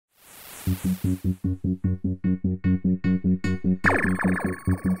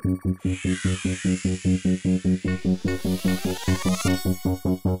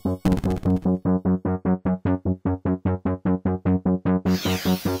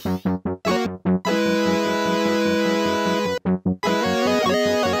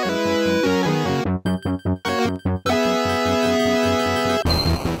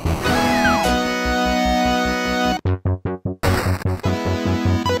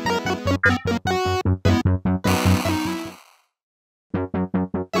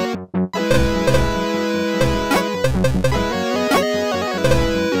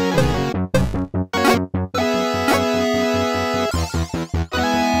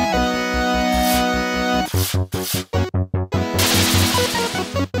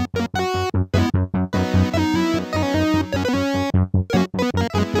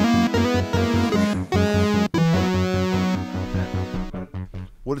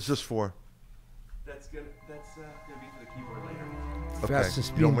What is this for? That's gonna be for the keyboard later. Okay. Fastest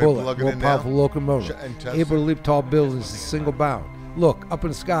speeding bullet, more powerful locomotive, able to leap tall buildings in a single bound. Look, up in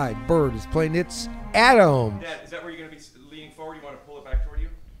the sky, bird is playing its Atom. Dad, is that where you're gonna be leaning forward? You want to pull it back toward you?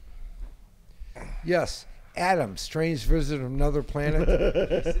 Yes, Atom, strange visitor from another planet.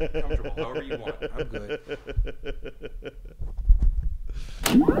 Sit comfortable, however you want. I'm good.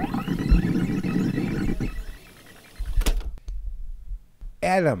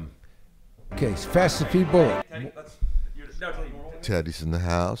 Atom. Okay, fastest speed bullet. Teddy's in the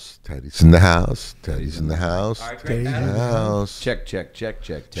house. Teddy's in the house. Teddy's in the house. Teddy's in the house. Check. Check, check.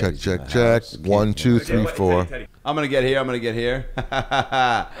 1, 2, 3, 4. I'm gonna get here. I'm gonna get here. All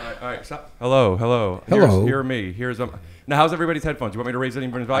right, stop. Hello. Hello. Here's me. Now, how's everybody's headphones? You want me to raise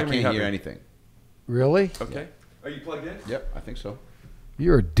anybody's I volume? can't hear anything. Really? Okay. Are you plugged in? Yep, I think so.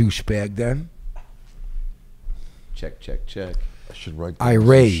 You're a douchebag then. Check. I should write I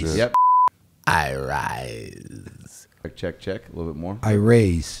raise. Yep. I rise. Check. A little bit more. I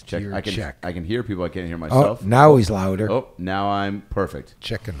raise. Check. Your I can. check. I can hear people. I can't hear Oh, myself. now he's louder. Oh, now I'm perfect.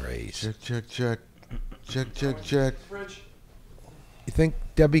 Check and raise. Check. You think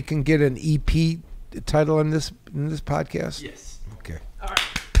Debbie can get an EP title in this podcast? Yes. Okay. All right.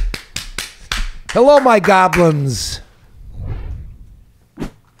 Hello, my goblins.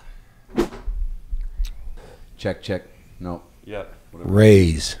 Check. No. Yeah.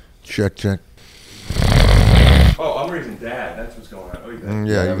 Raise. Check. Oh, I'm raising Dad. That's what's going on. Oh, you got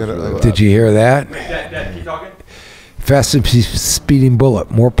Yeah, you gotta. Did you hear that? Dad, keep talking. Fastest speeding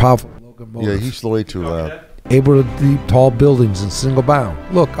bullet, more powerful locomotive. Yeah, he's way too loud. Dad? Able to leap tall buildings in single bound.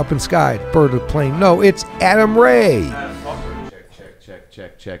 Look, up in sky, bird of plane. No, it's Atom Ray.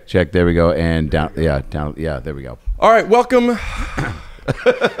 Check. There we go. And down. Yeah, down. Yeah, there we go. All right, welcome.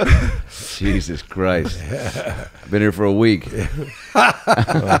 Jesus Christ. I've been here for a week.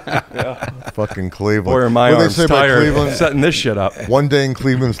 Fucking Cleveland. Boy, are my What do they arms say about tired Cleveland? setting this shit up. One day in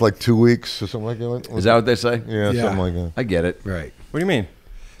Cleveland's like 2 weeks or something like that. Is that what they say? Yeah, Yeah. something like that. I get it. Right. What do you mean?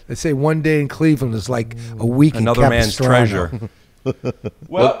 They say one day in Cleveland is like a week Another in man's Capistrano. treasure.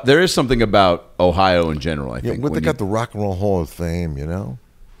 Well, there is something about Ohio in general, I Yeah, think. but they when got the Rock and Roll Hall of Fame, you know?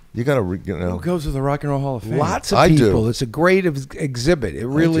 You got to, Who goes to the Rock and Roll Hall of Fame? Lots of I do. people. It's a great exhibit. It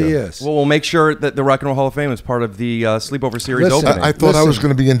really do. is. Well, we'll make sure that the Rock and Roll Hall of Fame is part of the Sleepover Series Listen, opening. I thought I was Listen.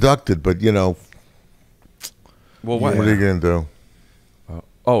 going to be inducted, but, you know, well, what are you going to do?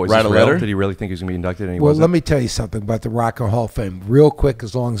 Oh, is Write this a real? letter? Did he really think he was going to be inducted and he Well, wasn't? let me tell you something about the Rock and Roll Hall of Fame real quick,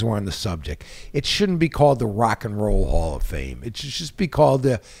 as long as we're on the subject. It shouldn't be called the Rock and Roll Hall of Fame. It should just be called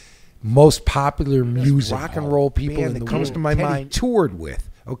the most popular music rock and roll people in the comes to my mind toured with.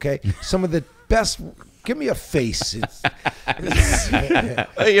 Okay, some of the best. Give me a face. It's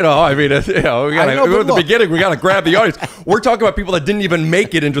you know, I mean, you know, we gotta, I know, but at the look. beginning, we got to grab the audience. We're talking about people that didn't even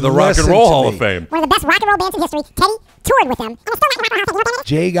make it into the Rock and Listen Roll to Hall me. of Fame. One of the best rock and roll bands in history. Teddy toured with them.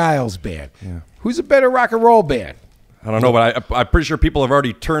 Jay Giles Band. Who's a better rock and roll band? I don't know, but I'm pretty sure people have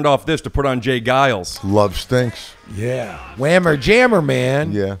already turned off this to put on Jay Giles. Love stinks. Yeah, Whammer Jammer,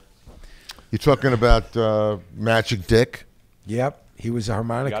 man. Yeah. You talking about Magic Dick? Yep, he was a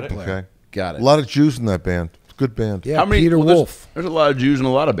harmonica player. Okay. Got it. A lot of Jews in that band. It's a good band. Yeah, Peter Wolf. There's a lot of Jews in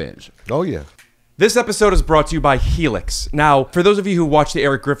a lot of bands. Oh, yeah. This episode is brought to you by Helix. Now, for those of you who watched the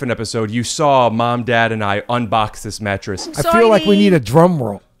Eric Griffin episode, you saw Mom, Dad, and I unbox this mattress. I feel like we need a drum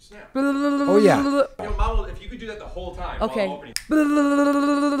roll. Oh yeah. Yo, Mom, if you could do that the whole time. Okay.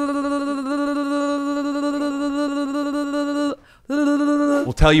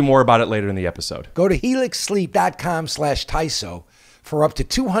 We'll tell you more about it later in the episode. Go to helixsleep.com/TYSO for up to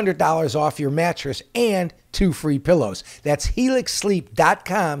 $200 off your mattress and 2 free pillows. That's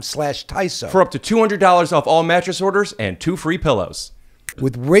helixsleep.com/TYSO. For up to $200 off all mattress orders and 2 free pillows.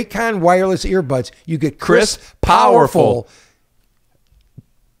 With Raycon wireless earbuds, you get crisp, powerful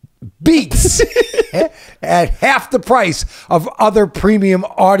beats at half the price of other premium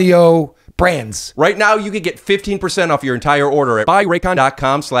audio brands. Right now, you could get 15% off your entire order at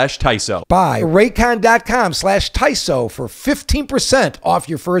buyraycon.com/TYSO. Buy raycon.com/TYSO for 15% off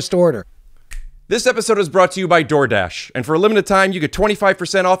your first order. This episode is brought to you by DoorDash. And for a limited time, you get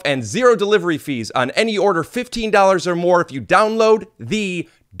 25% off and 0 delivery fees on any order $15 or more if you download the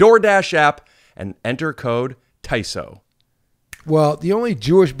DoorDash app and enter code TYSO. Well, the only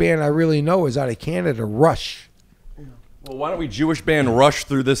Jewish band I really know is out of Canada, Rush. Well, why don't we Jewish band rush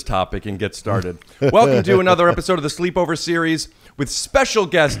through this topic and get started? Welcome to another episode of the Sleepover Series with special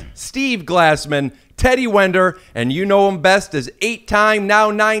guest Steve Glassman, Teddy Wender, and you know him best as 8-time,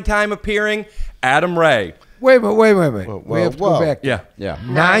 now 9-time appearing Adam Ray. Wait a minute. We have to go back. Yeah.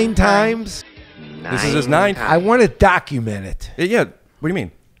 9 times? This is his 9th. I want to document it. Yeah. What do you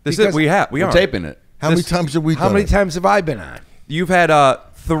mean? This Because is we We're are taping it. How many times have we done How many it? times have I been on? You've had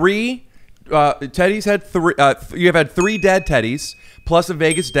 3. Teddy's had 3. You have had 3 dad Teddys plus a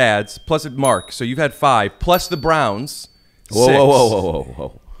Vegas Dads plus a Mark. So you've had 5 plus the Browns. 6.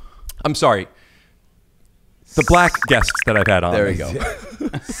 Whoa. I'm sorry. The black guests that I've had on. There we go.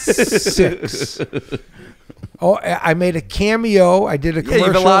 6. Oh, I made a cameo. I did a commercial.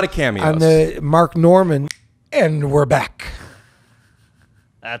 you have a lot of cameos. On the Mark Norman, and we're back.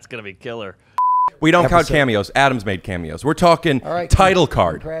 That's going to be killer. We don't count Episode. cameos. Adam's made cameos. We're talking All right, title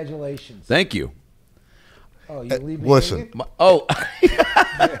card. Congratulations. Thank you. Oh, you leave me Listen, hanging? Oh,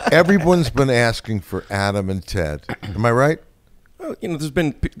 everyone's been asking for Adam and Ted. Am I right? There's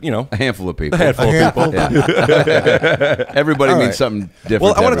been, a handful of people. handful of people. Everybody All means right. something different.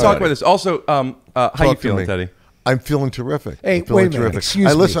 Well, I want to talk everybody. about this. Also, how you Talk to feeling, me. Teddy? I'm feeling terrific. Hey, I'm feeling wait a minute. Excuse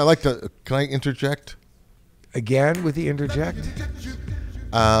me. Listen, I like to. Can I interject? Again with the interject?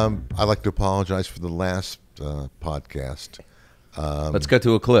 I'd like to apologize for the last podcast. Let's get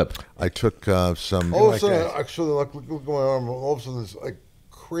to a clip. I took some. All of a sudden, actually, like look going on. All of a sudden, this like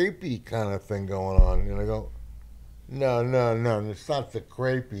crepey kind of thing going on, and I go, no, it's not the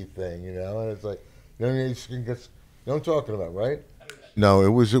crepey thing, And it's like, you just can get, you know what I'm talking about, right? No, it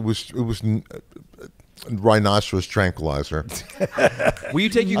was rhinoceros tranquilizer. Will you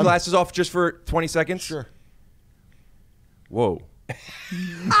take your glasses off just for 20 seconds? Sure. Whoa.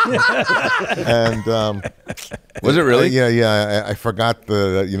 And Was it really? I forgot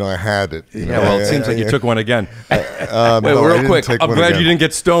I had it. Yeah, well, it seems like you took one again. Wait, no, real I didn't quick. take I'm one glad again. you didn't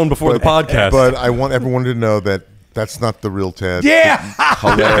get stoned before the podcast. But I want everyone to know that that's not the real Ted. Yeah.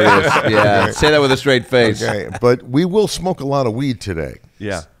 Hilarious. Yeah. Say that with a straight face. Okay, but we will smoke a lot of weed today.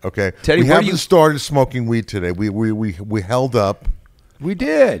 Yeah. Okay. Teddy, we where do haven't you- started smoking weed today. We held up. We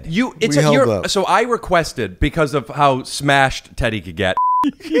did. It's We held up. So I requested, because of how smashed Teddy could get.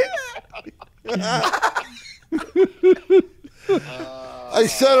 I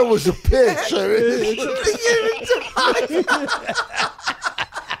said it was a pitch.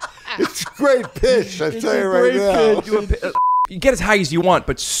 It's a great pitch. I tell you right now. You get as high as you want,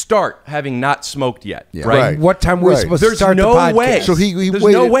 but start having not smoked yet. Yeah. Right? Right. What time were we Right. supposed to There's start no the podcast? way. So he There's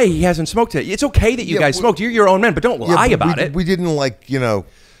waited. no way he hasn't smoked it. It's okay that you guys smoked. You're your own men, but don't lie but about it. We didn't go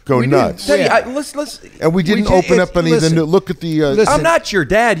We didn't nuts. say- Teddy, let's. And we didn't did- open it's- up any. listen, Look at the. listen. I'm not your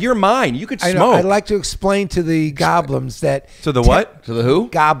dad. You're mine. You could I smoke. know. I'd like to explain to the goblins that. To the what? To the who?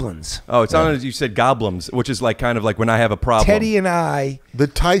 Goblins. Oh, it sounded as you said goblins, which is like kind of like when I have a problem. Teddy and I. The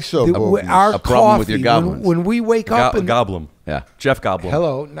TYSO bogies. Our A problem with coffee, your goblins. when we wake up. in the- Goblin. Yeah. Jeff Goblin.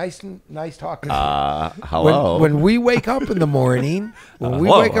 Hello. Nice talking to you. Hello. When we wake up in the morning, Hello,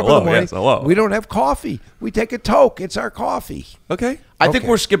 yes, hello. we don't have coffee. We take a toke. It's our coffee. Okay. I think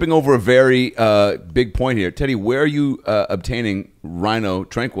we're skipping over a very big point here. Teddy, where are you obtaining rhino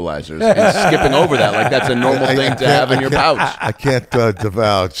tranquilizers and skipping over that like that's a normal thing to have in your pouch? I can't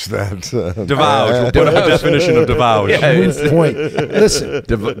divulge that. Divulge. We'll put up a definition of divulge. Moot point. Listen,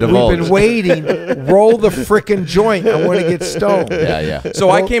 divulge. we've been waiting. Roll the frickin' joint. I want to get stoned. Yeah.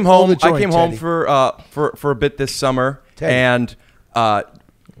 So I Roll- came roll home. the joint, I came home Teddy. for a bit this summer, Teddy. and I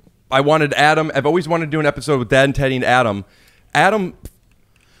wanted Adam. I've always wanted to do an episode with Dad and Teddy and Adam. Adam,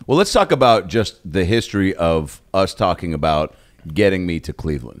 Well, let's talk about just the history of us talking about getting me to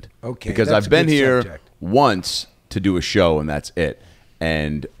Cleveland. Okay, Because that's I've a been good here subject. once to do a show, and that's it.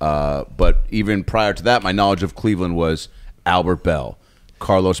 And but even prior to that, my knowledge of Cleveland was Albert Bell,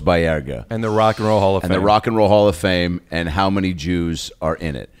 Carlos Baerga, and the Rock and Roll Hall of and Fame. the Rock and Roll Hall of Fame, and how many Jews are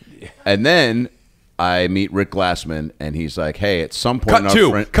in it. And then I meet Rick Glassman, and he's like, "Hey, at some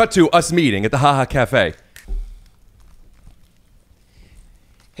point, Cut to us meeting at the Haha Cafe.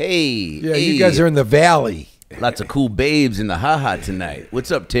 Hey, Yeah, hey. you guys are in the valley. Lots of cool babes in the ha-ha tonight.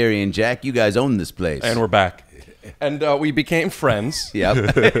 What's up, Terry and Jack? You guys own this place. And we're back. And we became friends.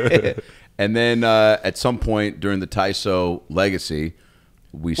 Yep. And then at some point during the TYSO legacy,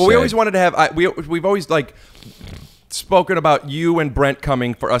 we always wanted to have. We've always like spoken about you and Brent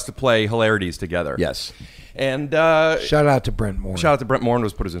coming for us to play hilarities together. Yes. And shout out to Brent Moore. Shout out to Brent Moore.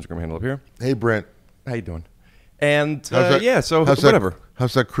 Let's put his Instagram handle up here. Hey, Brent. How you doing? And how's whatever.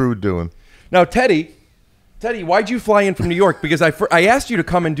 How's that crew doing? Now, Teddy, why'd you fly in from New York? Because I asked you to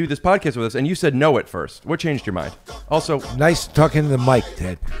come and do this podcast with us, and you said no at first. What changed your mind? Also, nice talking to the mic,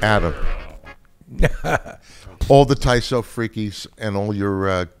 Ted. Adam. All the TYSO freakies and all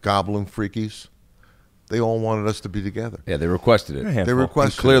your Goblin freakies, they all wanted us to be together. Yeah, they requested it. They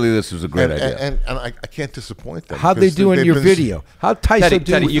requested and clearly this was a great idea. And I can't disappoint them. How'd they do in your video? How'd TYSO do?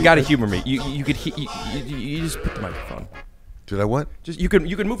 Teddy, you got to humor me. You just put the microphone. Did I what? Just you can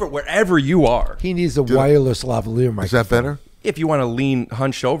move it wherever you are. He needs a wireless lavalier microphone. Is that better? If you want to lean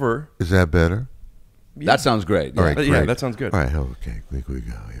hunched over. Is that better? Yeah. That sounds great. All right, great. Yeah, that sounds good. All right, okay. Here we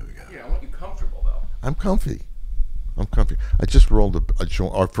go. Yeah, I want you comfortable though. I'm comfy. I just rolled a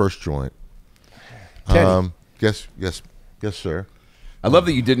joint, our first joint. Teddy. Yes, sir. I love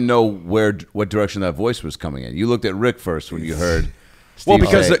that you didn't know what direction that voice was coming in. You looked at Rick first when you heard. Well, Steve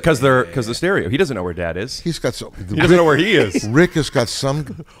because say, the stereo. He doesn't know where Dad is. He's got some. He doesn't know where he is. Rick has got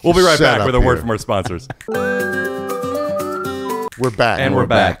some. We'll be right back with a word here. from our sponsors. We're back. And we're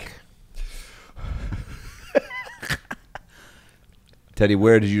back. Teddy,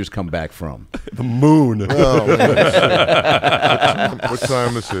 where did you just come back from? The moon. Oh, what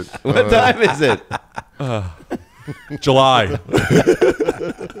time is it? What time is it? July.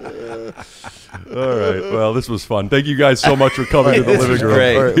 All right. Well, this was fun. Thank you guys so much for coming to the This living was room.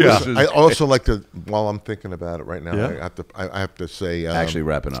 great. All right, Yeah. listen, I also like to, while I'm thinking about it right now, Yeah. I have to say, Actually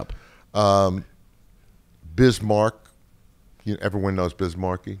wrapping up. Bismarck. Everyone knows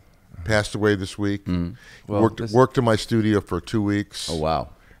Bismarcky. Passed away this week. Well, Worked in my studio for 2 weeks. Oh, wow.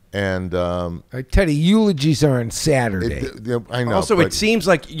 And Teddy, eulogies are on Saturday. I know. Also, it seems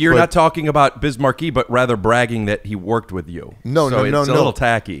like you're not talking about Bismarcky, but rather bragging that he worked with you. No, so no. It's a little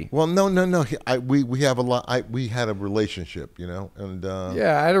tacky. Well, no. We have a lot. We had a relationship, and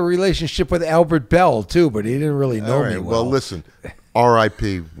Yeah, I had a relationship with Albert Bell too, but he didn't really know all right, me well, well. listen,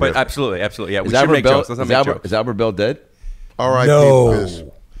 R.I.P. But Rick. absolutely. Yeah, we Is should Albert make Bell, jokes. Let's not make jokes. Is Albert Bell dead? R.I.P. No. Biz.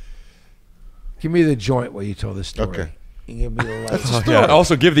 Give me the joint while you tell the story. Okay. You give me the light. Yeah,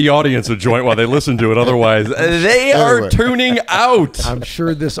 also give the audience a joint while they listen to it. Otherwise, they are Anyway. tuning out. I'm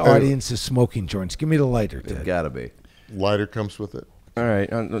sure this audience is smoking joints. Give me the lighter, Ted. Gotta be. Lighter comes with it. All right,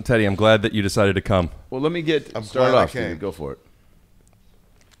 Teddy, I'm glad that you decided to come. Well, let me I'm start glad I off. came. Stevie. Go for it.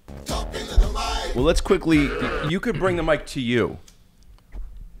 Well, let's quickly. You could bring the mic to you.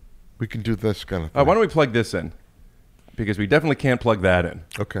 We can do this kind of thing. Why don't we plug this in? Because we definitely can't plug that in.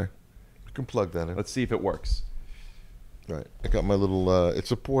 Okay. You can plug that in. Let's see if it works. Right. I got my little,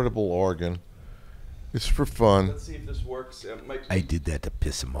 it's a portable organ. It's for fun. Let's see if this works. I did that to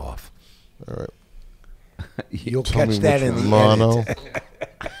piss him off. All right. You'll Tell me catch that which in the mono. edit.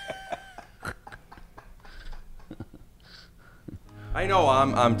 I know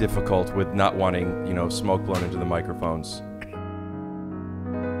I'm difficult with not wanting, smoke blown into the microphones.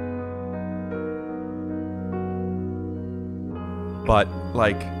 But,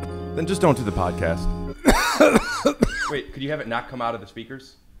 then just don't do the podcast. Wait, could you have it not come out of the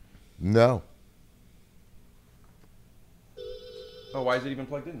speakers? No. Oh, why is it even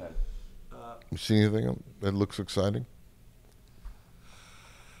plugged in then? You see anything that looks exciting?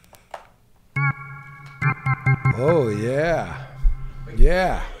 Oh, yeah.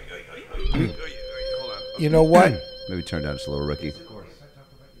 Yeah. You know what? Maybe turn down just a little, Ricky.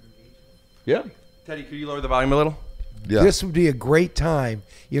 Yeah. Teddy, could you lower the volume a little? Yeah. This would be a great time.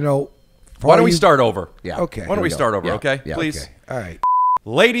 Why don't we start over? Yeah. Okay. Why don't we start over, Yeah. okay? Yeah. Please. Okay. All right.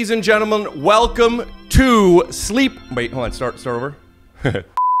 Ladies and gentlemen, welcome to Sleep. Wait, hold on. Start over.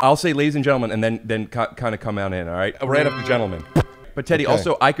 I'll say ladies and gentlemen, and then kind of come on in, all right? Right up to gentlemen. But Teddy, Okay.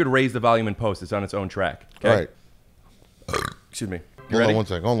 also, I could raise the volume in post. It's on its own track. Okay? All right. Excuse me. You Hold ready? on one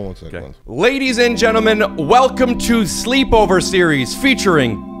second. Okay. Ladies and gentlemen, welcome to Sleepover Series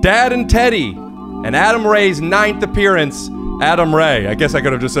featuring Dad and Teddy and Adam Ray's 9th appearance. Adam Ray. I guess I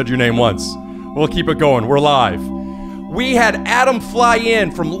could have just said your name once. We'll keep it going. We're live. We had Adam fly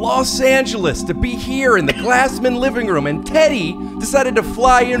in from Los Angeles to be here in the Glassman living room, and Teddy decided to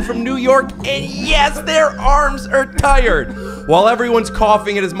fly in from New York, and yes, their arms are tired. While everyone's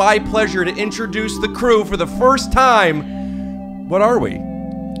coughing, it is my pleasure to introduce the crew for the first time. What are we?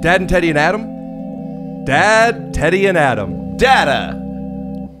 Dad and Teddy and Adam? Dad, Teddy, and Adam. Data.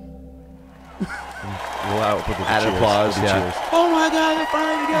 We'll out with the Add cheers. applause. With the Yeah. cheers. Oh my God, they're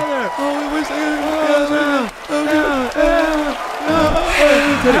finally together. Oh, we wish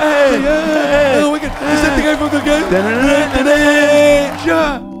Oh, we can. Is that the guy from the game?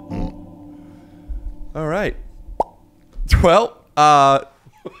 All right. Well,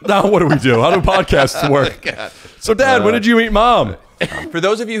 now what do we do? How do podcasts work? So, Dad, when did you meet Mom? For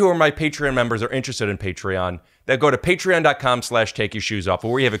those of you who are my Patreon members or interested in Patreon, then go to patreon.com/takeyourShoesOff,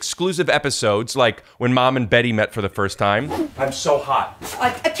 where we have exclusive episodes like when Mom and Betty met for the first time. I'm so hot. I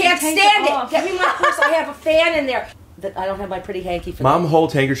can't stand it. Get me my purse. I have a fan in there. I don't have my pretty hanky for Mom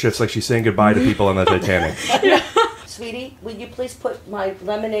holds handkerchiefs like she's saying goodbye to people on the Titanic. Sweetie, will you please put my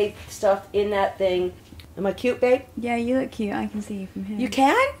lemonade stuff in that thing? Am I cute, babe? Yeah, you look cute. I can see you from here. You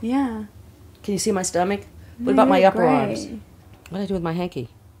can? Yeah. Can you see my stomach? What No, about my you look upper great. arms? What did I do with my hanky?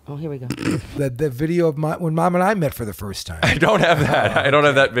 Oh, here we go. The video of when Mom and I met for the first time. I don't have that. I don't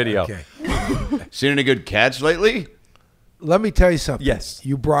have that video. Okay. Seen any good cats lately? Let me tell you something. Yes.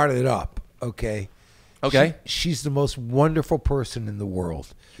 You brought it up, okay? Okay. She's the most wonderful person in the world.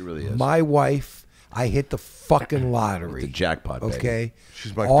 She really is. My wife, I hit the fucking lottery. The jackpot, baby. Okay?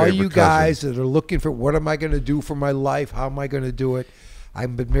 She's my All favorite you cousin. guys that are looking for what am I going to do for my life? How am I going to do it?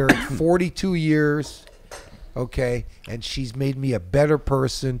 I've been married 42 years, okay? And she's made me a better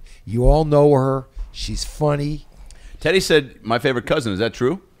person. You all know her. She's funny. Teddy said my favorite cousin. Is that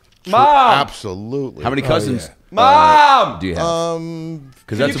true? Mom! Absolutely. How many cousins? yeah. Mom! Do you have? Because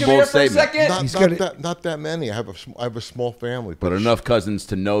Can that's you a come here bold for a statement. second? He's got Not that many. I have a small family, But enough cousins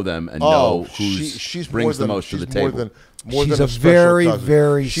to know them and Oh, know who she's brings the more than, most to the she's table. More She's than a special very, cousin.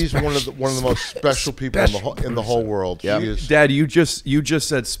 very She's one of the most special people in the whole world. Yep. She is. Dad, you just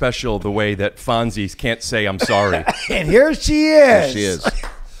said special the way that Fonzie can't say I'm sorry. And here she is. There she is.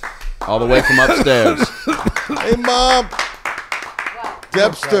 All the way from upstairs. Hey, Mom.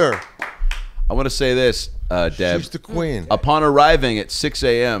 Debster. I want to say this, Deb. She's the queen. Upon arriving at 6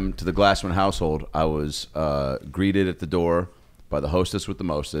 a.m. to the Glassman household, I was greeted at the door by the hostess with the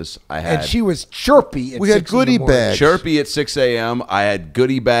mostest. I had And she was chirpy. At We had 6 in the goodie morning. bags. chirpy at 6 a.m. I had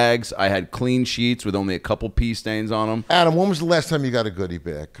goodie bags. I had clean sheets with only a couple pee stains on them. Adam, when was the last time you got a goodie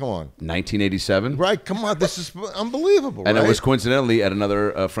bag? Come on. 1987. Right, come on. This is unbelievable, And right? it was coincidentally at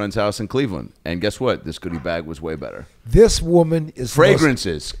another friend's house in Cleveland. And guess what? This goodie bag was way better. This woman is the most-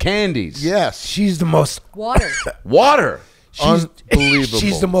 Fragrances, candies, Yes. she's the most Water. water. she's, Unbelievable.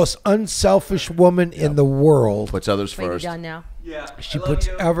 She's the most unselfish woman in the world. Puts others Are you first. done now? She puts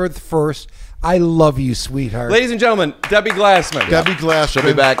ever first. I love you, sweetheart. Ladies and gentlemen, Debbie Glassman. Debbie Glassman. She'll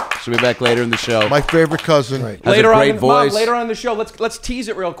be back. She'll be back later in the show. My favorite cousin. Right. Has Later a great on, voice. Mom, later on in the show, let's tease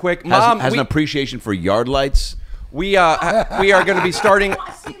it real quick. has, Mom, has an appreciation for yard lights. we are going to be starting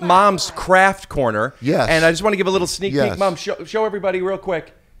Mom's craft corner. Yes. And I just want to give a little sneak Yes. peek. Mom, show everybody real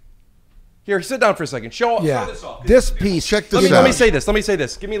quick. Here, sit down for a second. Show this off. This piece. Check this Let me out. say this. Let me say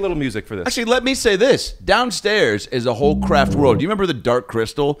this. Give me a little music for this. Actually, let me say this. Downstairs is a whole craft world. Do you remember the Dark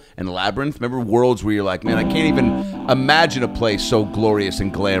Crystal and Labyrinth? Remember worlds where you're like, man, I can't even imagine a place so glorious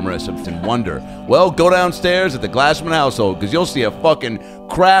and glamorous and wonder. Well, go downstairs at the Glassman household because you'll see a fucking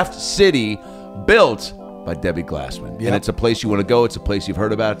craft city built by Debbie Glassman. And it's a place you want to go. It's a place you've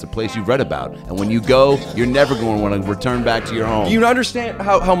heard about. It's a place you've read about. And when you go, you're never going to want to return back to your home. Do you understand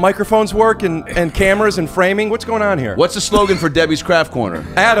how microphones work and cameras and framing? What's going on here? What's the slogan for Debbie's Craft Corner?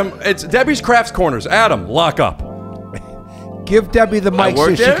 Adam, it's Debbie's Crafts Corners. Adam, lock up. Give Debbie the mic so work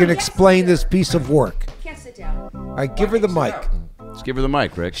she there? can explain this piece of work. Can't sit down. All right, give her the mic. Let's give her the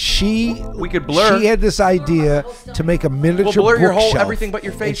mic, Rick. We could blur. She had this idea to make a miniature blur your whole bookshelf, everything but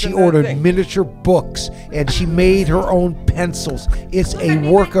your face and she in that ordered thing. miniature books, and she made her own pencils. It's a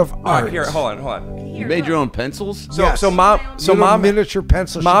work of All art. right, here, hold on. You made your own pencils? So mom, Little miniature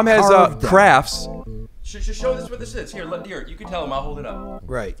pencils. Mom she has carved them. crafts. Should show this what this is. Here, you can tell him. I'll hold it up.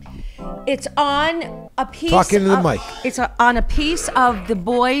 Right. It's on a piece. Talk into the of- mic. It's on a piece of the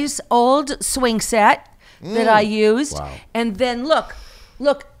boys' old swing set that I used. Wow. And then look,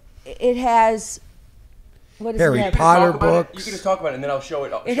 it has. What does Harry it have? Potter Talk about it. books. You can just talk about it, and then I'll show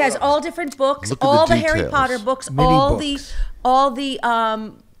it. It has all different books, Look at all the the Harry details. Potter books, Mini all books. the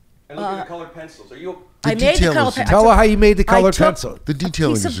And look at the colored pencils. Are you? I made the detail color is- pencils. Tell her how you made the colored took pencil. The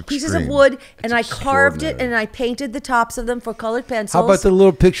detailing is extreme. pieces of wood, and I carved it, extraordinary. and I painted the tops of them for colored pencils. How about the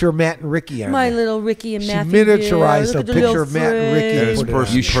little picture of Matt and Ricky on my there? little Ricky and She Matthew? miniaturized Look a at the picture little of Matt and Ricky and frame. put it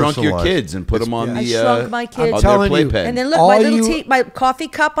on. You shrunk your personalized. kids and put them on I the shrunk my kids. on telling their you. playpen. And then look, All my little you- my coffee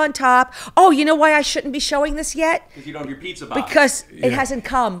cup on top. Oh, you know why I shouldn't be showing this yet? Because you don't have your pizza box. Because it hasn't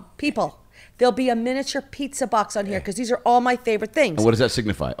come. People, There'll be a miniature pizza box on here because these are all my favorite things. And what does that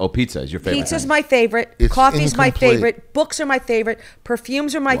signify? Oh, pizza is your favorite. Pizza's thing. my favorite. It's Coffee's my incomplete. favorite. Books are my favorite.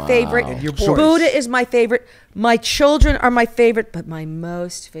 Perfumes are my favorite. And your boys. Buddha is my favorite. My children are my favorite, but my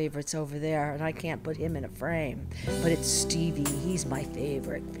most favorite's over there, and I can't put him in a frame. But it's Stevie. He's my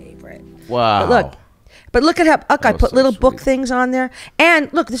favorite. Wow. But look at how I put so little book sweet. things on there.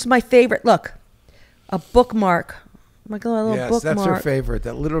 And look, this is my favorite. Look, a bookmark. My little Yes, bookmark. that's her favorite.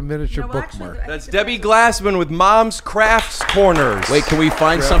 That little miniature No, actually, bookmark. That's Debbie Glassman with Mom's Crafts Corners. Wait, can we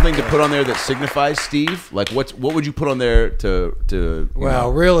find something to put on there that signifies Steve? Like, what would you put on there to you Well, know,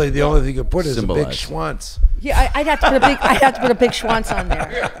 really, the only thing you put is a big symbolize. schwanz. Yeah, I'd have to put a big schwanz on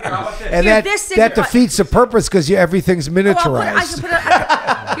there. And Here, that, this that signifi- defeats the purpose because everything's Oh, I miniaturized.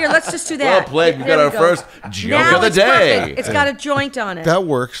 can put here, let's just do that. Well played. We There got our go. first joke Now of the it's day. perfect. It's got a joint on it. That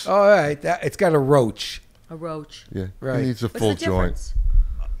works. All right, it's got a roach. A roach. Yeah, Right. It needs a What's full the joint. difference?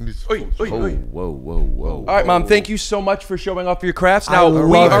 It needs a full joint. Whoa. All right, Mom, thank you so much for showing off your crafts. I Now, we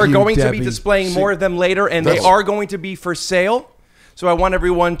love are you, going to be Debbie. displaying more of them later, and they That's- are going to be for sale. So I want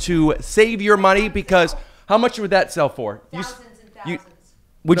everyone to save your money because how much would that sell for? Thousands and thousands.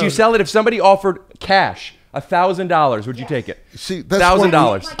 Would you sell it if somebody offered cash, $1,000? Would you take it? See, that's what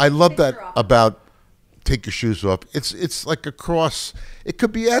 $1,000. I love that about take your shoes off. It's like a cross. It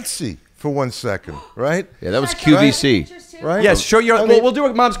could be Etsy for 1 second, right? Yeah, that was QVC. Right? Yes, show your. I well, mean, we'll do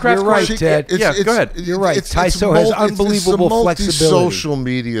it, Mom's Crafts you're right, Corner. Ted. Yeah, go ahead. You're right. TYSO has unbelievable flexibility. It's a multi-social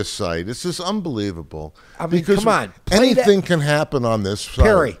media site. It's just unbelievable. I mean, because come on. Play anything can happen on this site.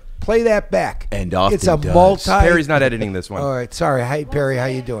 Perry, play that back. And often it's a does. multi. Perry's not editing this one. All right, sorry. Hi, Perry. How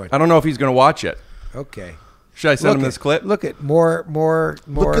you doing? I don't know if he's going to watch it. Okay. Should I send him this clip? Look at more.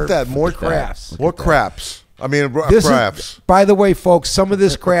 Look at that. More crafts. More craps. I mean, This crafts. is, by the way, folks, some of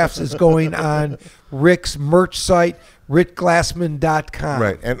this crafts is going on Rick's merch site, rickglassman.com.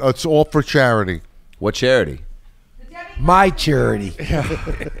 Right, and it's all for charity. What charity? My charity.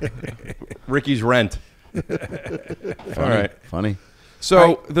 Ricky's rent. All right. Funny.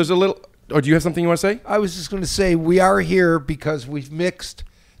 So there's a little. Oh, do you have something you want to say? I was just going to say we are here because we've mixed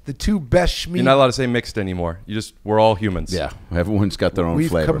the two best schmeat. You're not allowed to say mixed anymore. We're all humans. Yeah, everyone's got their own We've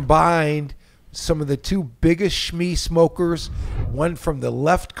flavor. combined some of the two biggest schmee smokers, one from the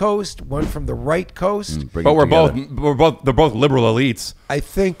left coast, one from the right coast. Bring But them together. they're both liberal elites. I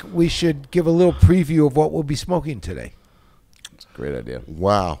think we should give a little preview of what we'll be smoking today. It's a great idea.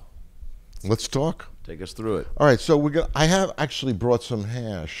 Wow. Let's talk. Take us through it. All right, so I have actually brought some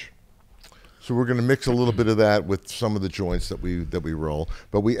hash. So we're going to mix a little bit of that with some of the joints that we roll.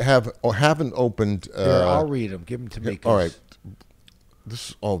 But we haven't opened. Here, I'll read them. Give them to me. All right.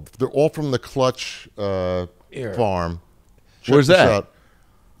 They're all from the Clutch farm. Check Where's this that? out.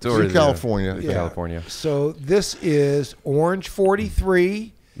 It's in California. California. So this is Orange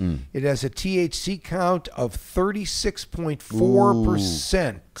 43. It has a THC count of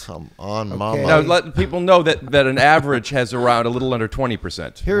 36.4%. Come on, Okay. Mama. Now let people know that an average has around a little under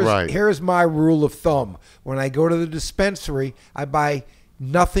 20%. Here's my rule of thumb. When I go to the dispensary, I buy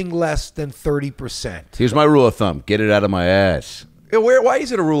nothing less than 30%. Here's my rule of thumb. Get it out of my ass. Why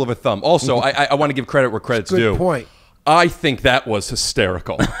is it a rule of a thumb? Also, I want to give credit where credit's Good due. point. I think that was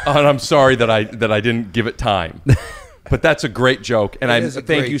hysterical, and I'm sorry that I didn't give it time. But that's a great joke, and I is a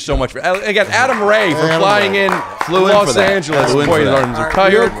thank great you so much for again Adam Ray for Adam flying Ray. in Flew in Los for that. Angeles. Flew in Boy, for that. his arms All are right,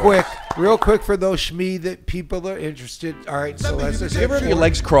 tired. real quick for those schmee that people are interested. All right, so let's just You ever have your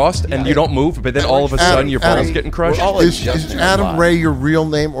legs crossed and you don't move, but then all of a Adam- sudden your Adam, balls getting crushed? we're all Is adjusting our Adam body. Ray your real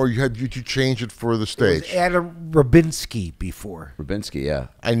name, or did you change it for the It was stage? Adam Rabinski before. Rabinski, yeah.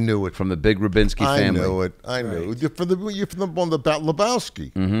 I knew it. From the big Rabinski I family. knew it. I knew it. You're from the one about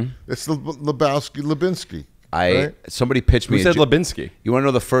Lebowski. Mm-hmm. It's the Lebowski. Right? Somebody pitched me. Who said Lebinsky? You want to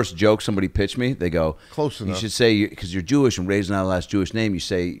know the first joke somebody pitched me? They go, Close enough. You should say, because you're Jewish and raised on a last Jewish name, you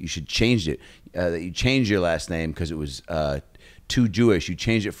say you should change it. That you change your last name because it was too Jewish. You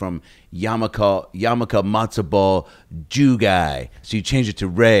change it from Yamaka Matzo Ball Jew guy. So you change it to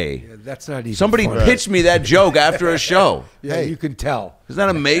Ray. Yeah, that's not even Somebody funny. pitched me that joke after a show. Yeah, you can tell. Isn't that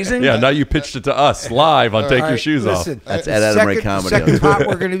amazing? Yeah, now you pitched it to us live on Take All Your right, Shoes listen, Off. That's the at Adam Ray second- Comedy. Second pot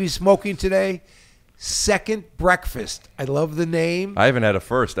we're going to be smoking today. Second breakfast. I love the name. I haven't had a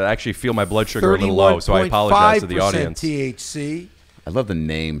first. I actually feel my blood sugar a little low, so I apologize to the 31.5% audience. THC. I love the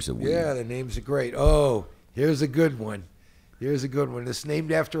names of weed. Yeah, the names are great. Oh, here's a good one. Here's a good one. It's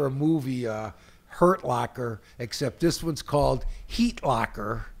named after a movie, Hurt Locker, except this one's called Heat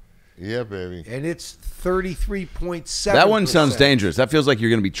Locker, Yeah, baby. and it's 33.7%. That one sounds dangerous. That feels like you're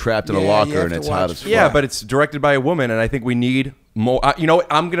going to be trapped in a Yeah, you locker have and to it's watch hot as it. fuck. Yeah, but it's directed by a woman, and I think we need more. You know,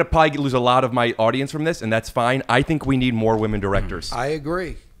 I'm going to probably lose a lot of my audience from this, and that's fine. I think we need more women directors. I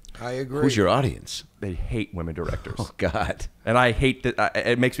agree. I agree. Who's your audience? They hate women directors. Oh, God. And I hate that.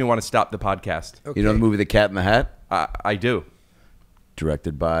 It makes me want to stop the podcast. Okay. You know the movie The Cat in the Hat? I do.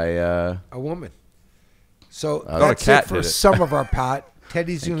 Directed by... A woman. So a that's cat it for did it. some of our pot.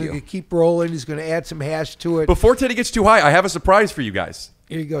 Teddy's going to keep rolling. He's going to add some hash to it. Before Teddy gets too high, I have a surprise for you guys.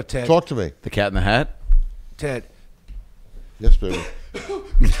 Here you go, Ted. Talk to me. The Cat in the Hat? Ted. Yes, baby.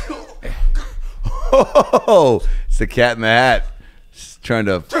 Oh, it's the Cat in the Hat. It's trying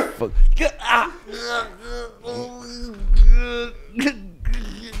to...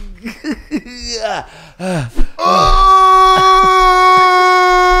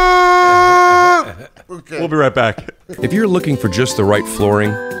 We'll be right back. If you're looking for just the right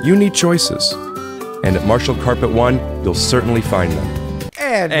flooring, you need choices. And at Marshall Carpet One, you'll certainly find them.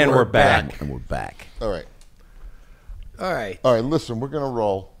 And we're back. And we're back. All right. All right. All right, listen, we're going to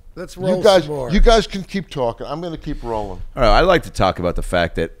roll. Let's roll You guys, some more. you guys can keep talking. I'm going to keep rolling. All right, I'd like to talk about the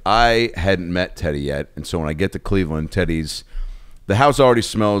fact that I hadn't met Teddy yet, and so when I get to Cleveland, the house already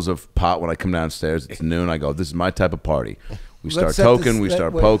smells of pot when I come downstairs. It's noon. I go, this is my type of party. We start Let's set toking, this- we that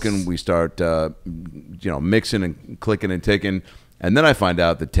start was- poking, we start mixing and clicking and ticking, and then I find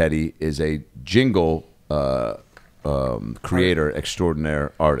out that Teddy is a jingle creator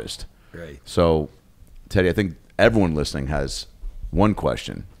extraordinaire artist. Right. So, Teddy, I think everyone listening has one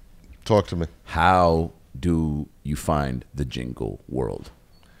question. Talk to me. How do you find the jingle world?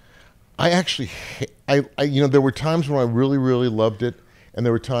 I actually, there were times when I really, really loved it, and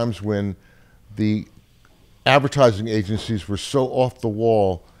there were times when the advertising agencies were so off the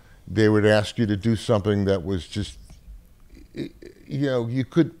wall, they would ask you to do something that was just, you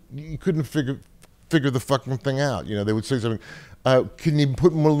couldn't figure the fucking thing out. They would say something, can you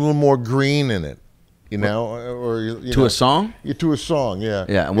put a little more green in it? To a song? Yeah, to a song, yeah.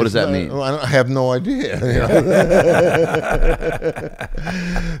 Yeah, and what does that mean? I have no idea.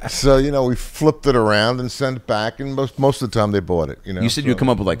 So, we flipped it around and sent it back, and most of the time they bought it. You said you'd come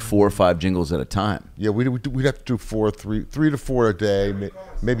up with like 4 or 5 jingles at a time. Yeah, we'd have to do 3 to 4 a day,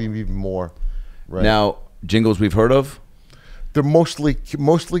 maybe even more. Right. Now, jingles we've heard of? They're mostly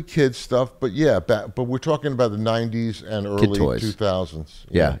kids stuff, but yeah, but we're talking about the 90s and early toys. 2000s.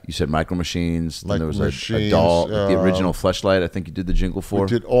 Yeah, you said Micro Machines. Then there was a Machines, doll, the original Fleshlight. I think you did the jingle for. We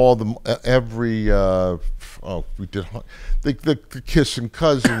did all the we did the Kissing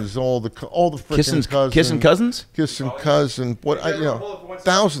Cousins, all the freaking cousins. Kissing Cousins? Kissing Cousin.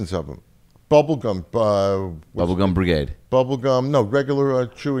 Thousands of them. Bubblegum. Bubblegum Brigade. Bubblegum. No, regular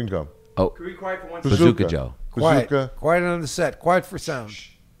chewing gum. Oh, Can we quiet for one Bazooka Joe. Quiet. Bazooka. Quiet on the set. Quiet for sound.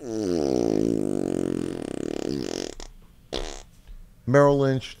 Merrill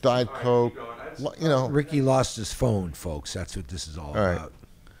Lynch, Diet Coke. Ricky lost his phone, folks. That's what this is all right. about.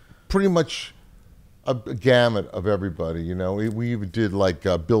 Pretty much a gamut of everybody. We even did like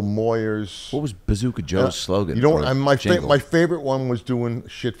Bill Moyers. What was Bazooka Joe's slogan? My jingle? favorite one was doing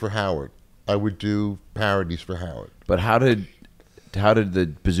shit for Howard. I would do parodies for Howard. But how did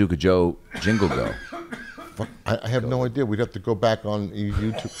the Bazooka Joe jingle go? I have no idea. We'd have to go back on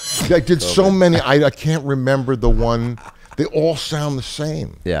YouTube. I did so many. I can't remember the one. They all sound the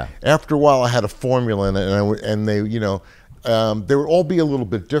same. Yeah. After a while, I had a formula in it, and they would all be a little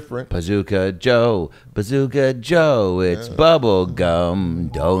bit different. Bazooka Joe, it's bubble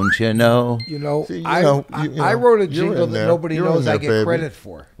gum, don't you know? I wrote a jingle that nobody knows I get baby. credit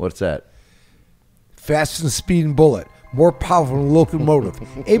for. What's that? Fast and speeding bullet. More powerful than a locomotive.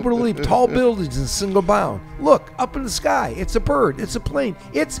 Able to leap tall buildings in single bound. Look, up in the sky. It's a bird. It's a plane.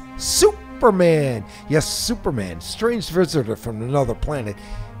 It's Superman. Yes, Superman, strange visitor from another planet,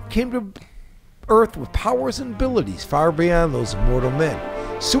 came to Earth with powers and abilities far beyond those of mortal men.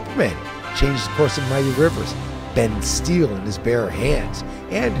 Superman changed the course of mighty rivers, bends steel in his bare hands,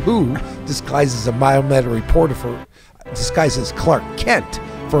 and who disguises Clark Kent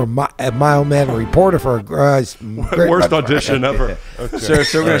for a mild mannered reporter for a worst audition ever. Sir,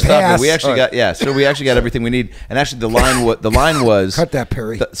 we're going to stop it. We actually got everything we need. And actually, the line was cut that,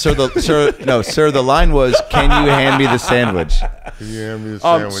 Perry. The line was, can you hand me the sandwich? Can you hand me the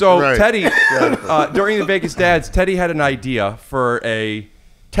sandwich? So right. Teddy, during the Vegas Dads, Teddy had an idea for a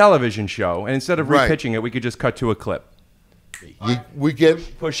television show, and instead of repitching it, we could just cut to a clip. We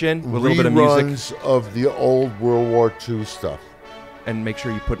get push in with a little bit of music reruns of the old World War II stuff. And make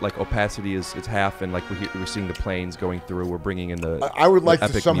sure you put like opacity is half, and like we're seeing the planes going through. We're bringing in the. I would like to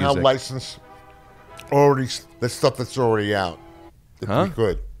epic somehow music. license the stuff that's already out. If we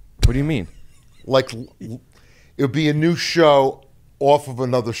could. What do you mean? Like it would be a new show off of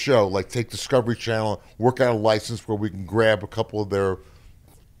another show. Like take Discovery Channel, work out a license where we can grab a couple of their,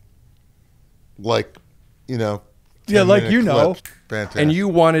 Yeah, like 10-minute you know. clips. Fantastic. And you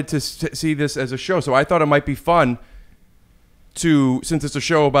wanted to see this as a show, so I thought it might be fun to, since it's a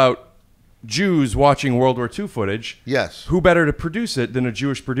show about Jews watching World War II footage. Yes. Who better to produce it than a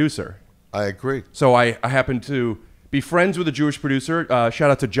Jewish producer? I agree. So I happen to be friends with a Jewish producer.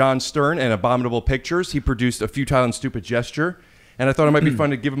 Shout out to John Stern and Abominable Pictures. He produced A Futile and Stupid Gesture, and I thought it might be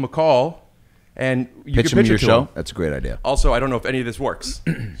fun to give him a call. And you Pitch can him pitch your it to show. him. That's a great idea. Also, I don't know if any of this works,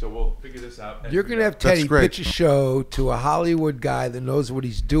 so we'll figure this out. You're going to have Teddy pitch a show to a Hollywood guy that knows what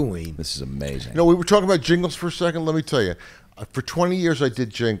he's doing. This is amazing. You know, we were talking about jingles for a second. Let me tell you, for 20 years I did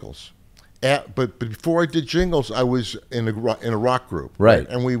jingles. But before I did jingles, I was in a rock group, right?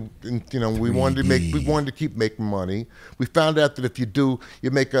 And we wanted to keep making money. We found out that if you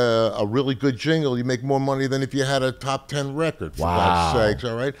make a really good jingle, you make more money than if you had a top 10 record. For God's sakes,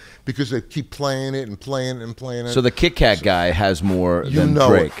 all right? Because they keep playing it and playing it and playing it. So the Kit Kat guy has more than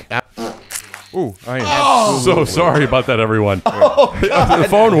Drake. Ooh, I am so sorry about that, everyone. The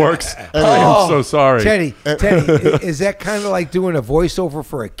phone works. I am so sorry. Teddy, is that kind of like doing a voiceover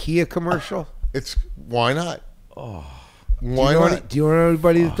for a Kia commercial? Why not? Oh, why not? Do you know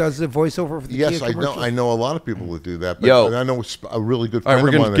anybody that does the voiceover for the Kia commercial? Yes, I know a lot of people that do that. But Yo. I know a really good All friend right, we're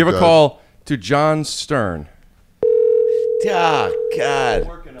of going mine to give that a does. call to John Stern. Oh,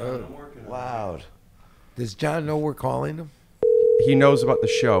 God. Loud. Does John know we're calling him? He knows about the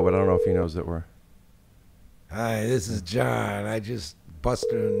show, but I don't know if he knows that we're... Hi, this is John. I just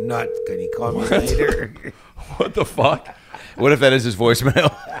busted a nut. Can you call me later? What the fuck? What if that is his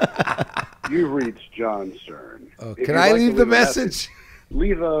voicemail? You've reached John Stern. Oh, If can you'd I like to leave the message?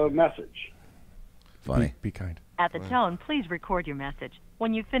 Leave a message. Funny. Be kind. At the tone, please record your message.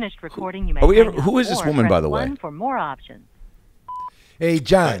 When you've finished recording, you may. Who is this woman, by the way? One for more options. Hey,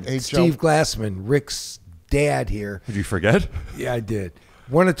 John. Hey, Steve Joe. Glassman, Rick's dad here. Did you forget? Yeah, I did.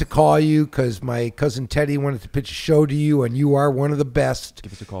 Wanted to call you because my cousin Teddy wanted to pitch a show to you, and you are one of the best.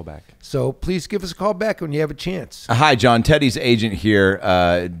 Give us a call back. So please give us a call back when you have a chance. Hi, John. Teddy's agent here,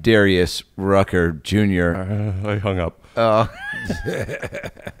 Darius Rucker Jr. I hung up.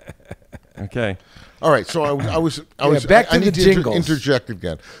 Okay. All right, so I was back to I the need to jingles. interject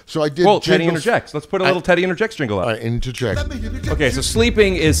again. So I did. Well, Teddy jingles- interjects. Let's put a little Teddy interjects jingle up. All right, interject. Okay, so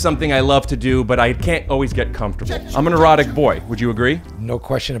sleeping is something I love to do, but I can't always get comfortable. I'm an erotic boy. Would you agree? No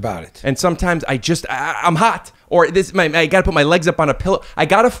question about it. And sometimes I'm hot, or I got to put my legs up on a pillow. I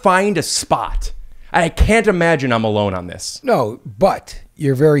got to find a spot. I can't imagine I'm alone on this. No, but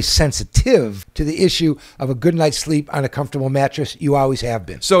you're very sensitive to the issue of a good night's sleep on a comfortable mattress. You always have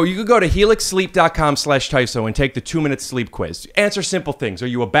been. So you could go to helixsleep.com/TYSO and take the 2-minute sleep quiz. Answer simple things. Are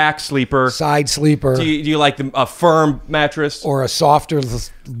you a back sleeper? Side sleeper. Do you like a firm mattress? Or a softer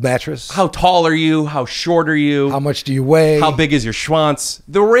mattress? How tall are you? How short are you? How much do you weigh? How big is your schwanz?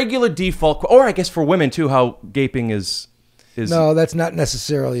 The regular default, or I guess for women too, how gaping is. No, that's not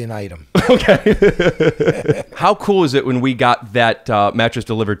necessarily an item. Okay. How cool is it when we got that mattress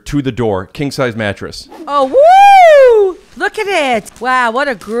delivered to the door, king-size mattress? Oh, woo! Look at it. Wow, what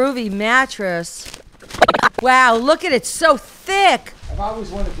a groovy mattress. Wow, look at it. So thick. I've always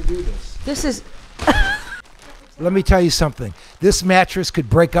wanted to do this. This is... Let me tell you something. This mattress could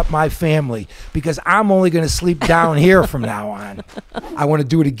break up my family because I'm only going to sleep down here from now on. I want to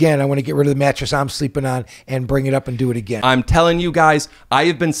do it again. I want to get rid of the mattress I'm sleeping on and bring it up and do it again. I'm telling you guys, I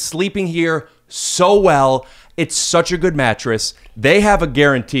have been sleeping here so well. It's such a good mattress. They have a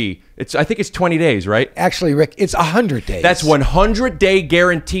guarantee. I think it's 20 days, right? Actually, Rick, it's 100 days. That's 100-day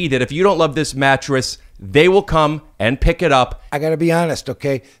guarantee that if you don't love this mattress, they will come and pick it up. I got to be honest,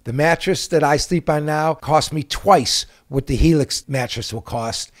 okay? The mattress that I sleep on now cost me twice what the Helix mattress will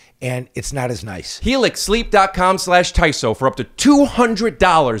cost, and it's not as nice. HelixSleep.com/TYSO for up to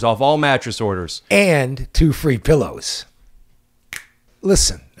 $200 off all mattress orders. And 2 free pillows.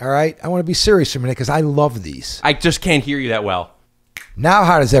 Listen, all right? I want to be serious for a minute because I love these. I just can't hear you that well. Now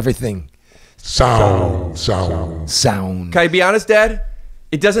how does everything Sound. sound? Can I be honest, Dad?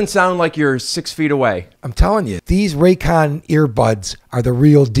 It doesn't sound like you're 6 feet away. I'm telling you, these Raycon earbuds are the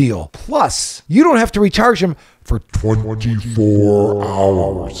real deal. Plus, you don't have to recharge them for 24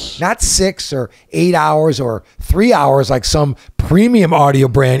 hours. Not 6 or 8 hours or 3 hours like some premium audio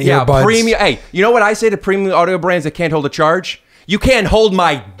brand earbuds. Premium. Hey, you know what I say to premium audio brands that can't hold a charge? You can't hold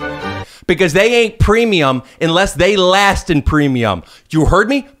my... Because they ain't premium unless they last in premium. You heard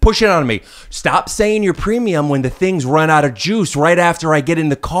me? Push it on me. Stop saying you're premium when the things run out of juice right after I get in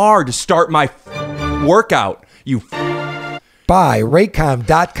the car to start my workout. Buy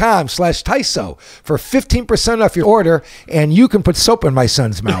Raycom.com/TYSO for 15% off your order, and you can put soap in my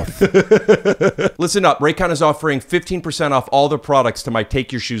son's mouth. Listen up. Raycon is offering 15% off all the products to my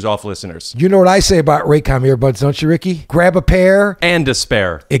Take Your Shoes Off listeners. You know what I say about Raycom earbuds, don't you, Ricky? Grab a pair. And a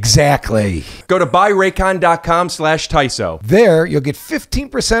spare. Exactly. Go to buyraycon.com/TYSO. There, you'll get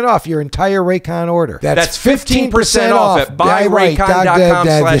 15% off your entire Raycon order. That's 15% off at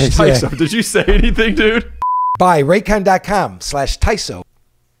buyraycon.com/TYSO. Did you say anything, dude? Buy Raycon.com/TYSO.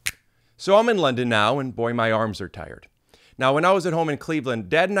 So I'm in London now, and boy, my arms are tired. Now, when I was at home in Cleveland,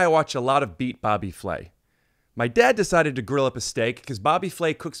 Dad and I watched a lot of Beat Bobby Flay. My dad decided to grill up a steak because Bobby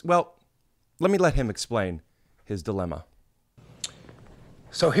Flay cooks, well, let him explain his dilemma.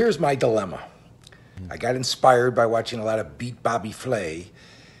 So here's my dilemma. I got inspired by watching a lot of Beat Bobby Flay,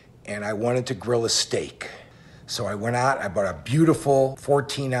 and I wanted to grill a steak. So I went out, I bought a beautiful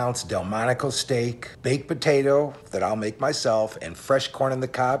 14-ounce Delmonico steak, baked potato that I'll make myself, and fresh corn on the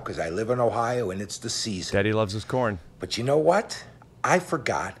cob because I live in Ohio and it's the season. Daddy loves his corn. But you know what? I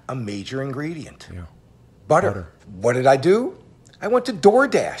forgot a major ingredient. Yeah. Butter. What did I do? I went to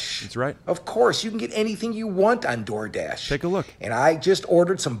DoorDash. That's right. Of course, you can get anything you want on DoorDash. Take a look. And I just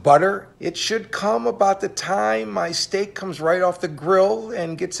ordered some butter. It should come about the time my steak comes right off the grill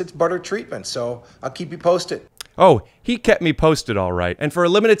and gets its butter treatment. So I'll keep you posted. Oh, he kept me posted all right. And for a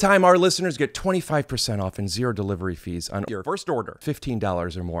limited time, our listeners get 25% off and 0 delivery fees on your first order,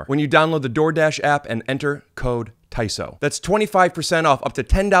 $15 or more, when you download the DoorDash app and enter code TYSO. That's 25% off up to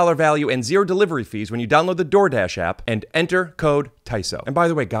 $10 value and 0 delivery fees when you download the DoorDash app and enter code TYSO. And by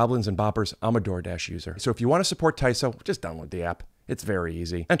the way, Goblins and Boppers, I'm a DoorDash user. So if you want to support TYSO, just download the app. It's very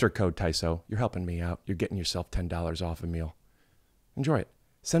easy. Enter code TYSO. You're helping me out. You're getting yourself $10 off a meal. Enjoy it.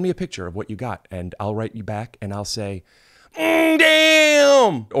 Send me a picture of what you got, and I'll write you back, and I'll say,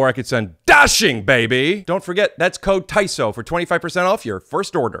 damn! Or I could send, dashing, baby! Don't forget, that's code TYSO for 25% off your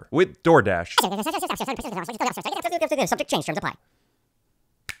first order with DoorDash. Subject change, terms apply.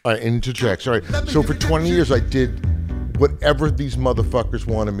 All right, interject. Sorry. So for 20 years, I did whatever these motherfuckers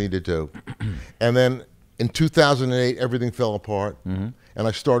wanted me to do. And then in 2008, everything fell apart, and I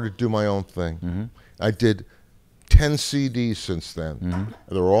started to do my own thing. I did 10 CDs since then.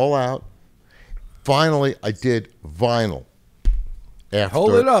 They're all out. Finally, I did vinyl. After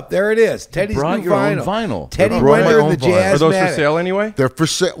Hold it up. There it is. Teddy's brought new your vinyl. own vinyl. Teddy brought my Wender own and the vinyl. Jazz. Are those for sale anyway? They're for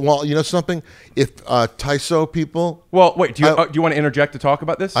sale. Well, you know something? If TYSO people... Well, wait, do you want to interject to talk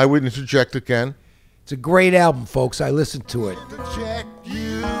about this? I would interject again. It's a great album, folks. I listened to it. Check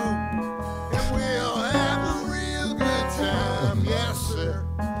you, and we'll have a real good time. Yes, sir.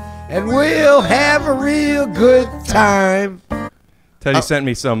 And we'll have a real good time. Teddy sent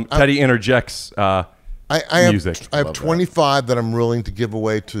me some Teddy interjects music. I have 25 that I'm willing to give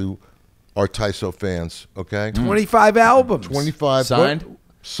away to our TYSO fans, okay? 25 albums. 25. Signed?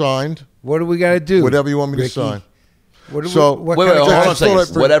 Signed. What do we got to do? Whatever you want me Ricky? to sign. What do So- what Wait, kind of hold on a I thought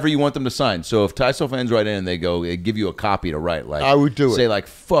second. Whatever you want them to sign. So if TYSO fans write in and they give you a copy to write, like I would do it. Say like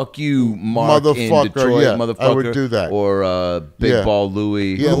 "fuck you, Mark in Motherfucker," Detroit, yeah, motherfucker." I would do that. Or Big Yeah. Ball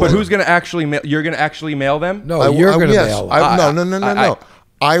Louie. Yeah, But who's going to actually mail? You're going to actually mail them? No, you're going to yes, mail them. No.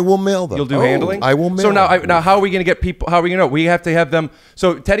 I will mail them. You'll do handling? I will mail So them. now how are we going to get people? How are we going to know? We have to have them.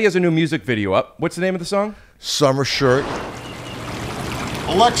 So Teddy has a new music video up. What's the name of the song? Summer Shirt.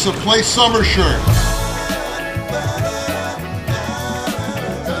 Alexa, play Summer Shirt.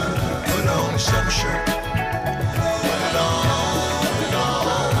 Put on a summer shirt.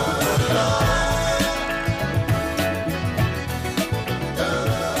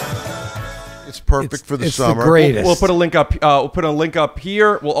 It's perfect for the it's summer. the greatest. We'll put a link up. We'll put a link up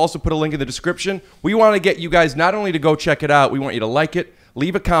here. We'll also put a link in the description. We want to get you guys not only to go check it out. We want you to like it,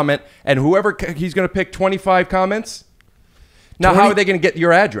 leave a comment, and whoever he's going to pick 25 comments. Now, how are they going to get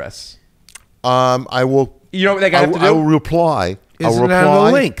your address? I will. You know what they have to do? I will reply. Isn't it on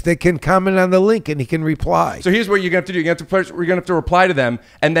the link? They can comment on the link and he can reply. So here's what you're going to have to do. You're going to have to reply to them,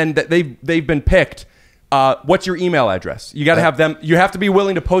 and then they've been picked. What's your email address? You got to have them. You have to be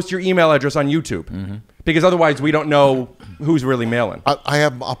willing to post your email address on YouTube, because otherwise we don't know who's really mailing.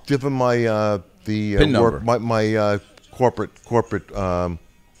 I've given my PIN number. my corporate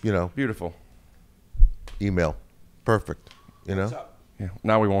Beautiful email. Perfect. You know. Yeah.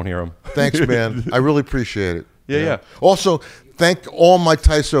 Now we won't hear them. Thanks, man. I really appreciate it. Yeah. Also, thank all my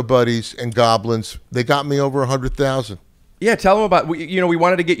TYSO buddies and goblins. They got me over 100,000. Yeah, tell them about. We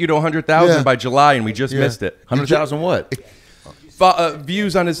wanted to get you to 100,000 by July, and we just missed it. 100,000 what?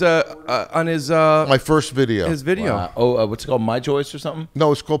 Views on his my first video. His video. Wow. Oh, what's it called? My Choice or something?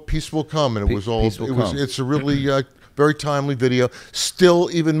 No, it's called Peace Will Come, and it was all. Peace Will Come. It's a really very timely video. Still,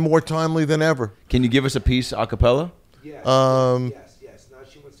 even more timely than ever. Can you give us a piece a cappella? Yes. Yes. Now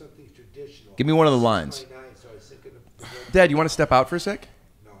she wants something traditional. Give me one of the lines. Dad, you want to step out for a sec?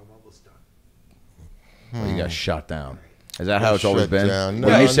 No, I'm almost done. Well, you got shot down. Is that how it's always Shut been? down.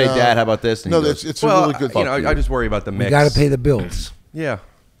 When No, you say, no. Dad, how about this? And No, he goes, it's a really good. You know, I just worry about the mix. We got to pay the bills. Yeah,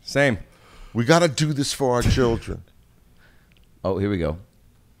 same. We got to do this for our children. Oh, here we go.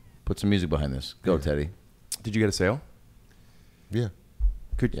 Put some music behind this. Go, Teddy. Did you get a sale? Yeah.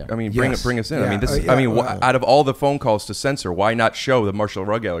 I mean, bring us in. Yeah. I mean, this. I mean, out of all the phone calls to censor, why not show the Marshall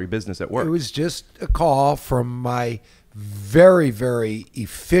Rug Gallery business at work? It was just a call from my very, very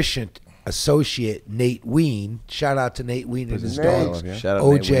efficient associate, Nate Ween. Shout out to Nate Ween and his dogs, Shout out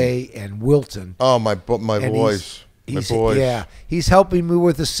Nate OJ and Wilton. Oh, my And boys. My boys. Yeah, he's helping me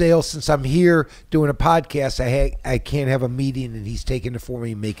with the sale since I'm here doing a podcast. I can't have a meeting, and he's taking it for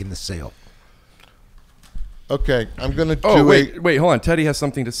me, making the sale. Okay, I'm gonna do Oh, wait, hold on. Teddy has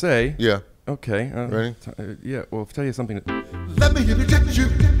something to say. Yeah. Okay. Ready? Yeah. Well, if Teddy has something to. Let me inject you.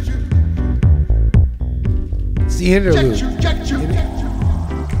 It's the interlude. Let me inject you.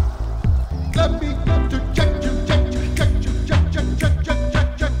 Let me inject you.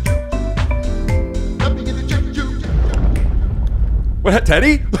 What,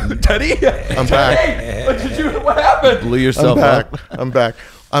 Teddy? Teddy? I'm back. Hey, what happened? Blew yourself up. I'm back.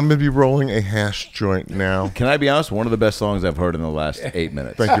 I'm gonna be rolling a hash joint now. Can I be honest? One of the best songs I've heard in the last 8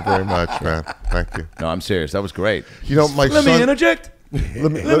 minutes. Thank you very much, man. Thank you. No, I'm serious. That was great. You know, my Let son. me interject.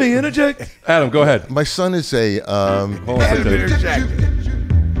 Let me interject. Adam, go ahead. My son is a. Hold on a second.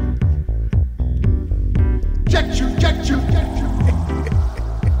 Inject you.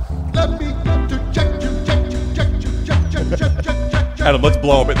 Let me inject you. Adam, let's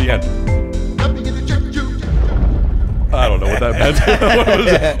blow up at the end. Let me inject you. I don't know what that meant.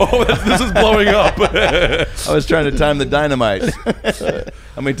 This is blowing up. I was trying to time the dynamite.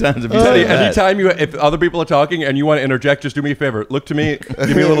 How many times have you Teddy, said that? anytime if other people are talking and you want to interject, just do me a favor. Look to me,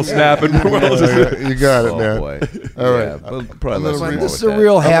 give me a little snap, and You got it, man. Boy. All right. Yeah, we'll probably listen more This is with a that.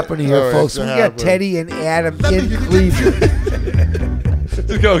 real happening here, all right, folks. it's We a got happening. Teddy and Adam in Cleveland.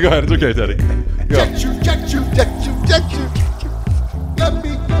 Just go ahead. It's okay, Teddy. Go. Inject you. Let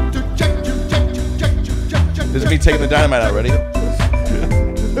me inject you. This is me taking the dynamite out. Ready?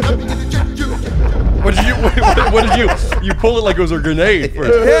 What did you? You pull it like it was a grenade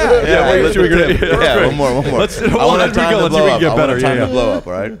first. Yeah, let's do a grenade. Yeah, one more. Let's I want time to Let's see if we blow can up. get I better. want time Yeah. to blow up.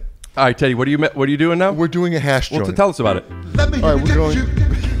 All right. All right, Teddy. What are you doing now? We're doing a hash Well, joint. tell us about it. Let me All right, we're going.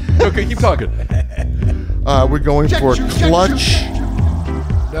 Okay, keep talking. We're going for clutch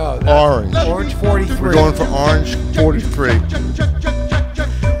No, that's orange. Orange 43. We're going for orange 43.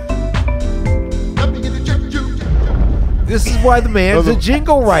 This is why the man's a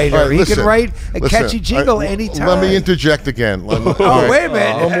jingle writer. All right, He listen, can write a listen. catchy jingle All right, anytime. Let me interject again. All wait a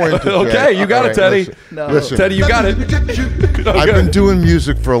minute. One more interject. Okay, you got it, Teddy. Listen, Teddy, you got it. I've been doing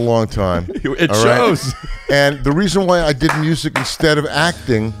music for a long time. It all right? shows. And the reason why I did music instead of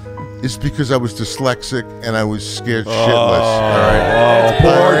acting is because I was dyslexic and I was scared shitless. All right.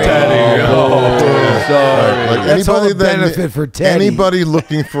 Poor Teddy. Sorry. Like That's all the that- benefit for Teddy. Anybody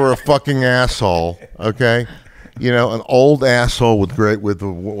looking for a fucking asshole, okay? You know, an old asshole with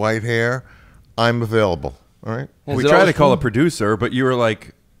white hair, I'm available. All right. We tried to call a producer, but you were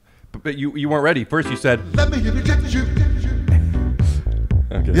like, but you weren't ready. First, you said, Let me inject you.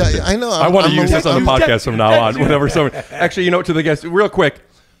 okay. Yeah, I know. I want to use this on the I'm- podcast from now on. Whenever someone, actually, you know, to the guests, real quick.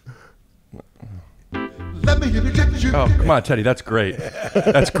 Let me inject you. Oh, come on, Teddy. That's great.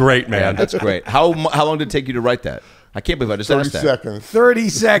 That's great, man. That's great. How long did it take you to write that? I can't believe I just 30 asked that. seconds. 30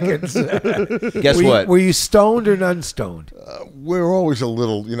 seconds. Guess what? Were you stoned or unstoned? We're always a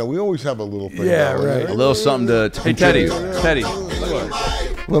little, you know, we always have a little thing. Yeah, going, right. A little something to Hey, Teddy. Teddy.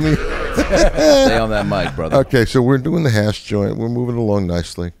 Let me. stay on that mic, brother. Okay, so we're doing the hash joint. We're moving along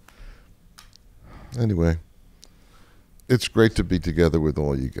nicely. Anyway, it's great to be together with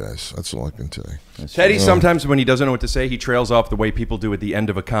all you guys. That's all I can tell you. Teddy, sometimes when he doesn't know what to say, he trails off the way people do at the end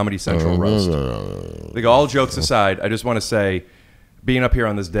of a Comedy Central roast. Like, all jokes aside, I just want to say, being up here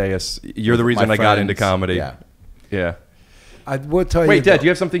on this dais, you're the reason My I got into friends, comedy. yeah. Yeah. I will tell you. Wait, Dad, do you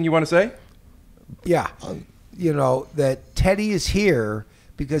have something you want to say? Yeah. You know, that Teddy is here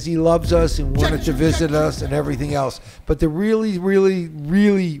because he loves us and wanted to visit us and everything else. But the really, really,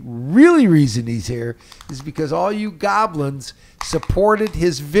 really, really reason he's here is because all you goblins supported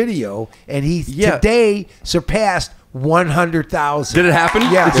his video, and he today surpassed 100,000. Did it happen?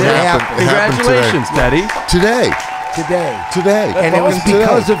 Yeah, It happened. It happened Congratulations, Teddy. Today. Today. And it was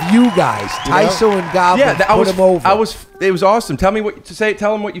because of you guys, TYSO and Goblin. Yeah, put him over. It was awesome. Tell me what to say.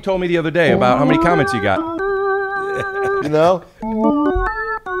 Tell him what you told me the other day about how many comments you got. You know?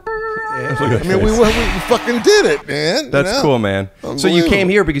 I mean, we fucking did it, man. That's cool, man. So you came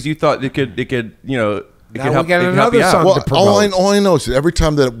here because you thought it could you know, it Now could we help, got it could help another you out. song Well, to promote. all I know is that every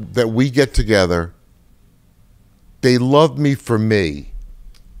time that we get together, they love me for me,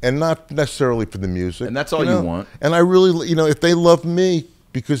 and not necessarily for the music. And that's all know? you want. And I really, if they love me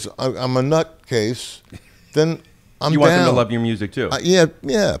because I'm a nutcase, then I'm You want them down. to love your music too.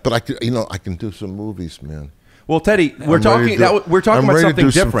 Yeah, but I can do some movies, man. Well, Teddy, we're I'm talking ready to- we're talking I'm about ready to something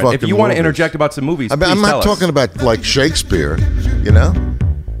do some different. If fucking you want to movies. interject about some movies, I mean, please I'm not tell talking us. about like Shakespeare, you know.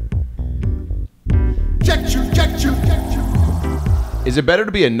 Is it better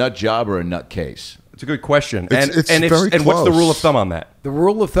to be a nut job or a nut case? It's a good question. It's and very what's the rule of close. thumb on that? The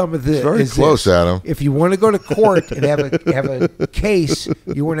rule of thumb is this. very close, Adam. If you want to go to court and have a case,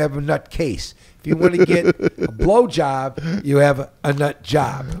 you want to have a nut case. If you want to get a blowjob, you have a nut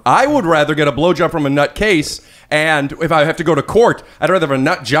job. I would rather get a blowjob from a nut case, and if I have to go to court, I'd rather have a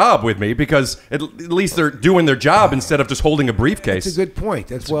nut job with me because at least they're doing their job instead of just holding a briefcase. That's a good point.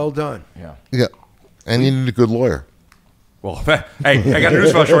 That's well done. Yeah, and you need a good lawyer. Well, hey, I got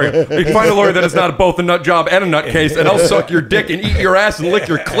news flash for you. You can find a lawyer that is not both a nut job and a nut case, and I'll suck your dick and eat your ass and lick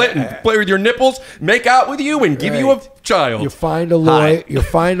your clit and play with your nipples, make out with you, and give you a child. You find a lawyer. You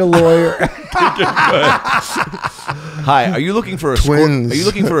find a lawyer. Hi, are you looking for a Twins. Are you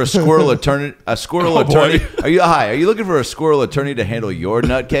looking for a squirrel attorney? A squirrel Oh, attorney? boy. Are you looking for a squirrel attorney to handle your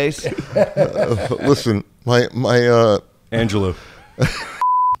nut case? Listen, my Angelo.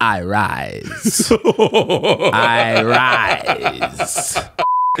 I rise. I rise.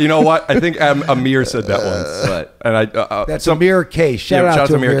 You know what? I think Amir said that once. What? And That's Amir K. Shout out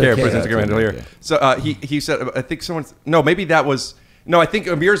to Amir K. President Instagram handle here. So he said, I think someone's maybe that was. No, I think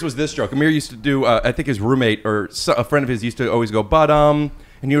Amir's was this joke. Amir used to do, I think his roommate or a friend of his used to always go, and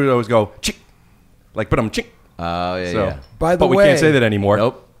he would always go, chick, like, chick. Oh, yeah, So, yeah. By the but we way, can't say that anymore.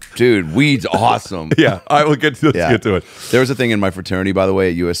 Nope. Dude, weed's awesome. Yeah, I will get to get to it. There was a thing in my fraternity, by the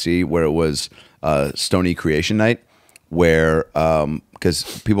way, at USC, where it was Stony Creation Night, where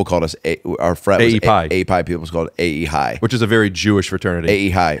because people called us our frat was AE Pi. AE Pi. People called it AE High, Which is a very Jewish fraternity. AE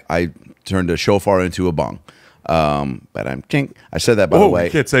High. I turned a shofar into a bong. But I'm chink. I said that by the way.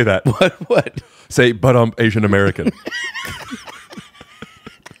 You can't say that. What? Say, but I'm Asian American.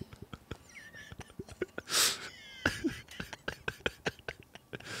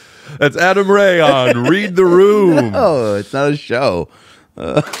 That's Adam Ray on Read the Room. Oh, it's not a show.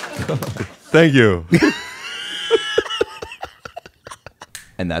 Thank you.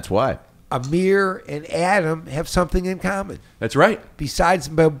 And that's why. Amir and Adam have something in common. That's right. Besides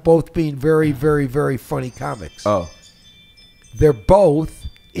both being very, very, very funny comics. Oh. They're both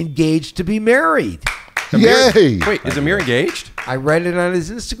engaged to be married. Yay! Wait, is Amir engaged? I read it on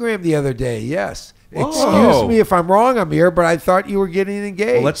his Instagram the other day, yes. Whoa. Excuse me if I'm wrong, Amir, but I thought you were getting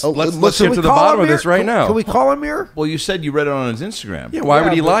engaged. Well, let's Can get we to the call bottom of Amir? this right now. Can we call Amir? Well, you said you read it on his Instagram. Yeah, why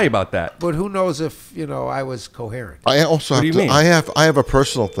would he but- lie about that? But who knows if, I was coherent. I also What do have you to. mean? I have a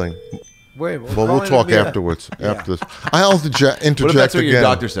personal thing. Wait, Well, we'll talk afterwards. After this, I'll interject What if that's what again. your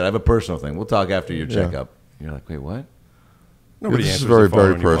doctor said? I have a personal thing. We'll talk after your checkup. You're like, wait, what? Nobody This is answers very, the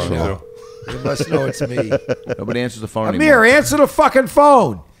phone very when you call personal. them, You must know it's me. Nobody answers the phone Amir, anymore. answer the fucking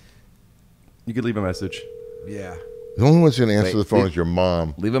phone. You could leave a message. Yeah. The only one's going to answer Wait, the phone leave- is your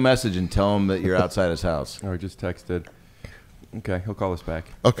mom. Leave a message and tell him that you're outside his house. Oh, he just texted. Okay, he'll call us back.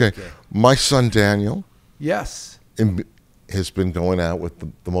 Okay. My son Daniel Yes. has been going out with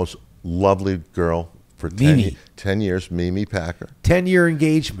the most lovely girl for Mimi. 10 years, Mimi Packer. 10-year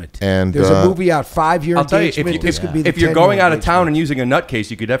engagement. And, there's a movie out, 5-year I'll tell you, engagement. This could be the if you're 10-year going out of engagement. town and using a nutcase,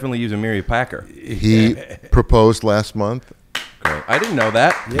 you could definitely use a Miri Packer. He proposed last month. Great. I didn't know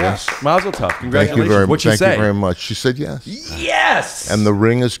that. Yes. Mazel tov. Thank Congratulations. you very much. What'd you Thank say? you very much. She said yes. Yes. And the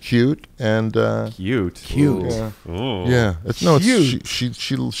ring is cute and Cute. Cute. yeah. It's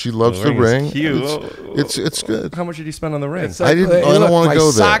she loves the ring. Cute. It's good. How much did you spend on the ring? I didn't. I Look, don't want my to go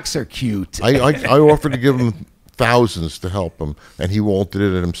there. socks are cute. I offered to give him thousands to help him, and he won't did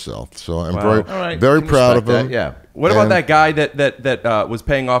it himself. So I'm Wow. very All right. very Can proud of respect him. that, yeah. What about And- that guy that was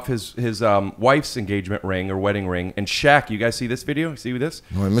paying off his wife's engagement ring or wedding ring? And Shaq, you guys see this video? See this?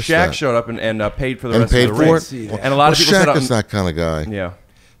 No, I missed Shaq that. showed up and paid for the And rest paid of the for ring. it. And a lot of people Shaq said, is that kind of guy. yeah.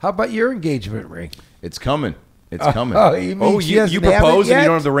 How about your engagement ring? It's coming. It's coming. Oh, you mean Oh, she you doesn't have it proposed and yet? you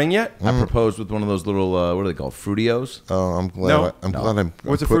don't have the ring yet? I proposed with one of those little, what are they called? Fruitios? Oh, I'm glad. No. I'm glad I'm.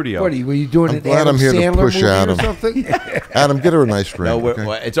 What's a put- fruitio? What, were you doing I'm an glad Adam I'm here to Sandler push movie Adam. or something? Adam, get her a nice ring. No,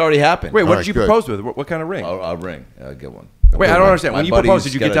 okay? it's already happened. Wait, what All did right, you good. propose with? What kind of ring? I'll ring. I'll get one. Wait, I don't understand. When you proposed,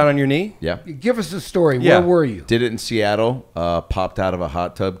 did you get down on your knee? Yeah. Give us the story. Yeah. Where were you? Did it in Seattle. Popped out of a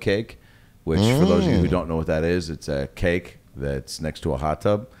hot tub cake, which for those of you who don't know what that is, it's a cake that's next to a hot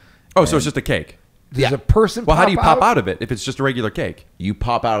tub. Oh, so it's just a cake. Does a person Well, how do you pop out? out of it if it's just a regular cake? You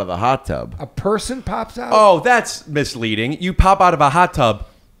pop out of the hot tub. A person pops out? Oh, that's misleading. You pop out of a hot tub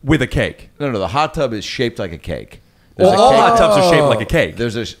with a cake. No, the hot tub is shaped like a cake. Well, all hot tubs are shaped like a cake.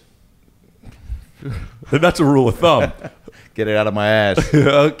 There's a... That's a rule of thumb. Get it out of my ass.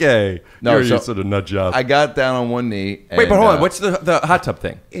 Okay. No, You're so sort of nut job. I got down on one knee. Wait, but hold on. What's the hot tub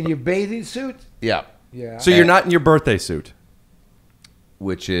thing? In your bathing suit? Yeah. Yeah. So you're not in your birthday suit?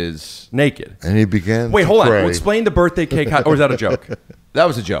 Which is... Naked. And he began Wait, to hold on. pray. Well, explain the birthday cake. Or is that a joke? That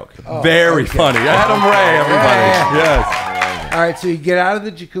was a joke. Very funny. Adam Ray, everybody. Yes. All right, so you get out of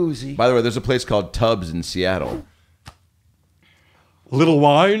the jacuzzi. By the way, there's a place called Tubbs in Seattle. Little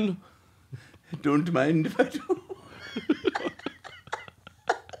wine? Don't mind if I do.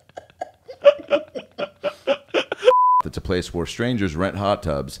 It's a place where strangers rent hot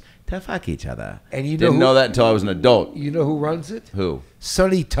tubs to fuck each other. And you didn't know that until I was an adult. You know who runs it? Who?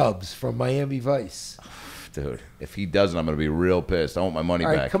 Sonny Tubbs from Miami Vice. Dude, if he doesn't, I'm going to be real pissed. I want my money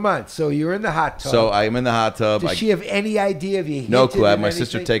All right, back. come on. So you're in the hot tub. So I'm in the hot tub. Does she have any idea if you No hinted clue. I had at my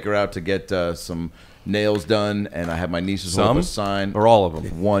sister anything? take her out to get some nails done, and I have my nieces hold up a sign. Or all of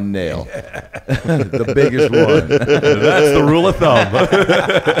them? One nail. The biggest one. That's the rule of thumb.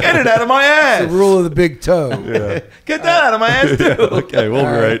 Get it out of my ass. The rule of the big toe. Get that out of my ass, too. Okay, we'll be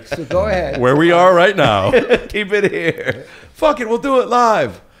All right. So go ahead. Where we are right now. Keep it here. Fuck it, we'll do it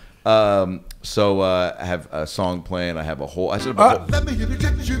live. So I have a song playing. I have a whole... I said Let me hear you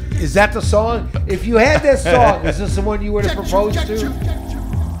check the shoe. Is that the song? If you had this song, is this the one you would have proposed to?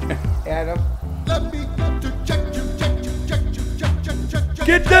 Adam? Let me check you.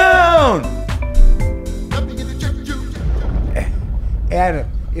 Get down! Let me hear you check you.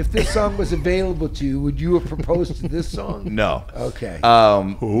 Adam, if this song was available to you, would you have proposed to this song? No. Okay.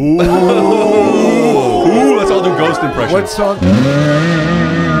 Ooh, let's all do ghost impressions. What song?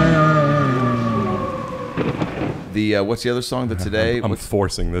 What's the other song that today? I'm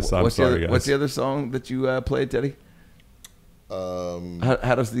forcing this. I'm What's sorry, the guys. What's the other song that you played, Teddy?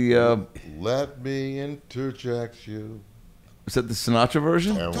 How does the... Let me interject you. Is that the Sinatra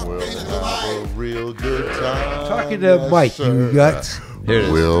version? And we'll have a real good time. Talking to Mike, you guts. Here it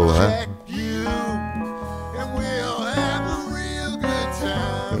is. We'll have... You and we'll have a real good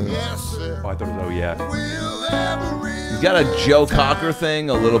time. Yes, sir. Oh, I thought it was, oh, yeah. We'll have a real He's got a Joe Cocker thing,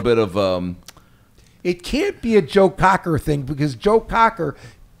 a little bit of... It can't be a Joe Cocker thing because Joe Cocker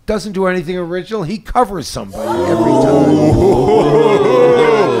doesn't do anything original. He covers somebody every time.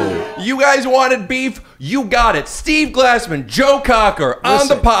 You guys wanted beef? You got it. Steve Glassman, Joe Cocker on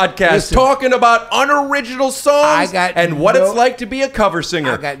the Listen, podcast listen. talking about unoriginal songs and what it's like to be a cover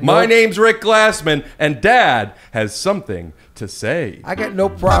singer. My name's Rick Glassman, and Dad has something to say. I got no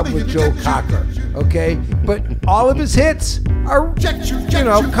problem with Joe Cocker, okay? But all of his hits are,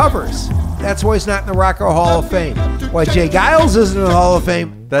 covers. That's why he's not in the Rock and Roll Hall of Fame. Why Jay Giles isn't in the Hall of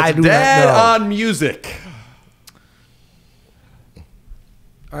Fame, That's I do Dad not know. on music.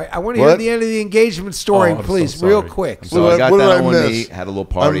 All right, I want to hear the end of the engagement story, Oh, I'm so please, sorry. real quick. So I got what did down I on one miss? knee, had a little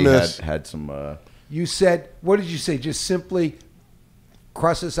party, I missed. had some... You said, what did you say? Just simply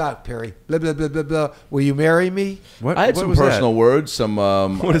cross this out, Perry. Blah, blah, blah, blah, blah. Will you marry me? What? I had what some was that? personal words, some...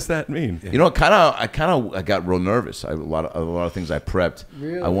 What does that mean? You know, I got real nervous. A lot of things I prepped.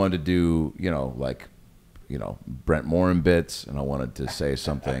 Really? I wanted to do, Brent Morin bits, and I wanted to say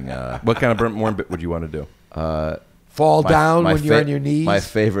something. What kind of Brent Morin bit would you want to do? Fall down when you're on your knees? My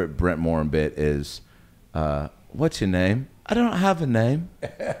favorite Brent Morin bit is, what's your name? I don't have a name.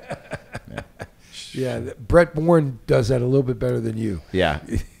 Yeah, Brett Bourne does that a little bit better than you. Yeah,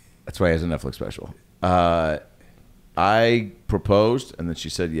 that's why he has a Netflix special. I proposed, and then she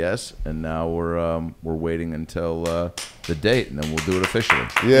said yes, and now we're waiting until the date, and then we'll do it officially.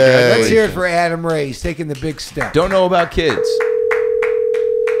 Yeah. Let's hear it for Adam Ray. He's taking the big step. Don't know about kids.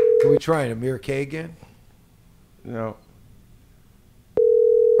 Can we try an Amir K again? No.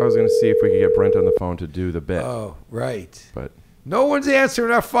 I was going to see if we could get Brent on the phone to do the bit. Oh, right. But no one's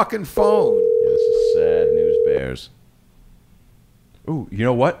answering our fucking phone. Yeah, this is sad news bears. Ooh, you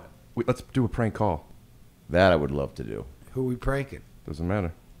know what? Let's do a prank call. That I would love to do. Who are we pranking? Doesn't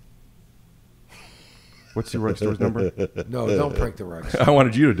matter. What's your Rugstore's number? No, don't prank the Rugs. I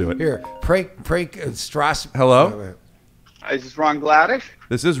wanted you to do it. Here, prank Strass. Hello? Is this Ron Gladish?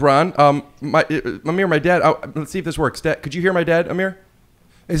 This is Ron. Amir, my dad. Let's see if this works. Dad, could you hear my dad, Amir?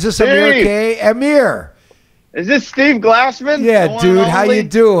 Is this Amir K? Amir. Is this Steve Glassman? Yeah, dude. How you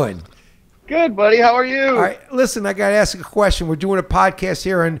doing? Good, buddy. How are you? All right, listen, I got to ask a question. We're doing a podcast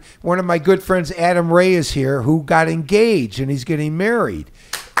here, and one of my good friends, Adam Ray, is here, who got engaged, and he's getting married.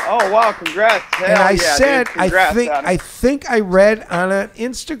 Oh wow! Congrats! Hell And I yeah, said, dude. Congrats, Adam. I think I read on an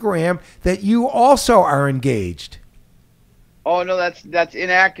Instagram that you also are engaged. Oh no, that's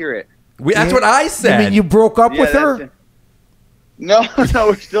inaccurate. That's what I said. You mean you broke up with that's her? it. No,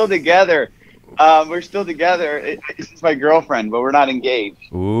 we're still together. We're still together. She's my girlfriend, but we're not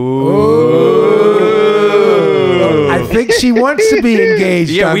engaged. Ooh. I think she wants to be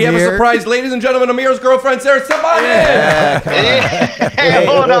engaged. Yeah, we have a Amir. surprise, ladies and gentlemen. Amir's girlfriend, Sarah. Somebody. Hey,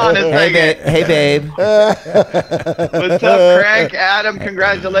 hold on a second. Hey, babe. What's up, Crank? Adam,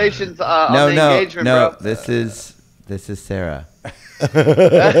 congratulations on the engagement, bro. This is Sarah. Dude,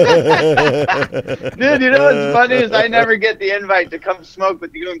 you know what's funny is I never get the invite to come smoke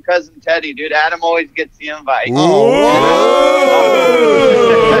with you and cousin Teddy, dude. Adam always gets the invite.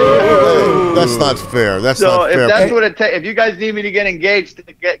 That's not fair. That's so not fair. if that's what it takes, if you guys need me to get engaged to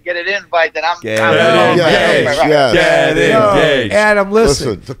get an invite, then I'm Get engaged. Adam,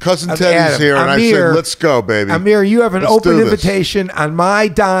 listen. The cousin Teddy's here, and Amir, I said, "Let's go, baby." Amir, you have an Let's open do this. invitation on my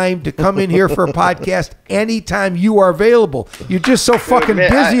dime to come in here for a podcast anytime you are available. You're just so fucking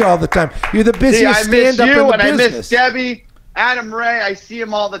busy all the time. You're the busiest I miss stand-up in you the and business. I miss Debbie. Adam Ray, I see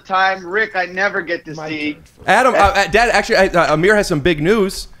him all the time. Rick, I never get to see. Adam, Dad, actually, Amir has some big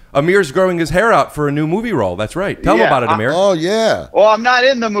news. Amir's growing his hair out for a new movie role. That's right. Tell him about it, Amir. Oh, yeah. Well, I'm not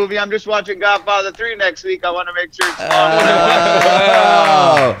in the movie. I'm just watching Godfather 3 next week. I want to make sure it's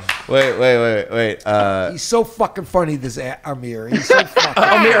Wait. He's so fucking funny, this Amir. He's so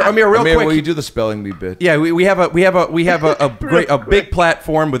fucking Amir, real quick. Will you do the spelling bee bit? Yeah, we have a big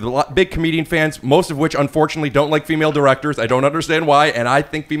platform with big comedian fans, most of which unfortunately don't like female directors. I don't understand why, and I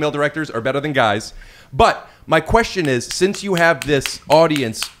think female directors are better than guys. But my question is, since you have this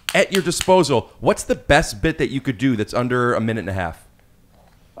audience at your disposal, what's the best bit that you could do that's under a minute and a half?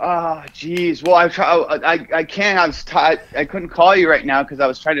 Oh, geez. Well, I can't. I couldn't call you right now because I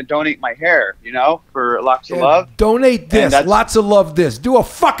was trying to donate my hair, for Lots of Love. Donate this. Lots of love this. Do a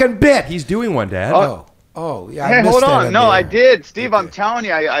fucking bit. He's doing one, Dad. Oh, yeah. Hey, hold on. No, I did. Steve, I'm telling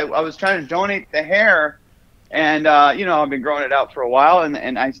you, I was trying to donate the hair. And, I've been growing it out for a while.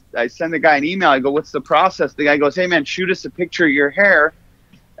 And I send the guy an email. I go, what's the process? The guy goes, hey, man, shoot us a picture of your hair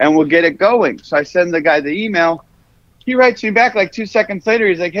and we'll get it going. So I send the guy the email. He writes me back like 2 seconds later.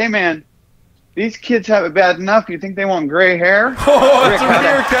 He's like, hey, man, these kids have it bad enough. You think they want gray hair? Oh, that's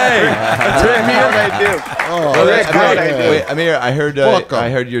Amir K. That's Amir. They do. Oh, that's great. Wait, Amir, I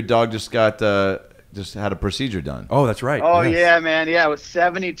heard your dog just had a procedure done. Oh, that's right. Oh, yeah, man. Yeah, it was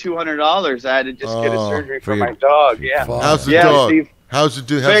 $7,200. I had to just get a surgery for my dog. Yeah. How's the dog? Steve. How's he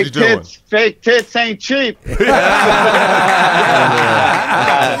doing? Fake tits ain't cheap. That's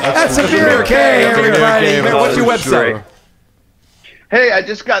Amir K, everybody. What's your website? Hey, I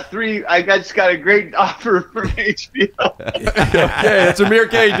just got a great offer from HBO. Okay, that's Amir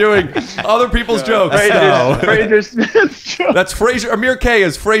K doing other people's jokes. Fraser Smith's joke. That's Fraser. Amir K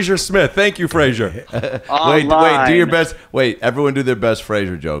is Fraser Smith. Thank you, Fraser. Wait, do your best. Wait, everyone do their best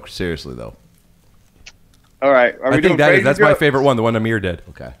Fraser joke. Seriously, though. All right. I think that's my favorite one, the one Amir did.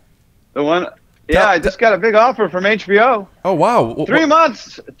 Okay. The one... Yeah, I just got a big offer from HBO. Oh, wow. 3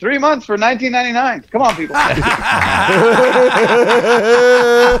 months. 3 months for $19.99. Come on, people.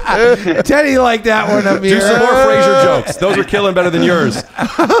 Teddy liked that one, Amir. Do some more Fraser jokes. Those are killing better than yours.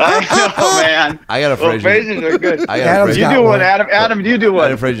 I know, man. I got a Fraser. Frasers are good. You do one, Adam. Adam, you do I had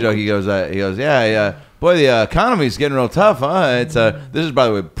one. a Fraser joke. He goes, yeah. Boy, the economy's getting real tough, huh? It's this is, by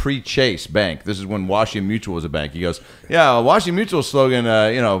the way, pre-Chase Bank. This is when Washington Mutual was a bank. He goes, yeah, Washington Mutual's slogan,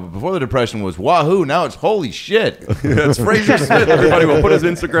 before the Depression was Wahoo. Now it's holy shit. That's Fraser Smith. Everybody will put his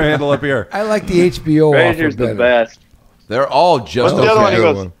Instagram handle up here. I like the HBO Fraser's offer the better. best. They're all just What's the other one? He Good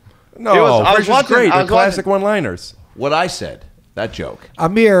goes, one. No, I was Fraser's watching- great. I They're was classic one-liners. what I said. That joke.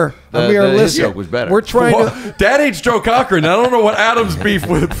 Amir, his listen. joke was better. We're trying to... Well, Dad hates Joe Cochran. I don't know what Adam's beef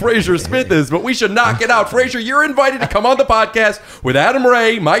with Fraser Smith is, but we should knock it out. Fraser, you're invited to come on the podcast with Adam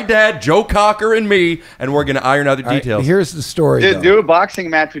Ray, my dad, Joe Cocker, and me, and we're going to iron out the details. Here's the story, though. do a boxing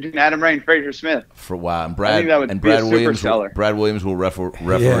match between Adam Ray and Fraser Smith. For a while, and I think that would be a super seller. Brad Williams will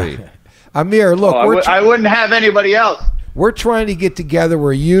referee. Yeah. Amir, look, I wouldn't have anybody else. we're trying to get together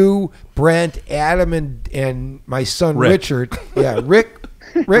where you, Brent, Adam, and my son Richard, Rick,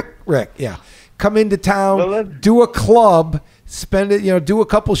 come into town, do a club, spend it, do a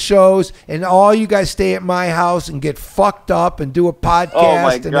couple shows, and all you guys stay at my house and get fucked up and do a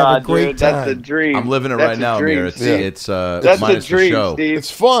podcast and have a great time. That's the dream. I'm living it right now, Amir. It's that's minus the dream, the show. Steve.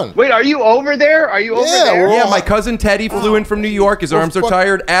 It's fun. Wait, are you over there? Are you over there? Yeah, my cousin Teddy flew in from New York. His arms are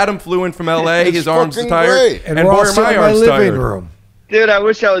tired. Adam flew in from L.A. His arms are tired. And we're all sitting in my living room. Dude, I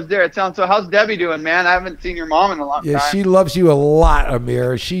wish I was there. It sounds so. How's Debbie doing, man? I haven't seen your mom in a long Yeah, time. she loves you a lot,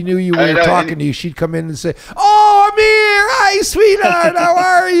 Amir. She knew you I were know, talking and- to you. She'd come in and say, "Oh, Amir, hi, sweetheart, how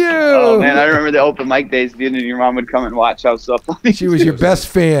are you?" Oh man, I remember the open mic days. Dude, and your mom would come and watch. I was so funny. She was your best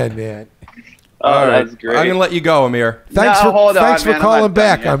fan, man. Oh, All right. that's great. I'm going to let you go, Amir. Thanks No, hold on, thanks for man, I'm calling not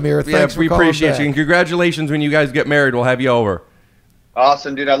back, done yet. Amir. Yeah, Thanks for we calling appreciate back. you. And congratulations when you guys get married. We'll have you over.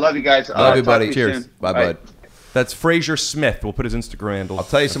 Awesome, dude. I love you guys. Love you, Talk buddy. to you Cheers. soon. Bye, bud. That's Fraser Smith. We'll put his Instagram handle. I'll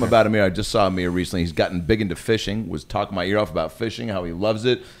tell you something about Amir. I just saw Amir recently. He's gotten big into fishing, was talking my ear off about fishing, how he loves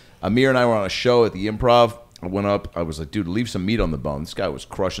it. Amir and I were on a show at the Improv. I went up. I was like, dude, leave some meat on the bone. This guy was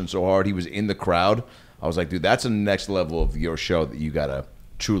crushing so hard. He was in the crowd. I was like, dude, that's the next level of your show that you got to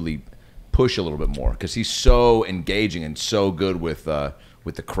truly push a little bit more because he's so engaging and so good with the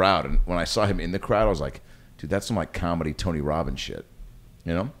crowd. And when I saw him in the crowd, I was like, dude, that's some like comedy Tony Robbins shit.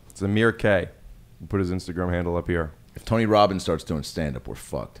 You know? It's Amir K. We'll put his Instagram handle up here. If Tony Robbins starts doing stand-up, we're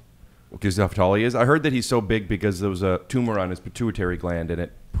fucked. Because how tall he is. I heard that he's so big because there was a tumor on his pituitary gland and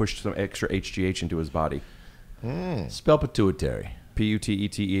it pushed some extra HGH into his body. Spell pituitary.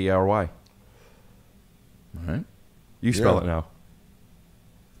 Putetery. All right. You spell Yeah. it now.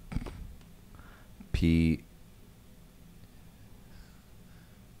 P.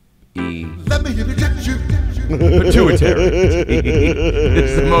 Let me inject you. Pituitary.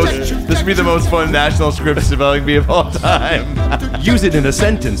 This would be the most fun national script spelling bee of all time. Use it in a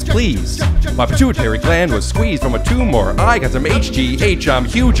sentence, please. My pituitary gland was squeezed from a tumor. I got some HGH. I'm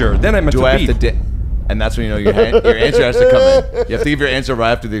huger. Then I meant Do to I be. have to? And that's when you know your answer has to come in. You have to give your answer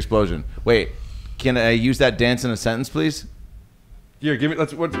right after the explosion. Wait, can I use that dance in a sentence, please? Here, give me.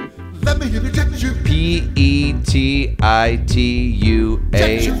 Let's. What? Let me inject you.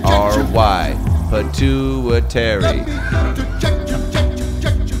 P-E-T-I-T-U-A-R-Y. Pituitary.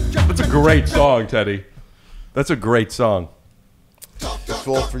 That's a great song, Teddy. That's a great song. It's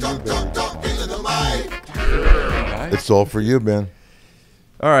all for you, baby. It's all for you, man.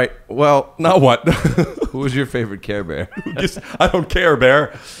 All right. Well, now what? Who was your favorite Care Bear? I don't care,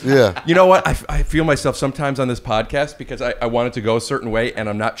 Bear. Yeah. You know what? I feel myself sometimes on this podcast because I want it to go a certain way, and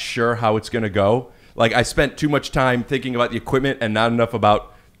I'm not sure how it's going to go. Like, I spent too much time thinking about the equipment and not enough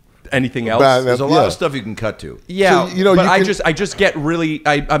about anything else. There's a lot of stuff you can cut to. Yeah, So, you know, but you I just get really.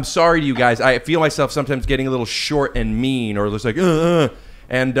 I'm sorry to you guys. I feel myself sometimes getting a little short and mean, or just like,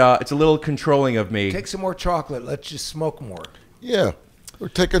 and it's a little controlling of me. Take some more chocolate. Let's just smoke more. Yeah. Or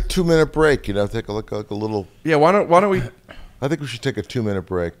take a 2-minute break, you know, take a look like a little. Yeah, why don't we? I think we should take a 2-minute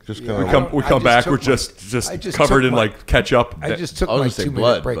break. Just kind We come back. We're just covered in like ketchup. I just took I was my gonna say 2-minute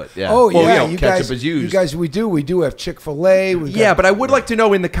blood, break. but yeah. Oh Well, yeah, you know, you ketchup guys, is you used. guys, we do have Chick-fil-A. Yeah, but I would like to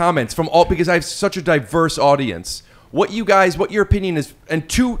know in the comments from all because I have such a diverse audience. What your opinion is, and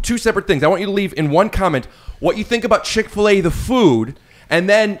two separate things. I want you to leave in one comment what you think about Chick-fil-A, the food, and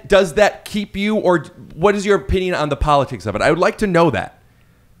then does that keep you, or what is your opinion on the politics of it? I would like to know that.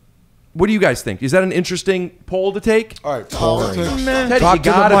 What do you guys think? Is that an interesting poll to take? All right, politics. Teddy, Talk you to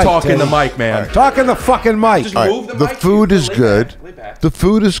the gotta mic, talk in the Teddy. mic, man. Talk in the fucking mic. Just All move right, the the mic. food is Lay good. back, lay back. The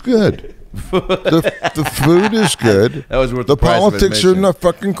food is good. the food is good. That was worth the the price of politics are admission. not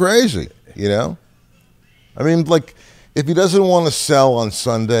fucking crazy. You know, I mean, like, if he doesn't want to sell on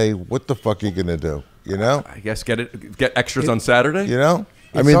Sunday, what the fuck are you gonna do? You know, I guess get extras on Saturday. you know.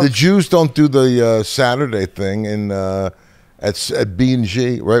 I It's mean, all- the Jews don't do the Saturday thing in at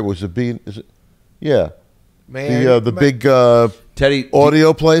B&G, right? Was it B? Is it? Yeah, Man, the big Teddy,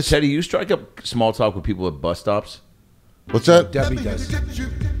 audio place. Teddy, you strike up small talk with people at bus stops. What's that? Debbie does.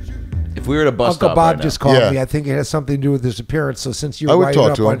 If we were at a bus Uncle stop Bob right just now, called Yeah. me. I think it has something to do with his appearance. So since I you're would writing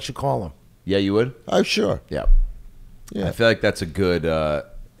talk up, to why him. don't you call him? yeah, you would. I'm sure. Yeah. Yeah. I feel like that's a good.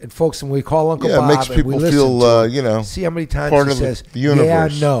 And folks, when we call Uncle Yeah, it Bob, makes and people we listen feel, to him, you know, see how many times part he of the says,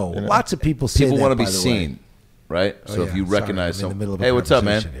 universe, "Yeah, no." you know? Lots of people say People that. want to be by the way. seen, right? Oh, So if yeah. you Sorry, recognize I'm in the someone, middle of a hey, what's up,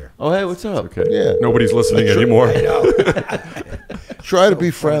 man? conversation here. Oh, hey, what's up? Okay. Yeah. Nobody's listening anymore. Try to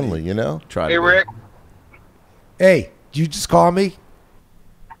be friendly, you know. Try Hey, to be. Rick. Hey, did you just call me?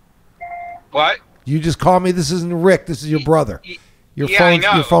 What? You just called me. This isn't Rick. This is your brother. Your yeah, I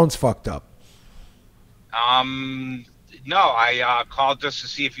know. Your phone's fucked up. No, I called just to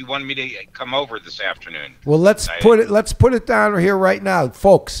see if you wanted me to come over this afternoon. Well, let's put it down here right now,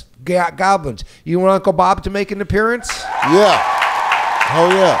 folks. Goblins, you want Uncle Bob to make an appearance? Yeah. Oh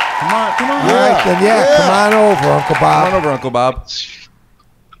yeah. Come on, come on. All right, then come on over, Uncle Bob. Come on over, Uncle Bob.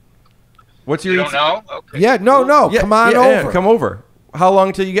 What's your? You don't know? Okay. Yeah, no, come on over. Yeah, come over. How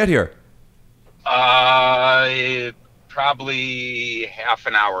long till you get here? Probably half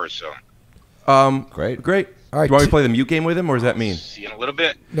an hour or so. Great. All right. Do you want me to play the mute game with him, or does that mean? See you in a little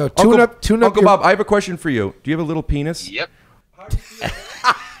bit. No, tune up Uncle your... Bob, I have a question for you. Do you have a little penis? Yep.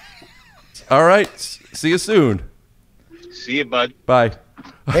 All right. See you soon. See you, bud. Bye.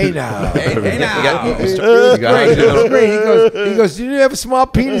 Hey now. Hey now. He goes, do you have a small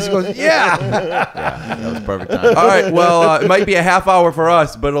penis? He goes, yeah. Yeah, that was perfect time. All right. Well, it might be a half hour for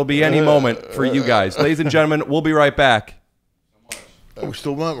us, but it'll be any moment for you guys. Ladies and gentlemen, we'll be right back. We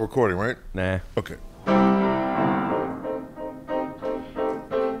still not recording, right? Nah. Okay.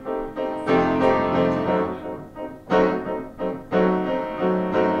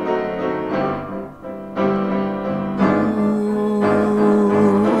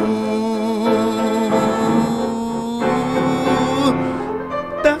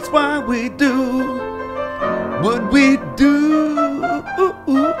 That's why we do what we do.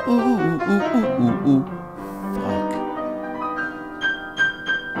 Fuck.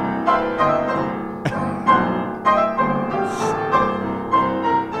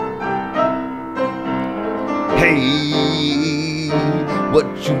 Hey, what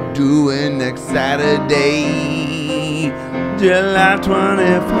you doing next Saturday, July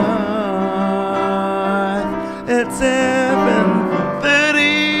 24th? It's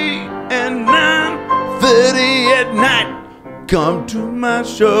 7:30 and 9:30 at night. Come to my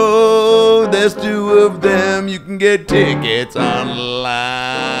show. There's 2 of them. You can get tickets online.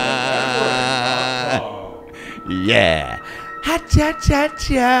 Yeah. Ha cha cha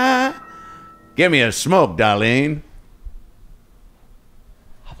cha. Give me a smoke, Darlene.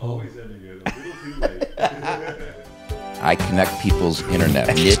 I connect people's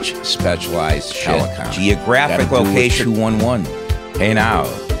internet. Niche, specialized shit. Geographic Gotta do location 211. Hey now.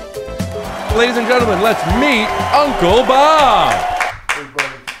 Ladies and gentlemen, let's meet Uncle Bob.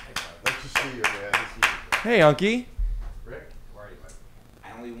 Nice to see you, man. Hey, Unky. Rick, where are you?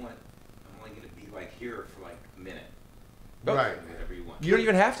 I'm only going to be like here for like a minute. Right. Whatever you want. You don't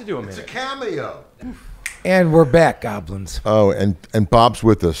even have to do a minute. It's a cameo. And we're back, goblins. Oh, and Bob's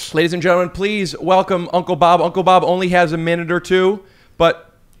with us. Ladies and gentlemen, please welcome Uncle Bob. Uncle Bob only has a minute or two, but...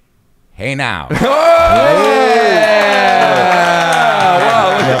 Hey now. Wow,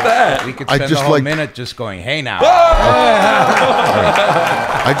 look at that. We could I spend just the whole like- minute just going, hey now.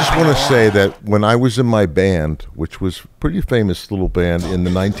 I just want to say that when I was in my band, which was a pretty famous little band in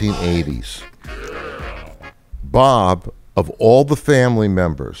the 1980s, Bob, of all the family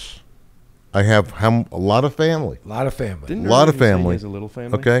members, I have a lot of family. A lot of family. Didn't A lot of Ernie say he family. has a little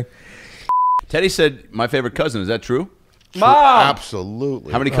family? Okay? Teddy said my favorite cousin. Is that true? Mom!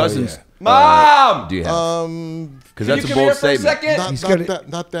 Absolutely. How many cousins? Mom! Do you have? Because Can that's you a come bold here for a statement. second?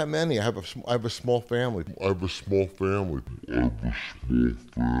 Not that many. I have a small family.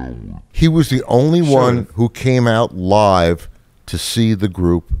 He was the only one who came out live to see the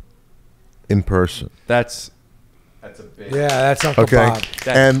group in person. That's a big... Yeah, that's Uncle Okay. Bob.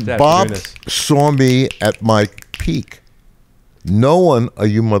 And That's Bob goodness. saw me at my peak. No one of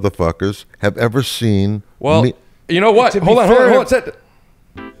you motherfuckers have ever seen Well, me. you know what? To be Hold on. fair-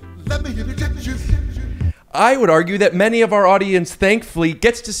 I would argue that many of our audience, thankfully,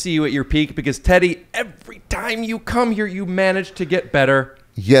 gets to see you at your peak because, Teddy, every time you come here, you manage to get better.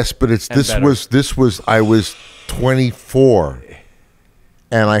 Yes, but And better. I was 24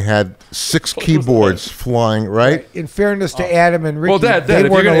 and I had 6 keyboards flying, right? In fairness to Adam and Ricky, Well, Dad, they if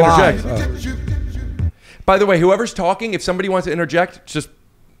you're weren't going to alive. interject. By the way, whoever's talking, if somebody wants to interject, just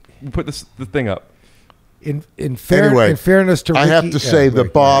put the thing up. In Anyway, fairness to Ricky, I have to say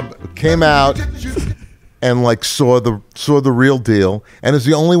that Bob came out and like saw the real deal and is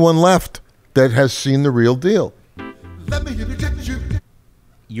the only one left that has seen the real deal.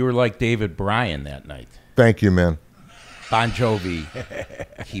 You were like David Bryan that night. Thank you, man. Bon Jovi,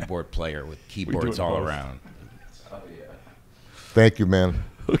 keyboard player with keyboards all both. around. Thank you, man.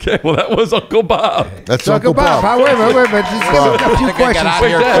 Okay, well, that was Uncle Bob. That's So Uncle Bob. Wait a minute. Just a few I questions. got out of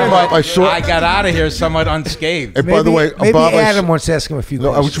here Dad. somewhat. I got out of here somewhat unscathed. And by the way, maybe Bob, Adam wants to ask him a few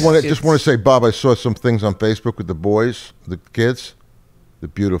no, I questions. just want to say, Bob, I saw some things on Facebook with the boys, the kids. They're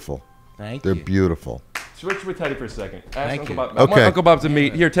beautiful. Thank They're you. beautiful. Switch with Teddy for a second. Ask Thank Uncle you. Bob. I want Okay. Uncle Bob to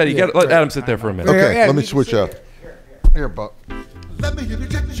meet. Here, Teddy, let Adam sit there for a minute. Okay, Adam, let me you can switch sit up. Here, Bob.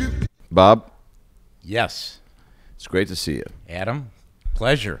 Bob, Yes. it's great to see you. Adam,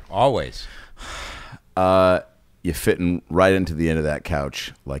 pleasure, always. You're fitting right into the end of that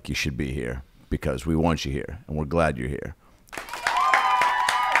couch like you should be here because we want you here and we're glad you're here.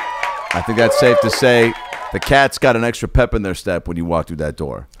 I think that's safe to say the cat's got an extra pep in their step when you walk through that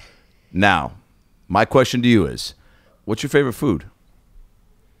door. Now, my question to you is, what's your favorite food?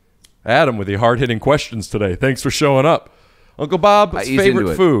 Adam with the hard-hitting questions today. Thanks for showing up. Uncle Bob's I ease into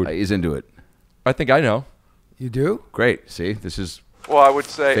favorite it. food. I ease into it. I think I know. You do? Great. See, this is Well, I would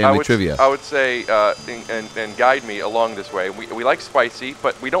say Family trivia. I would say and guide me along this way. We like spicy,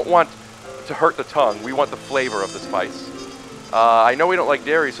 but we don't want to hurt the tongue. We want the flavor of the spice. I know we don't like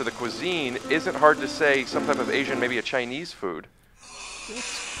dairy, so the cuisine isn't hard to say. Some type of Asian, maybe a Chinese food.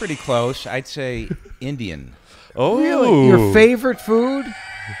 It's pretty close. I'd say Indian. Oh, really? Your favorite food?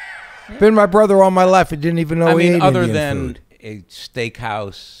 Been my brother all my life. I didn't even know he ate other Indian than food. a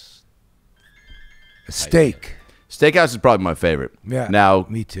steakhouse. A steak. Steakhouse is probably my favorite. Yeah, Now,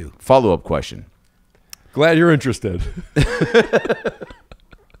 me too. Follow-up question. Glad you're interested.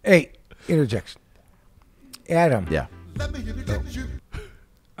 Hey, interjection. Adam. Yeah.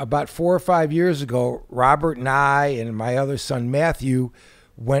 About 4 or 5 years ago, Robert and I and my other son Matthew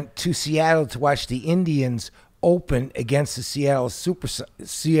went to Seattle to watch the Indians open against the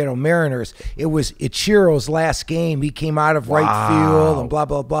Seattle Mariners. It was Ichiro's last game. He came out of right field and blah,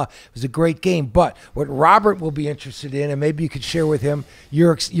 blah, blah. It was a great game. But what Robert will be interested in, and maybe you could share with him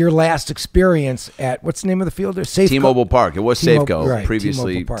your last experience at, what's the name of the field there? T-Mobile Park. It was Safeco. Right,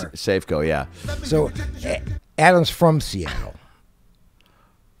 Previously T-Mobile Park. Safeco, yeah. So Adam's from Seattle.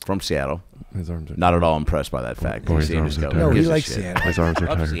 From Seattle. His arms are not at all impressed by that fact. Boy, his See him arms just are go, No, "Who he gives a likes shit?" Seattle. His arms are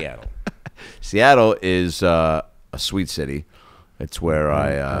Love tired. Seattle. Seattle is a sweet city. It's where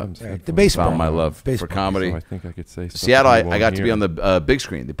I the baseball. found my love Baseball. for comedy. So I think I could say stuff Seattle, you I won't got to be hear. on the big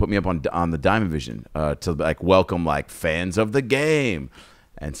screen. They put me up on the Diamond Vision to like welcome like fans of the game,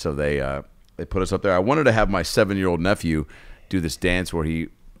 and so they put us up there. I wanted to have my 7-year-old nephew do this dance where he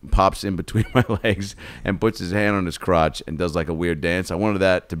pops in between my legs and puts his hand on his crotch and does like a weird dance. I wanted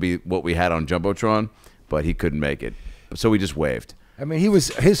that to be what we had on Jumbotron, but he couldn't make it, so we just waved. I mean,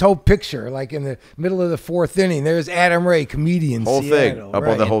 his whole picture, like in the middle of the 4th inning, there's Adam Ray, comedian, Whole Seattle, thing, up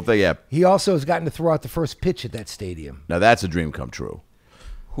right? on the whole thing, yeah. He also has gotten to throw out the first pitch at that stadium. Now that's a dream come true.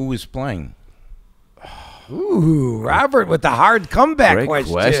 Who was playing? Ooh, Robert with the hard comeback Great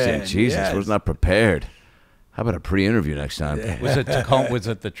question. Jesus, Yes. was not prepared. How about a pre-interview next time? Was it Tacoma? Was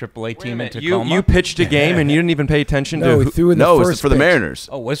it the AAA team in Tacoma? You pitched a game and you didn't even pay attention No, to he threw in the No, it was first for the pitch. Mariners.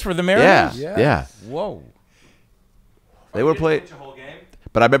 Oh, it was for the Mariners? Yeah. Whoa. They were playing.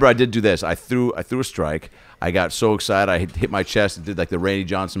 But I remember I did do this. I threw a strike. I got so excited I hit my chest and did like the Randy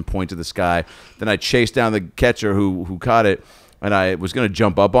Johnson point to the sky. Then I chased down the catcher who caught it, and I was going to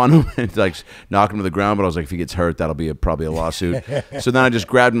jump up on him and like knock him to the ground. But I was like, if he gets hurt, that'll be probably a lawsuit. So then I just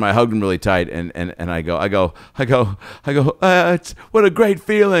grabbed him, I hugged him really tight, and I go, it's what a great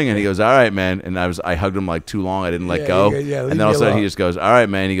feeling. And he goes, all right, man. And I hugged him like too long. I didn't let go. leave And then all of a me sudden he alone. just goes, all right,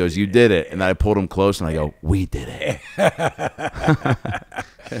 man. He goes, you did it. And then I pulled him close and I go, we did it.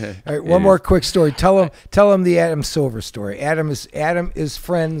 All right, one more quick story. Tell him the Adam Silver story. Adam is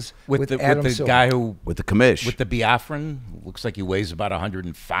friends with Adam the Silver. guy who With the commish. with the Biafran. Looks like he weighs about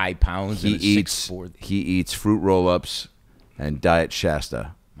 105 pounds. He and is eats 6'4". he eats fruit roll-ups and Diet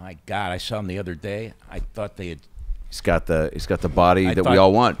Shasta. My God, I saw him the other day. I thought they had. He's got the body I that thought- we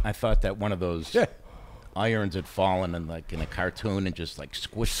all want. I thought that one of those irons had fallen and like in a cartoon and just like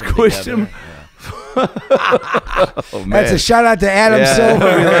squished Squished them him? together. Oh, man. That's a shout out to Adam Yeah.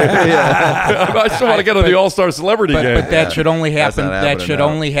 Silver. I still want to get on the All-Star Celebrity game. But that should only That's happen. not That happening should now.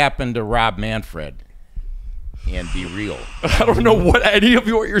 only happen to Rob Manfred. And be real. I don't know what any of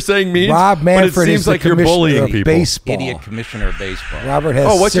what you're saying means. Rob Manfred but it seems is the like you're commissioner bullying of people. baseball. Idiot commissioner of baseball. Robert has.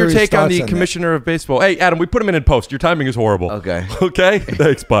 Oh, what's your serious take on thoughts the that. commissioner of baseball? Hey, Adam, we put him in post. Your timing is horrible. Okay. Okay?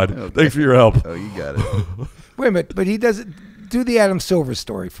 Thanks, bud. Thanks for your help. Oh, you got it. Wait a minute, but he doesn't do the Adam Silver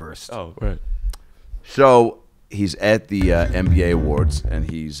story first. Oh, right. So he's at the NBA awards and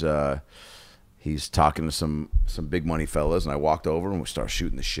he's talking to some big money fellas, and I walked over and we started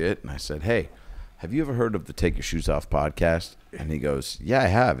shooting the shit, and I said, hey, have you ever heard of the Take Your Shoes Off podcast? And he goes, yeah, I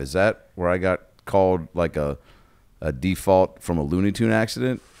have. Is that where I got called like a default from a Looney Tune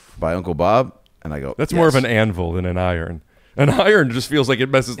accident by Uncle Bob? And I go, That's more of "Yes." an anvil than an iron. An iron just feels like it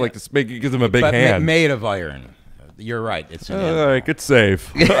messes, like it gives him a big But hand. made of iron. You're right. It's an All right, good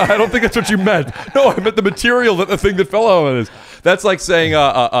save. I don't think that's what you meant. No, I meant the material that the thing that fell out of it is. That's like saying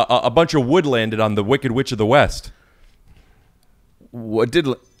a bunch of wood landed on the Wicked Witch of the West. What did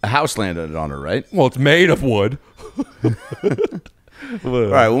a house landed on her, right? Well, it's made of wood. All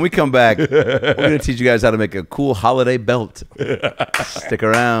right, when we come back, we're going to teach you guys how to make a cool holiday belt. Stick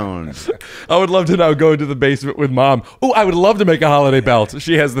around. I would love to now go into the basement with Mom. Oh, I would love to make a holiday belt.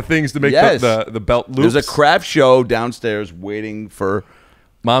 She has the things to make Yes. the belt loops. There's a craft show downstairs waiting for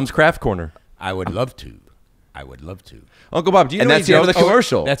Mom's Craft Corner. I would love to. I would love to. Uncle Bob, do you And know that's any the end of the jokes?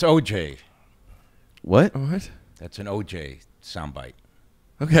 commercial. That's OJ. What? What? That's an OJ soundbite.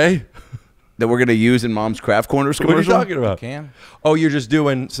 Okay. That we're going to use in Mom's Craft Corners What are you commercial? talking about? Can? Oh, you're just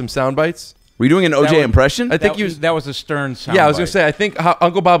doing some sound bites? Were you doing an OJ impression? I think that was a Stern sound. Yeah, I was gonna say. I think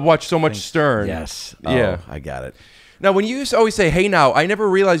Uncle Bob watched so much Stern. Yes. Yeah. I got it. Now, when you used to always say "Hey now," I never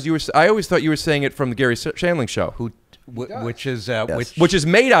realized you were. I always thought you were saying it from the Gary Shandling show, which is which is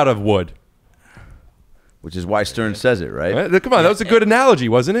made out of wood. Which is why Stern says it, right? Come on, that was a good analogy,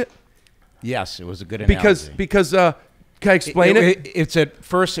 wasn't it? Yes, it was a good analogy. Because can I explain it? It's at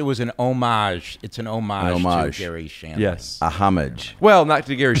first it was an homage. It's an homage to Gary Shandling. Yes, a homage. Well, not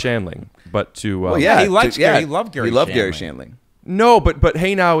to Gary Shandling, but to. Well, yeah, he likes Gary. He loved Gary. He loved Shandling. Gary Shandling. No, but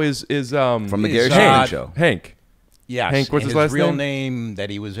Hey Now is from the Gary Shandling show. Hank. Yes, Hank. What's his last real name? name? That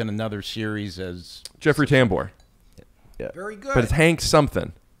he was in another series as Jeffrey Tambor. Yeah, very good. But it's Hank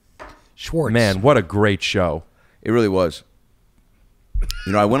something. Schwartz. Man, what a great show! It really was.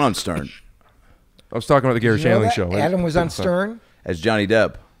 You know, I went on Stern. I was talking about the Gary Did you know Shandling that? show. Adam was on Stern? As Johnny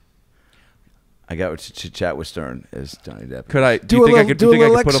Depp. I got to chat with Stern as Johnny Depp. Could I? Do you think I could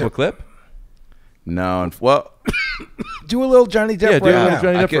put up a clip? No. Well, do a little Johnny Depp. Yeah, do a little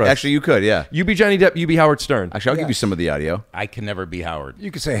Johnny Depp for us. Actually, you could. Yeah. You be Johnny Depp. You be Howard Stern. Actually, I'll give you some of the audio. I can never be Howard.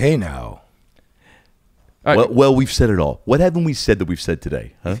 You could say, "Hey now." Well, we've said it all. What haven't we said that we've said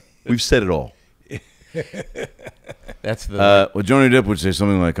today? Huh? We've said it all. That's the well, Johnny Depp would say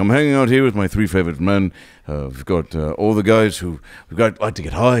something like, "I'm hanging out here with my three favorite men. We've got all the guys who like to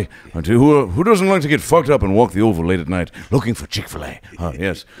get high. Who doesn't like to get fucked up and walk the Oval late at night looking for Chick-fil-A?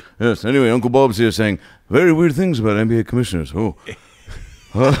 Yes. Anyway, Uncle Bob's here saying very weird things about NBA commissioners. Oh,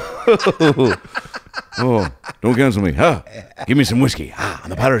 don't cancel me. Give me some whiskey. On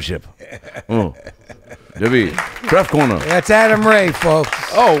the pirate ship. Oh, Debbie, Craft Corner. That's Adam Ray, folks.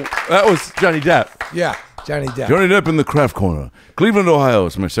 Oh, that was Johnny Depp. Yeah, Johnny Depp. Johnny Depp in the Craft Corner. Cleveland, Ohio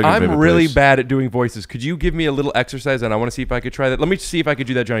is my second favorite I'm really place. bad at doing voices. Could you give me a little exercise, and I want to see if I could try that? Let me see if I could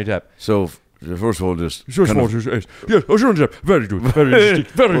do that Johnny Depp. So, first of all, just Johnny Depp. Very good. Very interesting.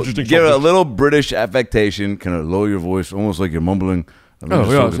 Very interesting. Give a little British affectation. Kind of lower your voice, almost like you're mumbling.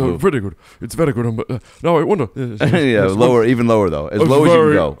 So pretty good. It's very good. Now I wonder. Yeah, lower, even lower though. As low as you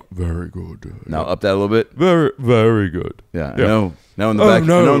can go. Very good. Now up that a little bit. Very, very good. Yeah. Now in the back.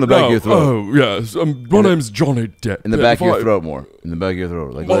 Now in the back of your throat. Oh yes. My name's Johnny Depp. In the back of your throat more. In the back of your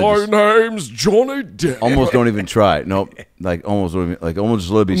throat. Like my name's Johnny Depp. Almost don't even try. Nope. Almost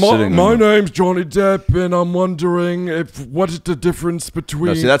just let it be sitting. My name's Johnny Depp, and I'm wondering what is the difference between.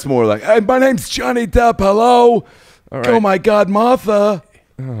 No, see, that's more like, hey, my name's Johnny Depp. Hello. Right. Oh my God, Martha!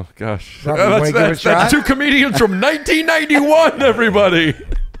 Oh gosh, that's two comedians from 1991. Everybody,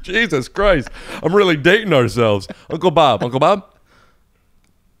 Jesus Christ, I'm really dating ourselves. Uncle Bob.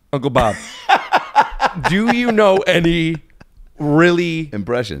 Do you know any really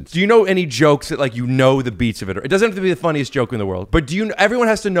impressions? Do you know any jokes that the beats of it? It doesn't have to be the funniest joke in the world, but everyone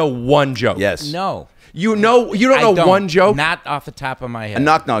has to know one joke. Yes. No. You don't know one joke? Not off the top of my head. A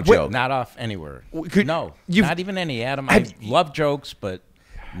knock-knock joke. Not off anywhere. No, not even any, Adam. I love jokes, but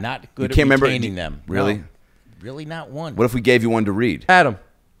not good at retaining them. Really? No, really not one. What if we gave you one to read? Adam.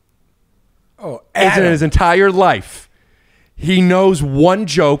 Oh, Adam. In his entire life, he knows one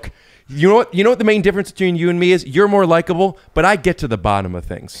joke. You know what the main difference between you and me is? You're more likable, but I get to the bottom of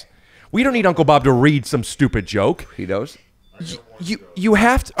things. We don't need Uncle Bob to read some stupid joke. He knows. You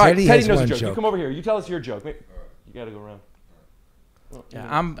have to. All right, Teddy knows a joke. joke. You come over here. You tell us your joke. You got to go around. Yeah,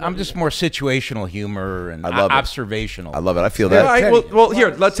 I'm just more situational humor and observational. I love it. I feel that. All right, well,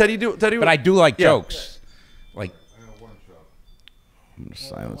 here, let Teddy do. But I do like jokes. Like, I'm gonna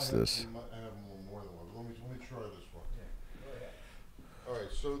silence this. Let me try this one. All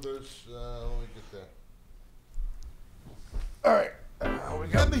right, so there's. Let me get there. All right. We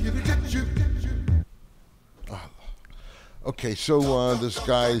got. Okay, so this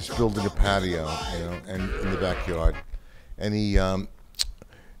guy's building a patio, and in the backyard, and he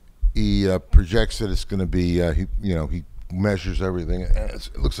projects that it's going to be, he measures everything, and it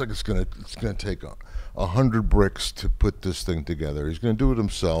looks like it's going to take 100 bricks to put this thing together. He's going to do it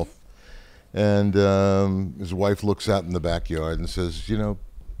himself, and his wife looks out in the backyard and says,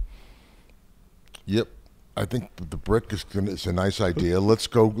 "Yep, I think the brick it's a nice idea. Let's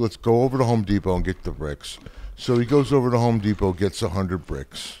go over to Home Depot and get the bricks." So he goes over to Home Depot, gets 100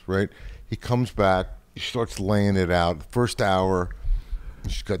 bricks, right? He comes back, he starts laying it out. First hour,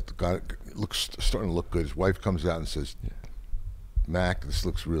 she's got it looks starting to look good. His wife comes out and says, "Mac, this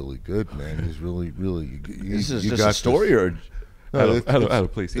looks really good, man. He's really. This is just a story, or hello,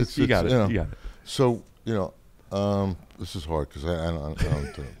 please. You got it. You got it. So this is hard because I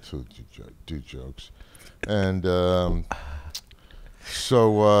don't do jokes, and.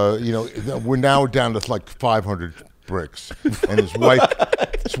 So we're now down to like 500 bricks, and his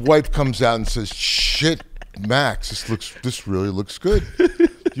wife comes out and says, "Shit, Max, this really looks good."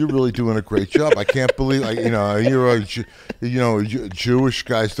 you're really doing a great job. I can't believe, you're Jewish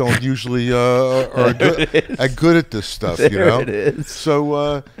guys don't usually are good at this stuff. There it is.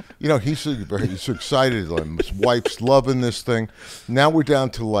 So he's excited. His wife's loving this thing. Now we're down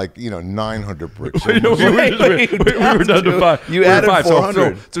to 900 bricks. We were down to 5. You added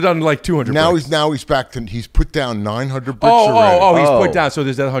 400. So down to 200. Now bricks. he's back to he's put down 900 bricks already. He's put down. So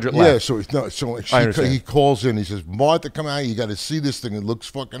there's that 100 left. Yeah. So he calls in. He says, "Martha, come out. You got to see this thing. It looks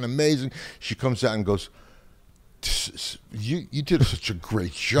fucking amazing." She comes out and goes, "You did such a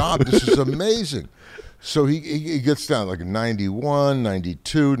great job. This is amazing." So he gets down a 91,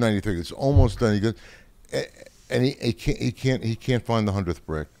 92, 93. It's almost done. He goes, and he can't find the 100th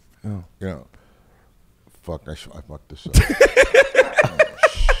brick. Oh. Fuck! I fucked this up.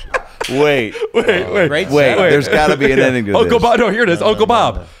 Wait. There's got to be an ending to Uncle this. Bob. No, here it is. Uncle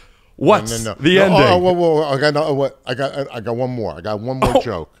Bob. What's the ending? Whoa. I got one more. I got one more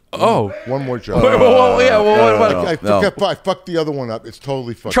joke. One more joke. I fucked the other one up. It's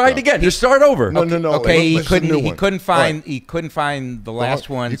totally fucked Try up. it again. Just start over. No. Okay, he couldn't find the last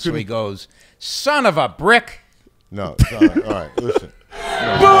one, so he goes, "Son of a brick." No. All right. Listen.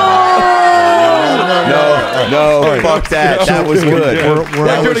 No, fuck that. That was good. Do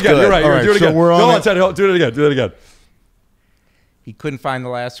it again. You're right. Do it again. Do it again. Do it again. He couldn't find the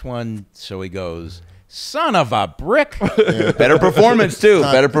last one, so he goes, "Son of a brick." Yeah. Better performance too.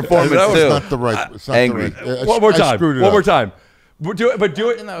 Better performance too. It's not the right. It's not Angry. The right. One more time. One more time. Do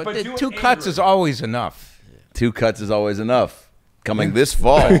it. No, two cuts is always enough. 2 cuts is always enough. Coming this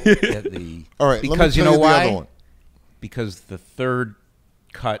fall. All right. Because you know why? Because the third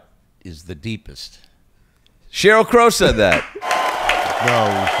cut is the deepest. Sheryl Crow said that.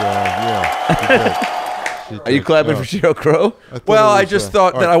 No, Are you clapping for Sheryl Crow? Well, I just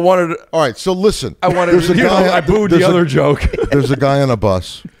thought that I wanted. All right, so listen. I wanted. I booed the other joke. There's a guy on a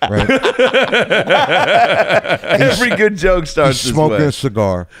bus, right? Every good joke starts He's smoking this way. a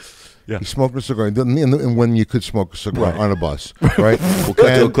cigar. Yeah. He's smoking a cigar, and when you could smoke a cigar on a bus, right? We'll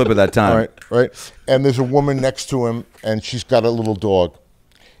cut to a clip of that time. Right. And there's a woman next to him, and she's got a little dog.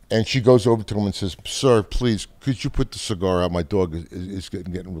 And she goes over to him and says, "Sir, please, could you put the cigar out? My dog is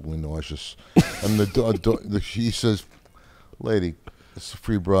getting really nauseous." And he says, "Lady, it's a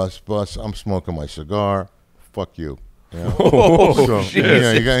free bus. I'm smoking my cigar. Fuck you." Shit.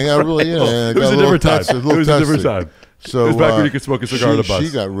 You got really, it was a different time. It was a different time. So it was back when you could smoke a cigar on a bus. She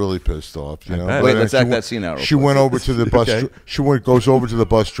got really pissed off. Wait, let's act that scene out. She went over to the bus. Goes over to the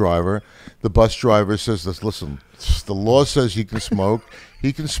bus driver. The bus driver says, "Listen, the law says he can smoke.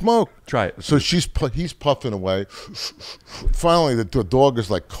 He can smoke. Try it." So he's puffing away. Finally, the dog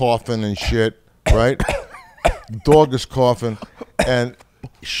is coughing and shit. Right? The dog is coughing, and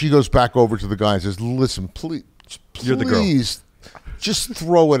she goes back over to the guy and says, "Listen, please, You're the girl. Just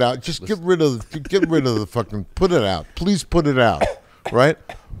throw it out. Just get rid of the fucking. Put it out. Please put it out. Right?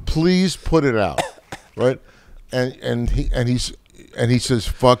 Please put it out. Right?" And he says,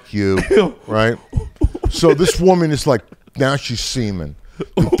 "Fuck you." Right? So this woman is now she's seeming.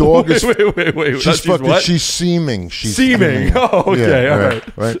 The dog is. Wait. She's seeming. She's seeming. Oh, okay. Yeah, all right.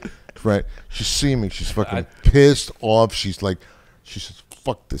 Right. She's seeming. She's fucking pissed off. She says,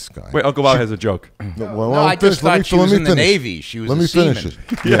 "Fuck this guy." Wait, Uncle Bob has a joke. I just thought she was in the Navy. She was. Let me finish it.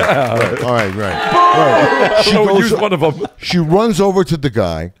 Yeah. All right. She use one of them. She runs over to the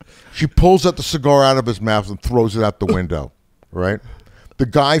guy. She pulls out the cigar out of his mouth and throws it out the window. Right. The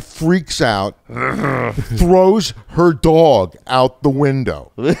guy freaks out, throws her dog out the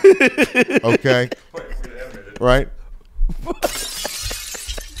window. Okay? Right?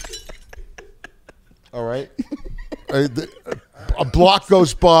 All right? A block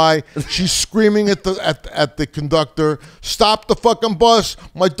goes by. She's screaming at the conductor, "Stop the fucking bus!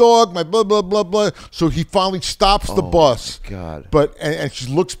 My dog, my blah, blah, blah, blah." So he finally stops the bus. God. But and she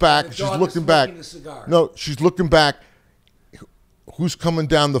looks back. She's looking back. No, she's looking back. Who's coming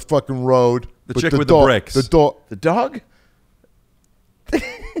down the fucking road? The chick with the bricks. The dog. The dog?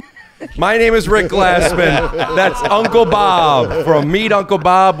 My name is Rick Glassman. That's Uncle Bob from Meet Uncle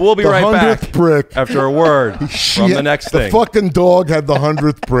Bob. We'll be right back 100th brick. after a word from the next thing. The fucking dog had the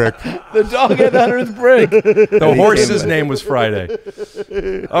 100th brick. The dog had the 100th brick. The horse's name was Friday.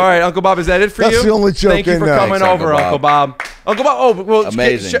 All right, Uncle Bob, is that it for you? That's the only joke Thank you I for know. coming Thanks, over, Uncle Uncle Bob. Uncle Bob, oh, well,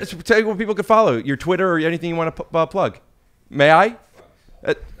 amazing. Tell you what people can follow. Your Twitter or anything you want to plug. May I?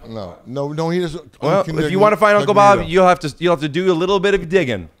 No, he doesn't. Well, if you want to find Uncle Bob, you'll have to do a little bit of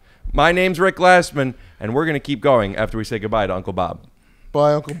digging. My name's Rick Glassman, and we're going to keep going after we say goodbye to Uncle Bob.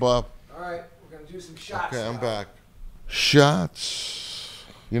 Bye, Uncle Bob. All right, we're going to do some shots. Okay, I'm back. Shots.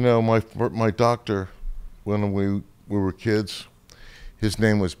 My doctor, when we were kids, His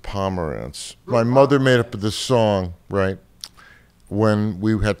name was Pomerantz. My mother made up this song, right? When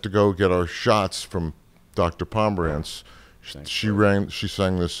we had to go get our shots from Dr. Pomerantz, she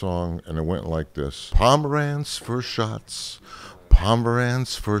sang this song, and it went like this: Pomerantz for shots,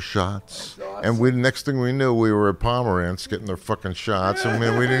 Pomerantz for shots. And next thing we knew, we were at Pomerantz getting their fucking shots, and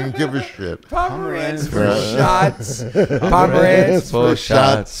we didn't give a shit. Pomerantz for shots, Pomerantz for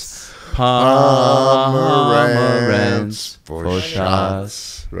shots. Pomerantz for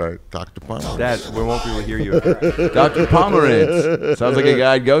shots. Right, Dr. Pomerantz. Dad, we won't be able to hear you. Dr. Pomerantz. Sounds like a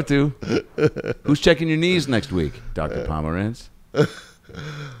guy I'd go to. Who's checking your knees next week? Dr. Pomerantz.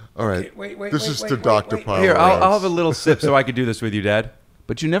 All right. Okay, wait, this is to Dr. Pomerantz. Here, I'll have a little sip so I could do this with you, Dad.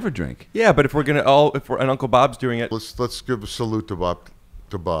 But you never drink. Yeah, but if we're and Uncle Bob's doing it, let's give a salute to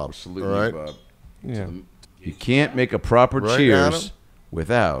Bob. Salute, all right. Bob. Yeah. You can't make a proper Right, cheers Adam?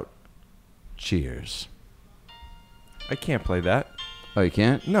 without cheers. I can't play that. Oh, you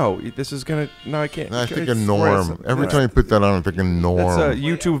can't? No, this is gonna. No, I can't. I think a It's Norm. racist. Every time you put that on, I'm thinking Norm. That's a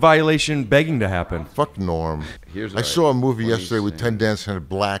YouTube violation begging to happen. Fuck Norm. Here's I saw a movie yesterday with Ted Danson had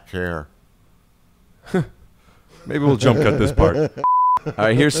black hair. Maybe we'll jump cut this part. All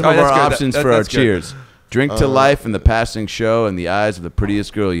right, here's some Oh, of our that's good. options That- for our that's good. cheers. Drink to life and the passing show and the eyes of the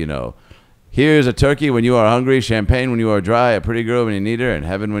prettiest girl you know. Here's a turkey when you are hungry, champagne when you are dry, a pretty girl when you need her, and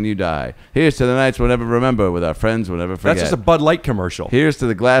heaven when you die. Here's to the nights we'll never remember, with our friends we'll never forget. That's just a Bud Light commercial. Here's to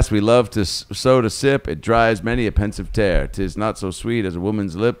the glass we love to so to sip. It dries many a pensive tear. 'Tis not so sweet as a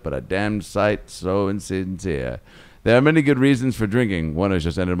woman's lip, but a damned sight so insincere. There are many good reasons for drinking. One has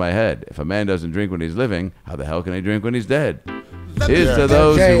just entered my head. If a man doesn't drink when he's living, how the hell can he drink when he's dead? Here's to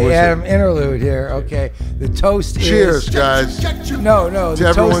those who Okay, wish Adam, interlude here. Okay, the toast Cheers, is... guys. No, To the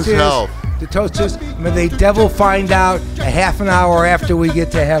everyone's toast is... health. The toast is, may the devil find out a half an hour after we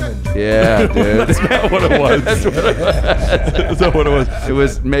get to heaven. Yeah, dude. That's not what it was. That's not what it was. It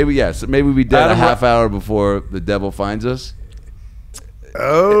was maybe, yes. Maybe we dead Adam, a half hour before the devil finds us.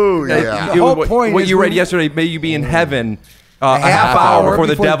 Oh, yeah. The whole point what is you read we- yesterday, may you be in heaven a half half hour hour before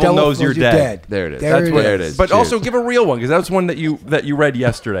the devil knows you're dead. There it is. There There it it is. But Cheers. also give a real one, because that's one that you read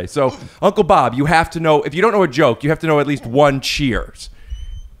yesterday. So, Uncle Bob, you have to know, if you don't know a joke, you have to know at least one cheers.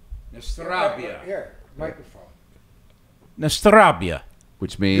 Nostrabia. Here, microphone. Nostrabia.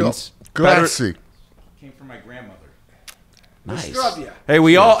 Which means Grazie. Came from my grandmother. nice. Hey,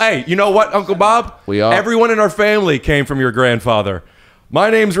 hey, you know what, Uncle Bob? We all- Everyone in our family came from your grandfather. My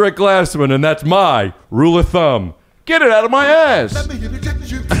name's Rick Glassman, and that's my rule of thumb. Get it out of my ass.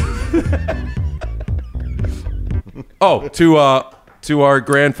 Oh, to our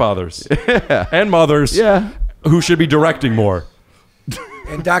grandfathers and mothers, Yeah. who should be directing more.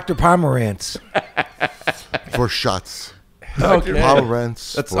 And Dr. Pomerantz. For shots. Okay.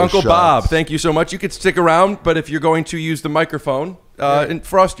 Pomerantz That's for Uncle shots. Bob. Thank you so much. You could stick around, but if you're going to use the microphone, and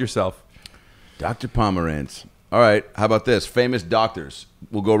frost yourself. Dr. Pomerantz. All right. How about this? Famous doctors.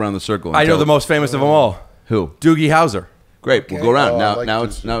 We'll go around the circle. And I know tell- the most famous of them all. Who? Doogie Howser. Great. We'll go around. Oh, I now, like now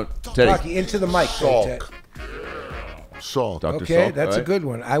this. it's now Teddy. Rocky, into the mic. Salk. Ted. Salk. Dr. Okay, Salk, that's all a right. good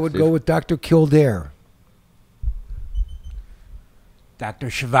one. I would Steve? go with Dr. Kildare. Dr.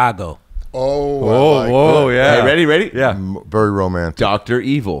 Zhivago. Oh, Oh, I like whoa, that. yeah. Hey, ready? Yeah. Very romantic. Dr.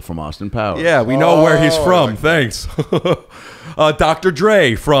 Evil from Austin Powers. Yeah, we know where he's Oh, from. I like Thanks. Dr.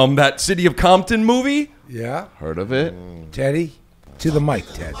 Dre from that City of Compton movie. Yeah. Heard of it? Teddy, to the mic,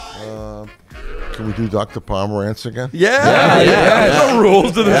 Ted. Can we do Dr. Pomerantz again? Yeah, there's no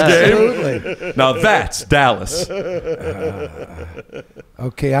rules to this game. Absolutely. Now that's Dallas.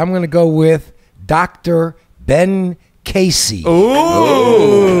 Okay, I'm going to go with Dr. Ben Casey.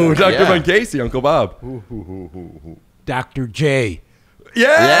 Ooh, Dr. Yeah. Ben Casey, Uncle Bob. Dr. J.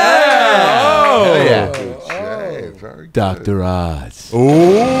 Yeah. Oh. Hell yeah. Jay, very good. Dr. Oz.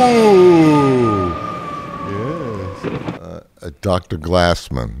 Ooh. Dr.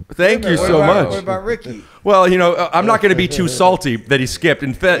 Glassman. Thank you so What much. about Ricky? Well, you know, I'm not going to be too salty that he skipped.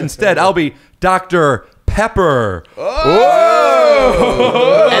 Instead, I'll be Dr. Pepper.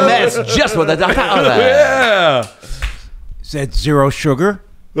 Oh! And that's just what the doctor. Yeah. Is that zero sugar?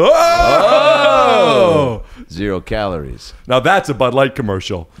 Oh! 0 calories. Now that's a Bud Light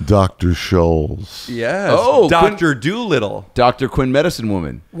commercial. Dr. Scholes. Yes. Oh, Dr. Doolittle. Dr. Quinn Medicine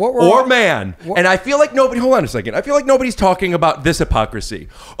Woman. What were Or man. And I feel like nobody, hold on a second. I feel like nobody's talking about this hypocrisy.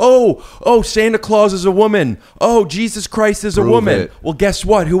 Oh, Santa Claus is a woman. Oh, Jesus Christ is a Prove woman. it. Well, guess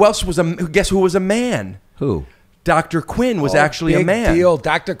what? Guess who was a man? Who? Dr. Quinn was actually a big man. deal.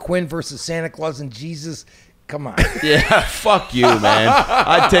 Dr. Quinn versus Santa Claus and Jesus. Come on. Yeah, fuck you, man.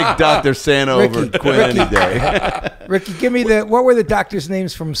 I'd take Dr. Santa over Quinn any day. Ricky, give me what were the doctors'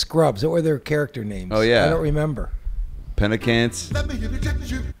 names from Scrubs? What were their character names? Oh, yeah. I don't remember. Pennicants. I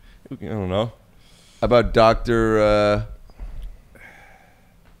don't know. How about Dr.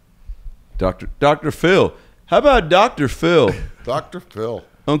 Phil? How about Dr. Phil? Dr. Phil.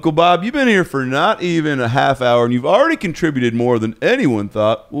 Uncle Bob, you've been here for not even a half hour, and you've already contributed more than anyone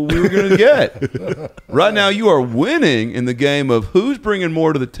thought we were going to get. Right now, you are winning in the game of who's bringing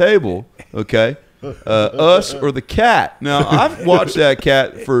more to the table, okay? Us or the cat. Now, I've watched that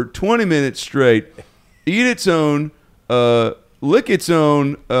cat for 20 minutes straight eat its own, lick its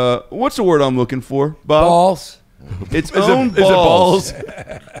own, what's the word I'm looking for, Bob? Balls. Its own balls. Is it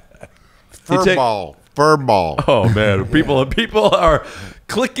balls? Fur ball. Fur ball. Oh, man. People are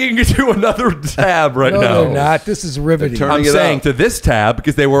clicking to another tab right now. No, they're not. This is riveting. I'm saying to this tab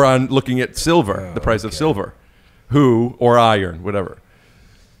because they were on looking at silver, the price of silver. Who or iron, whatever.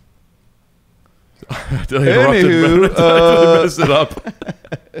 Anywho, mess it up.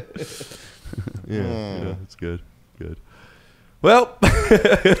 Yeah, it's good. Good. Well,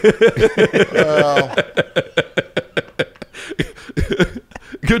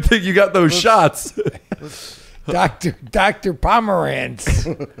 good thing you got those shots. Dr. Pomerantz.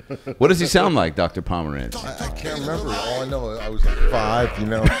 What does he sound like, Dr. Pomerantz? I can't remember. All I know, I was like 5,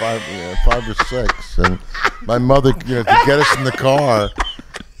 5 or 6, and my mother, to get us in the car,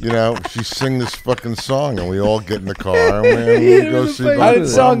 she sing this fucking song, and we all get in the car, and we go see. How did the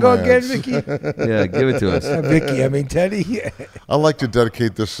song go again, Vicky? Yeah, give it to us. Vicky, I mean Teddy. I'd like to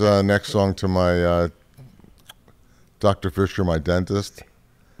dedicate this next song to my Dr. Fisher, my dentist,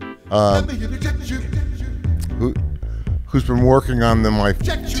 who's been working on my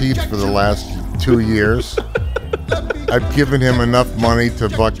teeth for the last 2 years. I've given him enough money to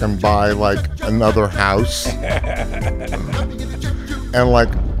fucking buy like another house, and like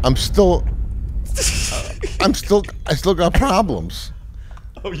I still got problems.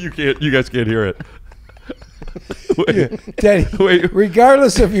 Oh, you guys can't hear it. Teddy,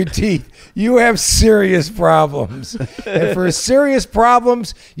 regardless of your teeth, you have serious problems. And for serious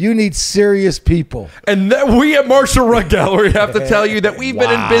problems, you need serious people. And we at Marshall Rug Gallery have to tell you that we've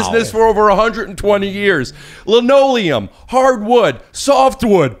been in business for over 120 years. Linoleum, hardwood,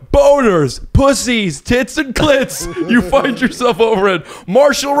 softwood, boners, pussies, tits, and clits. You find yourself over at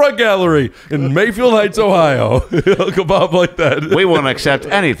Marshall Rug Gallery in Mayfield Heights, Ohio. Uncle Bob like that. We won't accept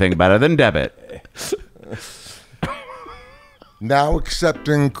anything better than debit. Now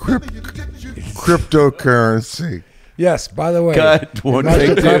accepting cryptocurrency. Yes, by the way. God, one take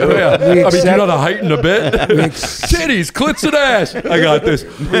two. Do you know to heighten a bit? Titties, clits, and ass. I got this.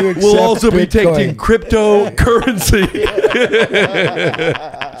 We'll also be taking cryptocurrency.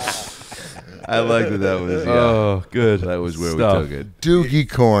 I like that was. Yeah. Oh, good. That was where stuff. we took it. Doogie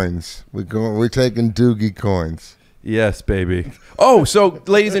coins. We're taking Doogie coins. Yes, baby. Oh, so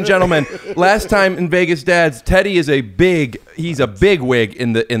ladies and gentlemen, last time in Vegas Dads, Teddy is he's a big wig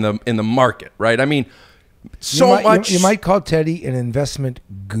in the market, right? I mean, you might call Teddy an investment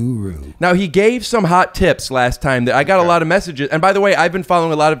guru. Now, he gave some hot tips last time that I got a lot of messages. And by the way, I've been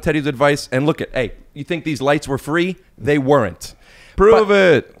following a lot of Teddy's advice. And look hey, you think these lights were free? They weren't. Prove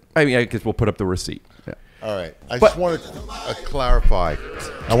it. I mean, I guess we'll put up the receipt. Yeah. All right. I just want to clarify.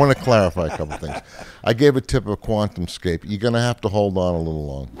 I want to clarify a couple things. I gave a tip of QuantumScape. You're going to have to hold on a little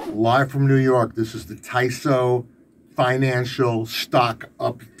long. Live from New York, this is the TYSO Financial Stock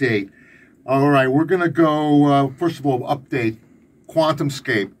Update. All right, we're going to go, first of all, update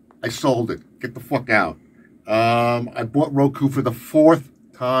QuantumScape. I sold it. Get the fuck out. I bought Roku for the 4th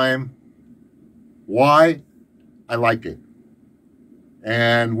time. Why? I like it.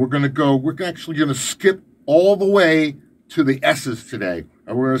 And we're actually going to skip all the way to the S's today.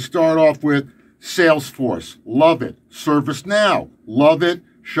 And we're going to start off with Salesforce. Love it. ServiceNow. Love it.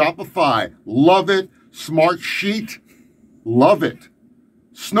 Shopify. Love it. Smartsheet. Love it.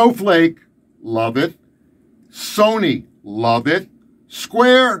 Snowflake. Love it. Sony. Love it.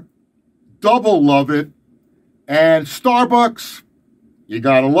 Square. Double love it. And Starbucks. You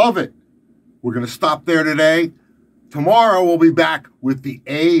got to love it. We're going to stop there today. Tomorrow we'll be back with the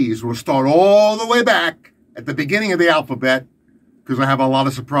A's. We'll start all the way back at the beginning of the alphabet because I have a lot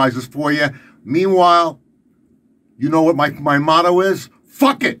of surprises for you. Meanwhile, you know what my motto is?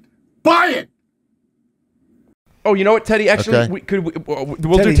 Fuck it. Buy it. Oh, you know what, Teddy? Actually, Okay.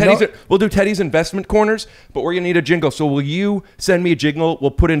 we'll do Teddy's investment corners, but we're gonna need a jingle. So will you send me a jingle?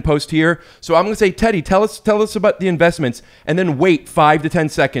 We'll put in post here. So I'm gonna say, Teddy, tell us about the investments, and then wait 5 to 10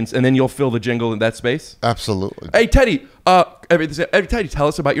 seconds, and then you'll fill the jingle in that space. Absolutely. Hey, Teddy. Teddy, tell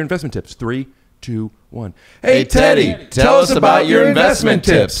us about your investment tips. 3, 2, 1. Hey, Teddy, tell us about your investment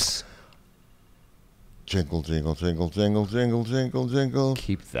tips. Jingle, jingle, jingle, jingle, jingle, jingle, jingle.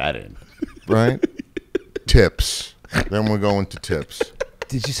 Keep that in. Right? Tips. Then we'll go into tips.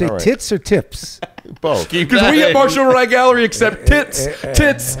 Did you say All right. tits or tips? Both. Because we at Marshall Rye Gallery accept tits,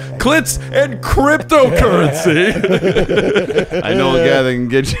 clits, and cryptocurrency. I know a guy that can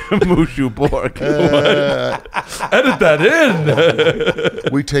get you a Mushu pork. Edit that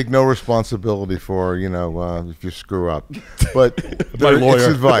in. We take no responsibility for, if you screw up. But My lawyer. It's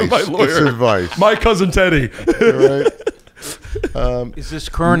advice. My lawyer. It's advice. My cousin Teddy. Right? Is this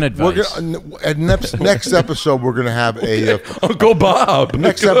current advice? At next episode, we're going to have a Uncle Bob.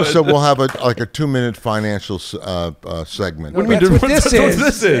 Next episode, we'll have a 2-minute financial segment. What do we do? What's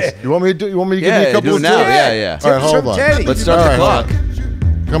this is? You want me to give you a couple do of it now. tips? Yeah. All right, hold on. Let's start the clock.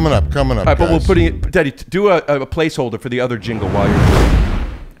 Coming up. All right, but we're putting it. Teddy, do a placeholder for the other jingle while you're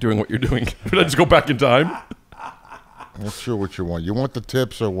doing what you're doing. Should I just go back in time? I'm not sure what you want. You want the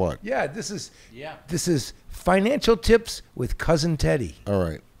tips or what? Yeah, this is financial tips with cousin Teddy. All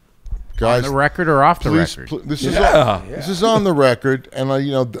right, guys. On the record or off the record? This is on the record, and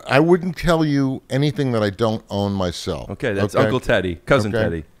I wouldn't tell you anything that I don't own myself. Okay, that's Uncle Teddy, cousin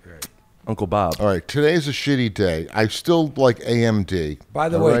Teddy, Uncle Bob. All right, today's a shitty day. I still like AMD. By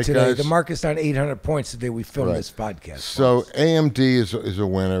the way, today the market's down 800 points the day we filmed this podcast. So AMD is a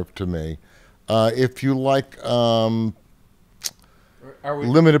winner to me. If you like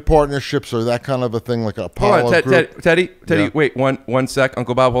limited partnerships or that kind of a thing, like Apollo Hold on, Group. Teddy, wait one sec.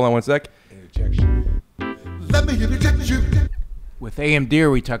 Uncle Bob, hold on 1 sec. Let me interject you. With AMD,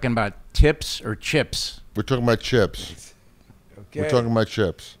 are we talking about tips or chips? We're talking about chips. Okay. We're talking about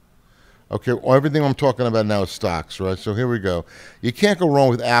chips. Okay, well, everything I'm talking about now is stocks, right? So here we go. You can't go wrong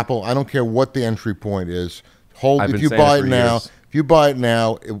with Apple. I don't care what the entry point is. If you buy it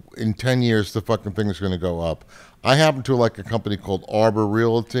now, in 10 years, the fucking thing is going to go up. I happen to like a company called Arbor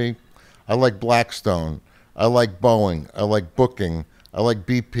Realty. I like Blackstone. I like Boeing. I like Booking. I like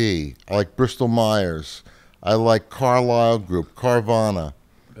BP. I like Bristol Myers. I like Carlyle Group, Carvana.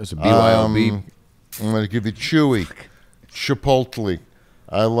 That's a BYOB. I'm going to give you Chewy, Chipotle.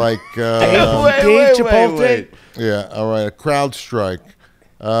 I like Chipotle. Yeah, all right. CrowdStrike.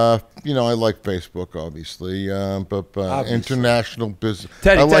 I like Facebook, obviously, but international business.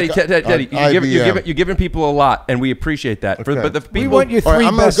 Teddy, you're giving people a lot, and we appreciate that. Okay. But the people, We want your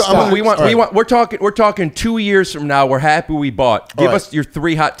three best stocks. We're talking 2 years from now. We're happy we bought. Give us your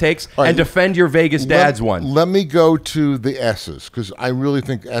 3 hot takes and defend your Vegas dad's one. Let me go to the S's because I really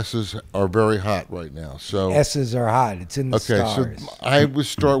think S's are very hot right now. So S's are hot. It's in the stars. So I would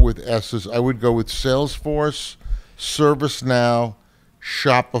start with S's. I would go with Salesforce, ServiceNow,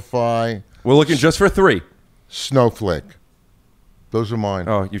 Shopify. We're looking just for 3. Snowflake. Those are mine.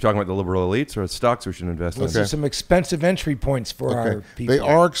 Oh, you're talking about the liberal elites or stocks we should invest in? Those are some expensive entry points for our people. They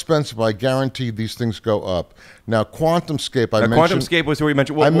are expensive. I guarantee these things go up. Now, QuantumScape. QuantumScape was who we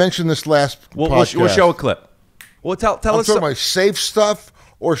mentioned. I mentioned this last podcast. We'll show a clip. Well, tell us. I'm talking about safe stuff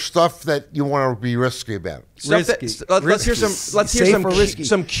or stuff that you want to be risky about. Let's hear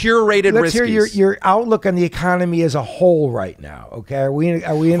some curated Let's hear riskies. your outlook on the economy as a whole right now. Okay, are we in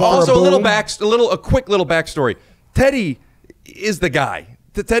Also, for a boom? a quick little backstory. Teddy is the guy.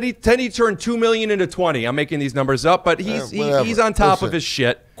 Teddy turned 2 million into 20. I'm making these numbers up, but he's on top of his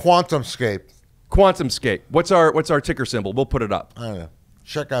shit. QuantumScape. What's our ticker symbol? We'll put it up. I don't know.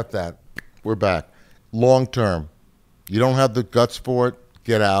 Check out that. We're back. Long term. You don't have the guts for it.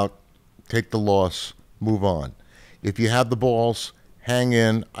 Get out. Take the loss. Move on. If you have the balls, hang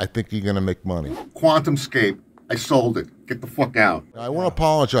in. I think you're going to make money. QuantumScape. I sold it. Get the fuck out. I want to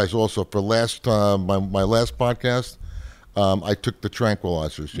apologize also for my last podcast. I took the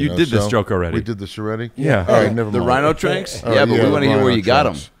tranquilizers. You did this joke already. We did this already? Yeah. All right, never mind. The rhino tranks? All Yeah, right, but we want to hear where you got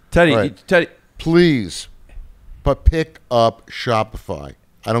them. Teddy, please, but pick up Shopify.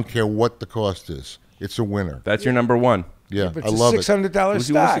 I don't care what the cost is. It's a winner. That's your number one. Yeah, It's I love a $600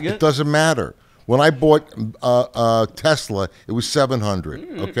 stock. It doesn't matter. When I bought Tesla, it was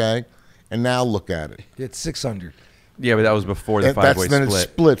 $700. Okay, and now look at it. It's 600. Yeah, but that was before the five-way split. Then it's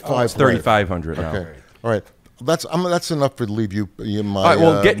split It's 3,500 now. Okay, all right. That's enough to leave you. All right,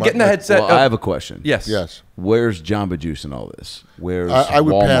 well, get in the headset. Well, I have a question. Yes. Where's Jamba Juice in all this? Where's I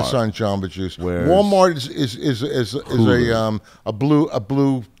would Walmart? pass on Jamba Juice. Walmart is a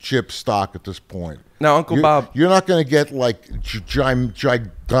blue chip stock at this point. Now, Uncle Bob, you're not going to get like gigando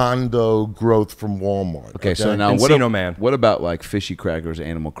growth from Walmart. Okay, so now what about like fishy crackers,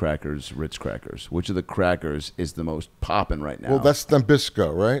 animal crackers, Ritz crackers? Which of the crackers is the most popping right now? Well, that's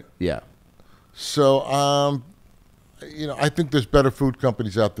Nabisco, right? Yeah. So, I think there's better food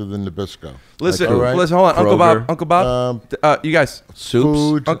companies out there than Nabisco. Listen, hold on, Kroger. Uncle Bob, you guys,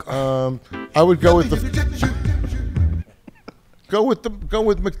 soups. Food. I would go with Go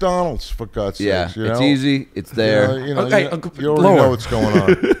with McDonald's for God's sakes. You know? It's easy. It's there. You Okay, you already know what's going on.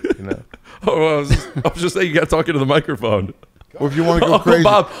 You know. Oh, I was just saying you got talking to the microphone. Or if you want to go Uncle crazy,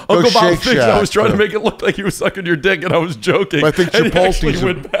 Bob, go Uncle Bob Shake thinks I Shack. was trying to make it look like he was sucking your dick, and I was joking. But I think and he actually Chipotle's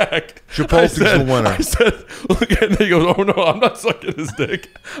went back. Chipotle's the winner. I said, look, and he goes, "Oh no, I'm not sucking his dick."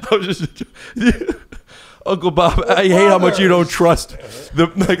 I was just, Uncle Bob. I hate how much you don't trust the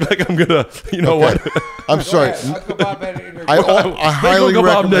like I'm gonna. You know what? I'm sorry. Uncle Bob had an interview. I highly Uncle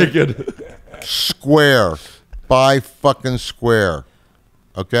Bob recommend naked. Square. Buy fucking Square.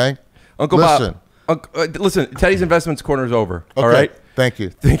 Okay. Uncle Listen. Bob. Listen, Teddy's Investments Corner is over. Okay. All right? Thank you.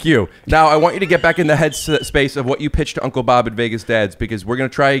 Thank you. Now, I want you to get back in the head space of what you pitched to Uncle Bob at Vegas Dads, because we're going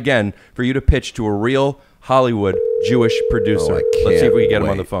to try again for you to pitch to a real Hollywood Jewish producer. Let's see if we can get him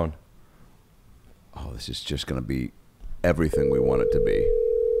on the phone. Oh, this is just going to be everything we want it to be.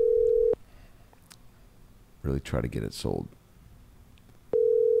 Really try to get it sold.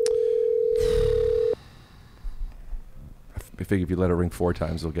 I figure if you let it ring 4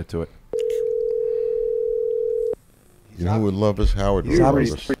 times, they'll get to it. You know who would love us? Howard would He's love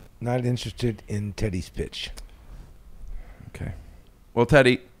obviously us. not interested in Teddy's pitch. Okay. Well,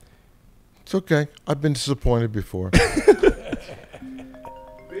 Teddy. It's okay. I've been disappointed before.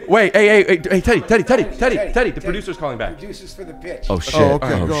 Wait, hey, Teddy. The producer's calling back. Producers for the pitch. Oh, shit. Oh,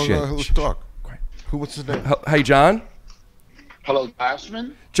 okay. Oh, go, shit. let's talk. What's his name? Hey, John. Hello,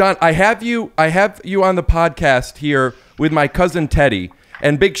 Glassman. John, I have you on the podcast here with my cousin Teddy.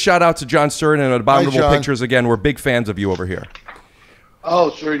 And big shout out to John Stern and Abominable John. Pictures again. We're big fans of you over here.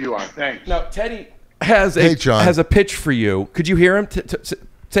 Oh, sure you are. Thanks. Now, Teddy has John. has a pitch for you. Could you hear him?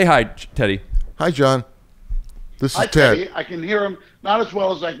 Say hi, Teddy. Hi, John. This is Hi, Ted. Teddy. I can hear him not as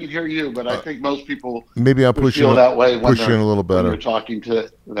well as I can hear you, but I think most people Maybe I'll would push feel you that way when push you in a little when better. you're talking to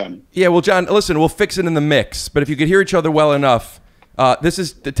them. Yeah, well, John, listen, we'll fix it in the mix. But if you could hear each other well enough, this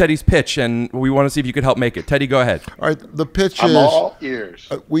is Teddy's pitch, and we want to see if you could help make it. Teddy, go ahead. All right, the pitch I'm is all ears.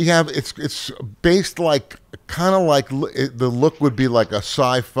 we have it's based like kind of like the look would be like a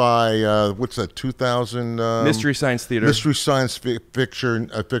sci-fi what's that 2000 Mystery Science Theater. Mystery Science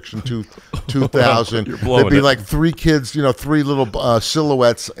Fiction 2000. You're blowing There'd be it. like 3 kids, 3 little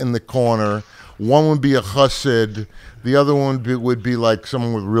silhouettes in the corner. One would be a chassid. The other one would be like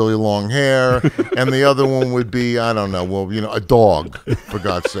someone with really long hair, and the other one would be, I don't know, well, a dog, for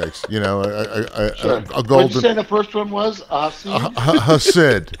God's sakes, Sure. a What did golden you say the first one was?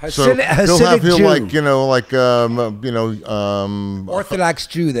 Hasid. So Hasidic he'll Jew. like Orthodox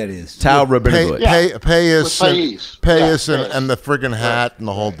Jew, that is. Tal Rabinowitz. Payas and the friggin' hat and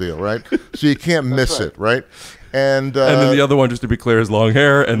the whole deal, right? So you can't miss it, right? And then the other one, just to be clear, is long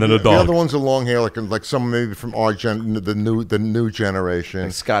hair, and then a the dog. other one's a long hair, like someone maybe from our the new generation,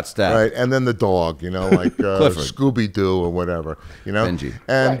 Like Scott Stapp. right? And then the dog, like Scooby Doo or whatever, Benji.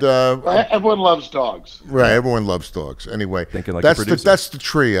 And Everyone loves dogs. right, everyone loves dogs. Anyway, Thinking like a that's producer. that's the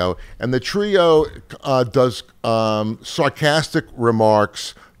trio, and the trio does sarcastic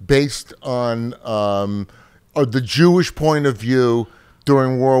remarks based on the Jewish point of view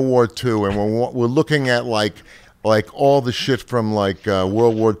during World War II, and we're looking at like all the shit from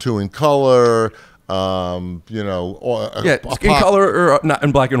World War II in color, in color or not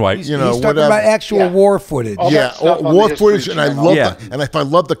in black and white. He's talking about actual war footage. All that stuff on war the footage, History and I Channel. love Yeah. that. And if I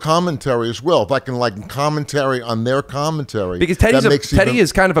love the commentary as well, if I can commentary on their commentary, Because that makes Teddy even-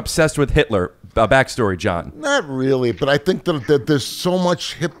 is kind of obsessed with Hitler. Backstory, John. Not really, but I think that there's so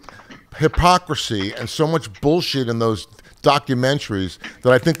much hypocrisy and so much bullshit in those documentaries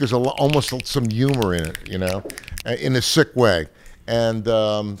that I think there's almost some humor in it, in a sick way. And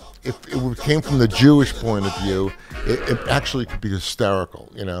if it came from the Jewish point of view, it actually could be hysterical,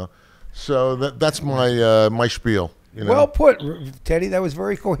 So that's my spiel. Well put, Teddy. That was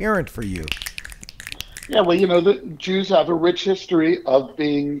very coherent for you. Yeah, well, the Jews have a rich history of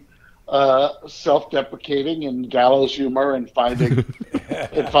being self-deprecating and gallows humor and finding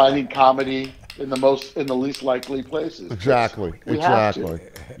comedy in the least likely places. Exactly. We have to.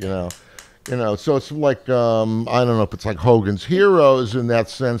 So it's like I don't know if it's like Hogan's Heroes in that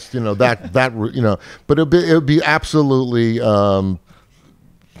sense, but it'll be absolutely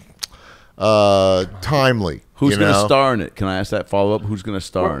timely. Who's going to star in it? Can I ask that follow-up? Who's going to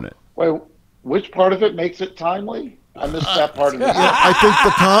star in it? Wait, which part of it makes it timely? I missed that part of it.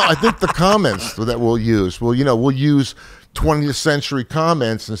 I think the comments that we'll use. We'll use 20th century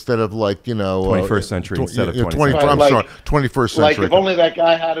comments instead of 21st century instead of 20th. I'm sorry, 21st century. Like if only that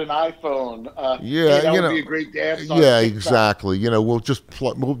guy had an iPhone. That would be a great dance song. Yeah, exactly. We'll just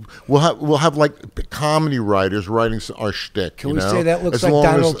we'll have like comedy writers writing our shtick. Can we say that looks like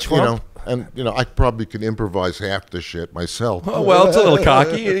Donald Trump? And I probably can improvise half the shit myself. Oh, well, it's a little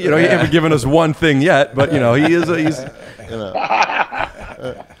cocky. He haven't given us one thing yet, but he's.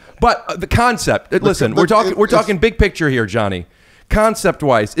 But the concept. Listen, we're talking big picture here, Johnny.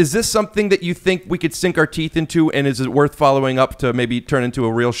 Concept-wise, is this something that you think we could sink our teeth into, and is it worth following up to maybe turn into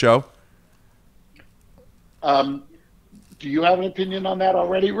a real show? Do you have an opinion on that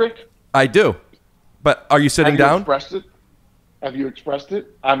already, Rick? I do. But are you sitting down? Have you expressed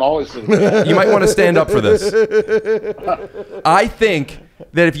it? I'm always sitting down. You might want to stand up for this. I think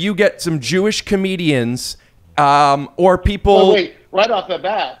that if you get some Jewish comedians or people... Well, wait, right off the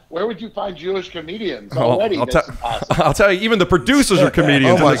bat, where would you find Jewish comedians already? I'll tell you, even the producers are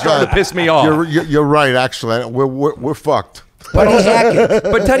comedians, and it's starting to piss me off. You're right, actually. We're fucked. But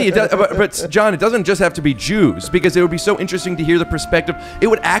Teddy, but John, it doesn't just have to be Jews, because it would be so interesting to hear the perspective. It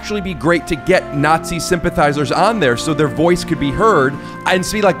would actually be great to get Nazi sympathizers on there so their voice could be heard and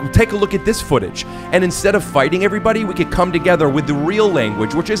see, like, take a look at this footage. And instead of fighting everybody, we could come together with the real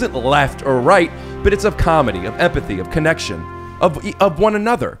language, which isn't left or right, but it's of comedy, of empathy, of connection, of one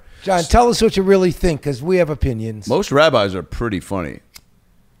another. John, tell us what you really think, because we have opinions. Most rabbis are pretty funny.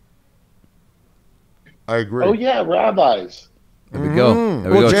 I agree. Oh, yeah, rabbis. There we go.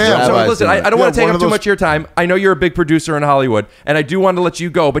 There we go. So listen, I don't want to take up too much of your time. I know you're a big producer in Hollywood, and I do want to let you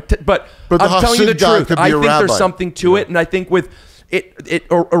go. But I'm telling you the truth. I think there's something to it, and I think with it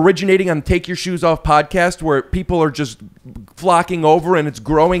originating on Take Your Shoes Off podcast, where people are just flocking over, and it's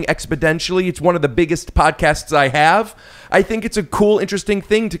growing exponentially. It's one of the biggest podcasts I have. I think it's a cool, interesting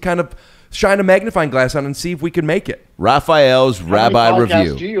thing to kind of shine a magnifying glass on and see if we can make it. Raphael's Rabbi Review. How many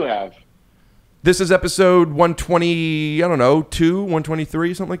podcasts do you have? This is episode 120, I don't know,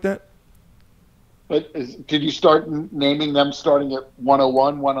 123, something like that. But did you start naming them starting at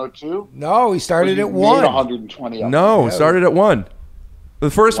 101, 102? No, we started at 1. 120 of No, them. started at 1.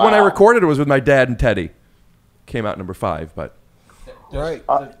 The first one I recorded was with my dad and Teddy. Came out number 5, but... Right.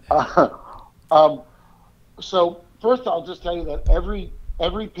 So first I'll just tell you that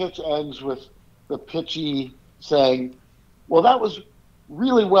every pitch ends with the pitchy saying, well, that was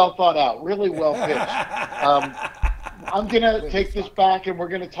really well thought out, really well pitched. I'm going to take this back, and we're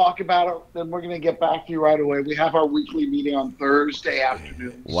going to talk about it, and we're going to get back to you right away. We have our weekly meeting on Thursday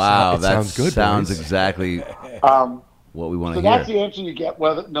afternoon. Wow, that sounds good. Sounds exactly what we want to so hear. that's the answer you get,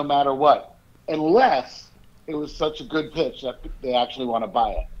 no matter what, unless it was such a good pitch that they actually want to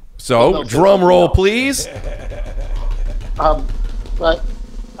buy it. So, drum roll, please. But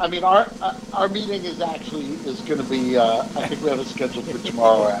I mean, our meeting is going to be. I think we have it scheduled for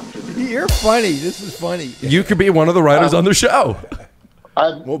tomorrow afternoon. You're funny. This is funny. You could be one of the writers on the show.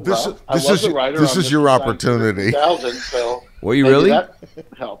 This is your opportunity. 2000, so were you really? That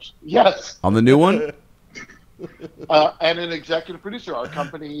helps. Yes. On the new one. And an executive producer. Our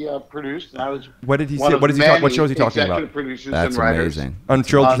company produced. And I was. What did he say? What show is he talking about? Executive producers That's and writers amazing. On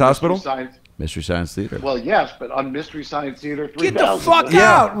Children's Hospital. Mystery Science Theater. Well, yes, but on Mystery Science Theater 3000. Get the fuck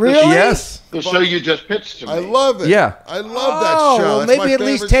out, really? Yes. The show you just pitched to me. I love it. Yeah. I love that show. That's maybe at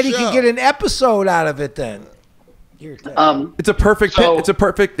least Teddy can get an episode out of it then. It's a perfect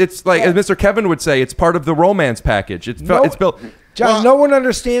it's like, as Mr. Kevin would say, it's part of the romance package. It's built. John, no one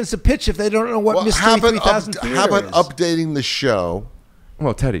understands the pitch if they don't know what Mystery 3000 Theater How about is. updating the show?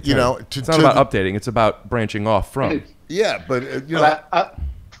 Well, Teddy, it's not about updating. It's about branching off from. Yeah, but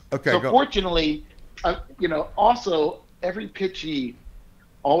okay. So fortunately, also every pitchee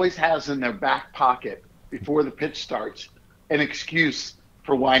always has in their back pocket before the pitch starts an excuse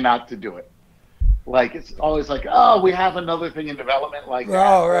for why not to do it. Like it's always like, oh, we have another thing in development like that.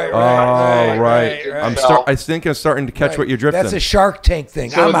 Oh, right. I think I'm starting to catch what you're drifting. That's a Shark Tank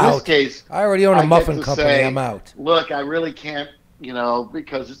thing. So I'm in out. This case, I already own a muffin company. Say, I'm out. Look, I really can't,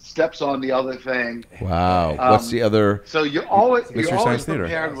 because it steps on the other thing. Wow. What's the other? So you're always Science Theater.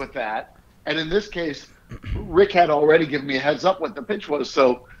 prepared with that. And in this case, Rick had already given me a heads up what the pitch was.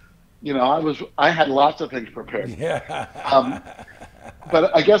 So, I had lots of things prepared. Yeah.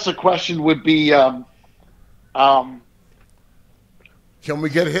 But I guess the question would be, can we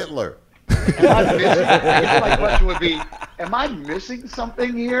get Hitler? My question would be, am I missing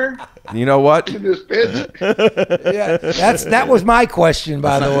something here? You know what? In this pitch? Yeah, that was my question,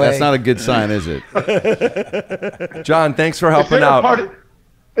 by the way. That's not a good sign, is it? John, thanks for helping out.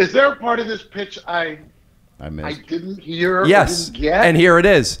 Is there a part of this pitch I missed? I didn't hear? Yes, or didn't get? and here it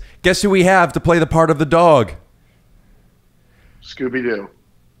is. Guess who we have to play the part of the dog? Scooby-Doo.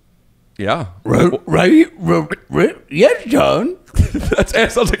 Yeah. Right? Yes, John. That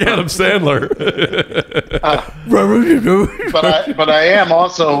sounds like Adam Sandler. But I am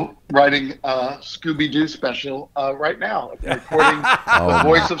also writing a Scooby-Doo special right now. I'm recording the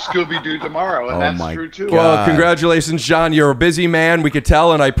voice of Scooby-Doo tomorrow, and that's true too. Well, congratulations, John. You're a busy man. We could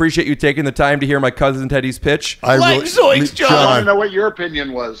tell, and I appreciate you taking the time to hear my cousin Teddy's pitch. I want to know what your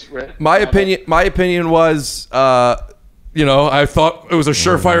opinion was, Rick. My opinion was, you know, I thought it was a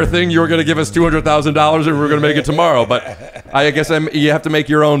surefire thing. You were going to give us $200,000 and we were going to make it tomorrow. But I guess you have to make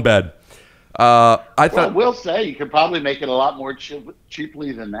your own bed. I will say you could probably make it a lot more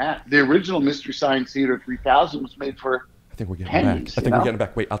cheaply than that. The original Mystery Science Theater 3000 was made for we're getting pennies. back. I think we're getting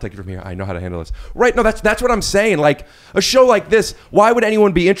back. Wait, I'll take it from here. I know how to handle this. Right? No, that's what I'm saying. Like a show like this, why would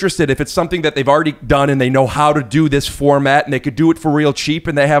anyone be interested if it's something that they've already done and they know how to do this format and they could do it for real cheap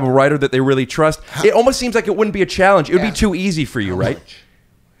and they have a writer that they really trust? It almost seems like it wouldn't be a challenge. It would be too easy for you, right?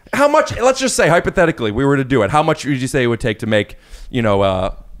 How much? Let's just say hypothetically we were to do it. How much would you say it would take to make,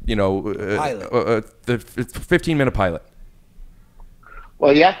 the 15-minute pilot?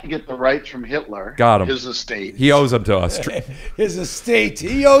 Well, you have to get the rights from Hitler. Got him. His estate. He owes them to us. His estate.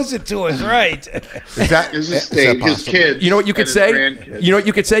 He owes it to us, right? His estate, his kids. You know what you could say? You know what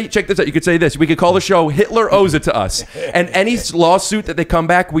you could say? Check this out. You could say this. We could call the show Hitler Owes It to Us. And any lawsuit that they come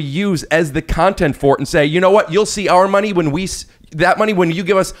back, we use as the content for it and say, you know what? You'll see our money when that money when you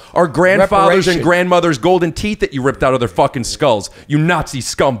give us our grandfathers and grandmothers' golden teeth that you ripped out of their fucking skulls. You Nazi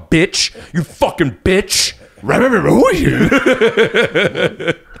scum bitch. You fucking bitch.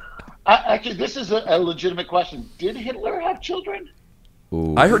 Actually, this is a legitimate question. Did Hitler have children?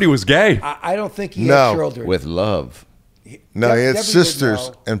 Ooh. I heard he was gay. I don't think he had children. With love. No, he had sisters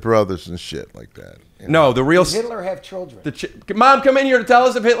and brothers and shit like that. No, the real... Did Hitler have children? Mom, come in here to tell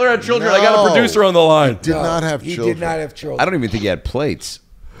us if Hitler had children. I got a producer on the line. He did not have children. He did not have children. I don't even think he had plates.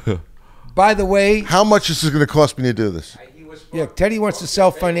 By the way... How much is this going to cost me to do this? Yeah, Teddy wants to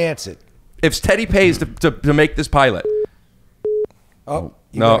self-finance it. If Teddy pays to make this pilot... Oh,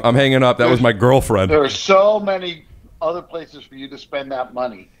 no, I'm hanging up. That was my girlfriend. There are so many other places for you to spend that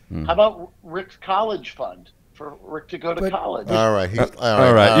money. How about Rick's college fund? For Rick to go to college. All right.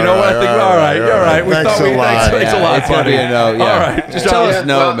 All right. You know what? I think all right. We Thanks thought a lot. Thanks a lot, buddy. All right. Just tell us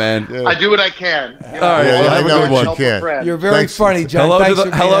no, man. I do what I can. All right. Have a good one. You're very funny, John.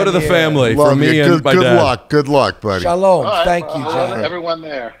 Hello to the family from me and my dad. Good luck, buddy. Shalom. Thank you, John. Everyone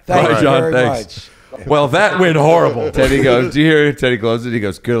there. Thank you John, very much. Well, that went horrible. Teddy goes, do you hear Teddy closes? He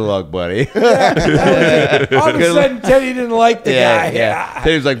goes, good luck, buddy. All of a sudden, Teddy didn't like the guy. Yeah.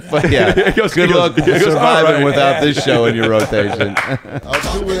 Teddy's like, good luck surviving without this show in your rotation.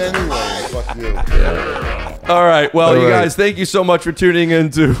 I'll do it anyway. Fuck you. All right. Well, you guys, thank you so much for tuning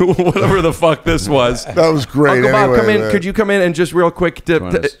into whatever the fuck this was. That was great. Uncle Bob, anyway, come in. man. Could you come in and just real quick give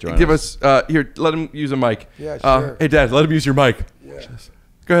us here? Let him use a mic. Yeah, sure. Hey, Dad, let him use your mic. Yeah.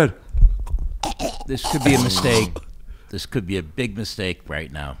 Go ahead. This could be a mistake. This could be a big mistake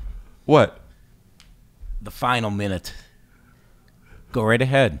right now. What? The final minute. Go right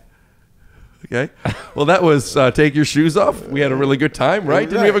ahead. Okay. Well, that was Take Your Shoes Off. We had a really good time, right?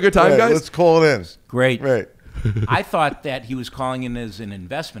 Didn't we have a good time, guys? Let's call it in. Great. Right. I thought that he was calling in as an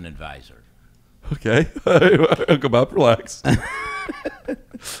investment advisor. Okay. Uncle Bob, relax.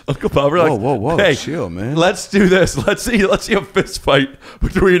 Uncle Bob, relax. Whoa. Hey, chill, man. Let's do this. Let's see a fist fight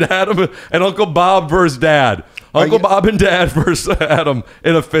between Adam and Uncle Bob versus Dad. Uncle Bob and Dad versus Adam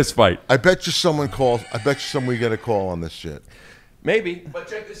in a fist fight. I bet you someone calls. I bet you someone get a call on this shit. Maybe. But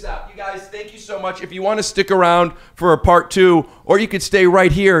check this out. You guys, thank you so much. If you want to stick around for a part 2, or you could stay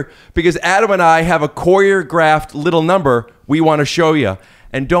right here, because Adam and I have a choreographed little number we want to show you.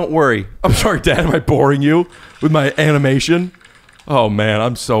 And don't worry. I'm sorry, Dad, am I boring you with my animation? Oh, man,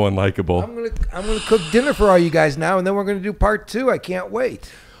 I'm so unlikable. I'm gonna cook dinner for all you guys now, and then we're gonna do part 2. I can't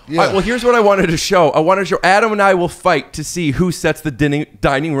wait. Yeah. All right, well, here's what I wanted to show. I wanted to show Adam and I will fight to see who sets the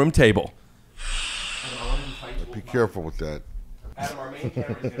dining room table. Be careful with that. Adam, our main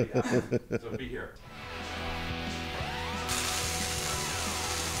camera is going to be on, so be here.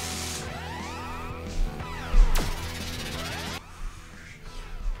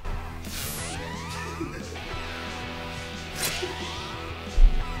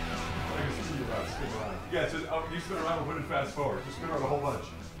 Yeah, just, you spin around and put it fast forward. Just spin around a whole bunch.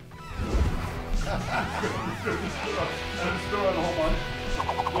 Spin around a whole bunch.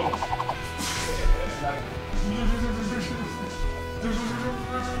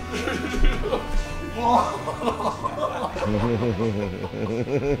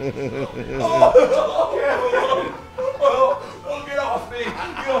 Get off me.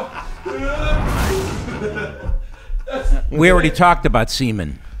 We already talked about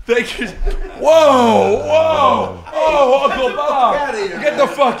semen. Thank you. Whoa! Oh, Uncle Bob! Get the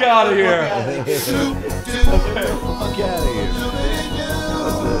fuck out of here!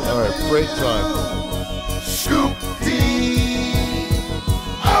 All right. Yeah, great time. Scoop D.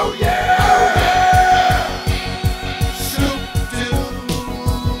 Oh yeah, oh yeah. Scoop do,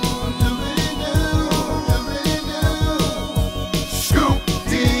 Scoop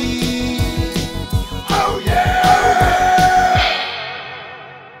D. Oh yeah, oh yeah.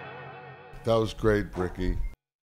 That was great, Ricky.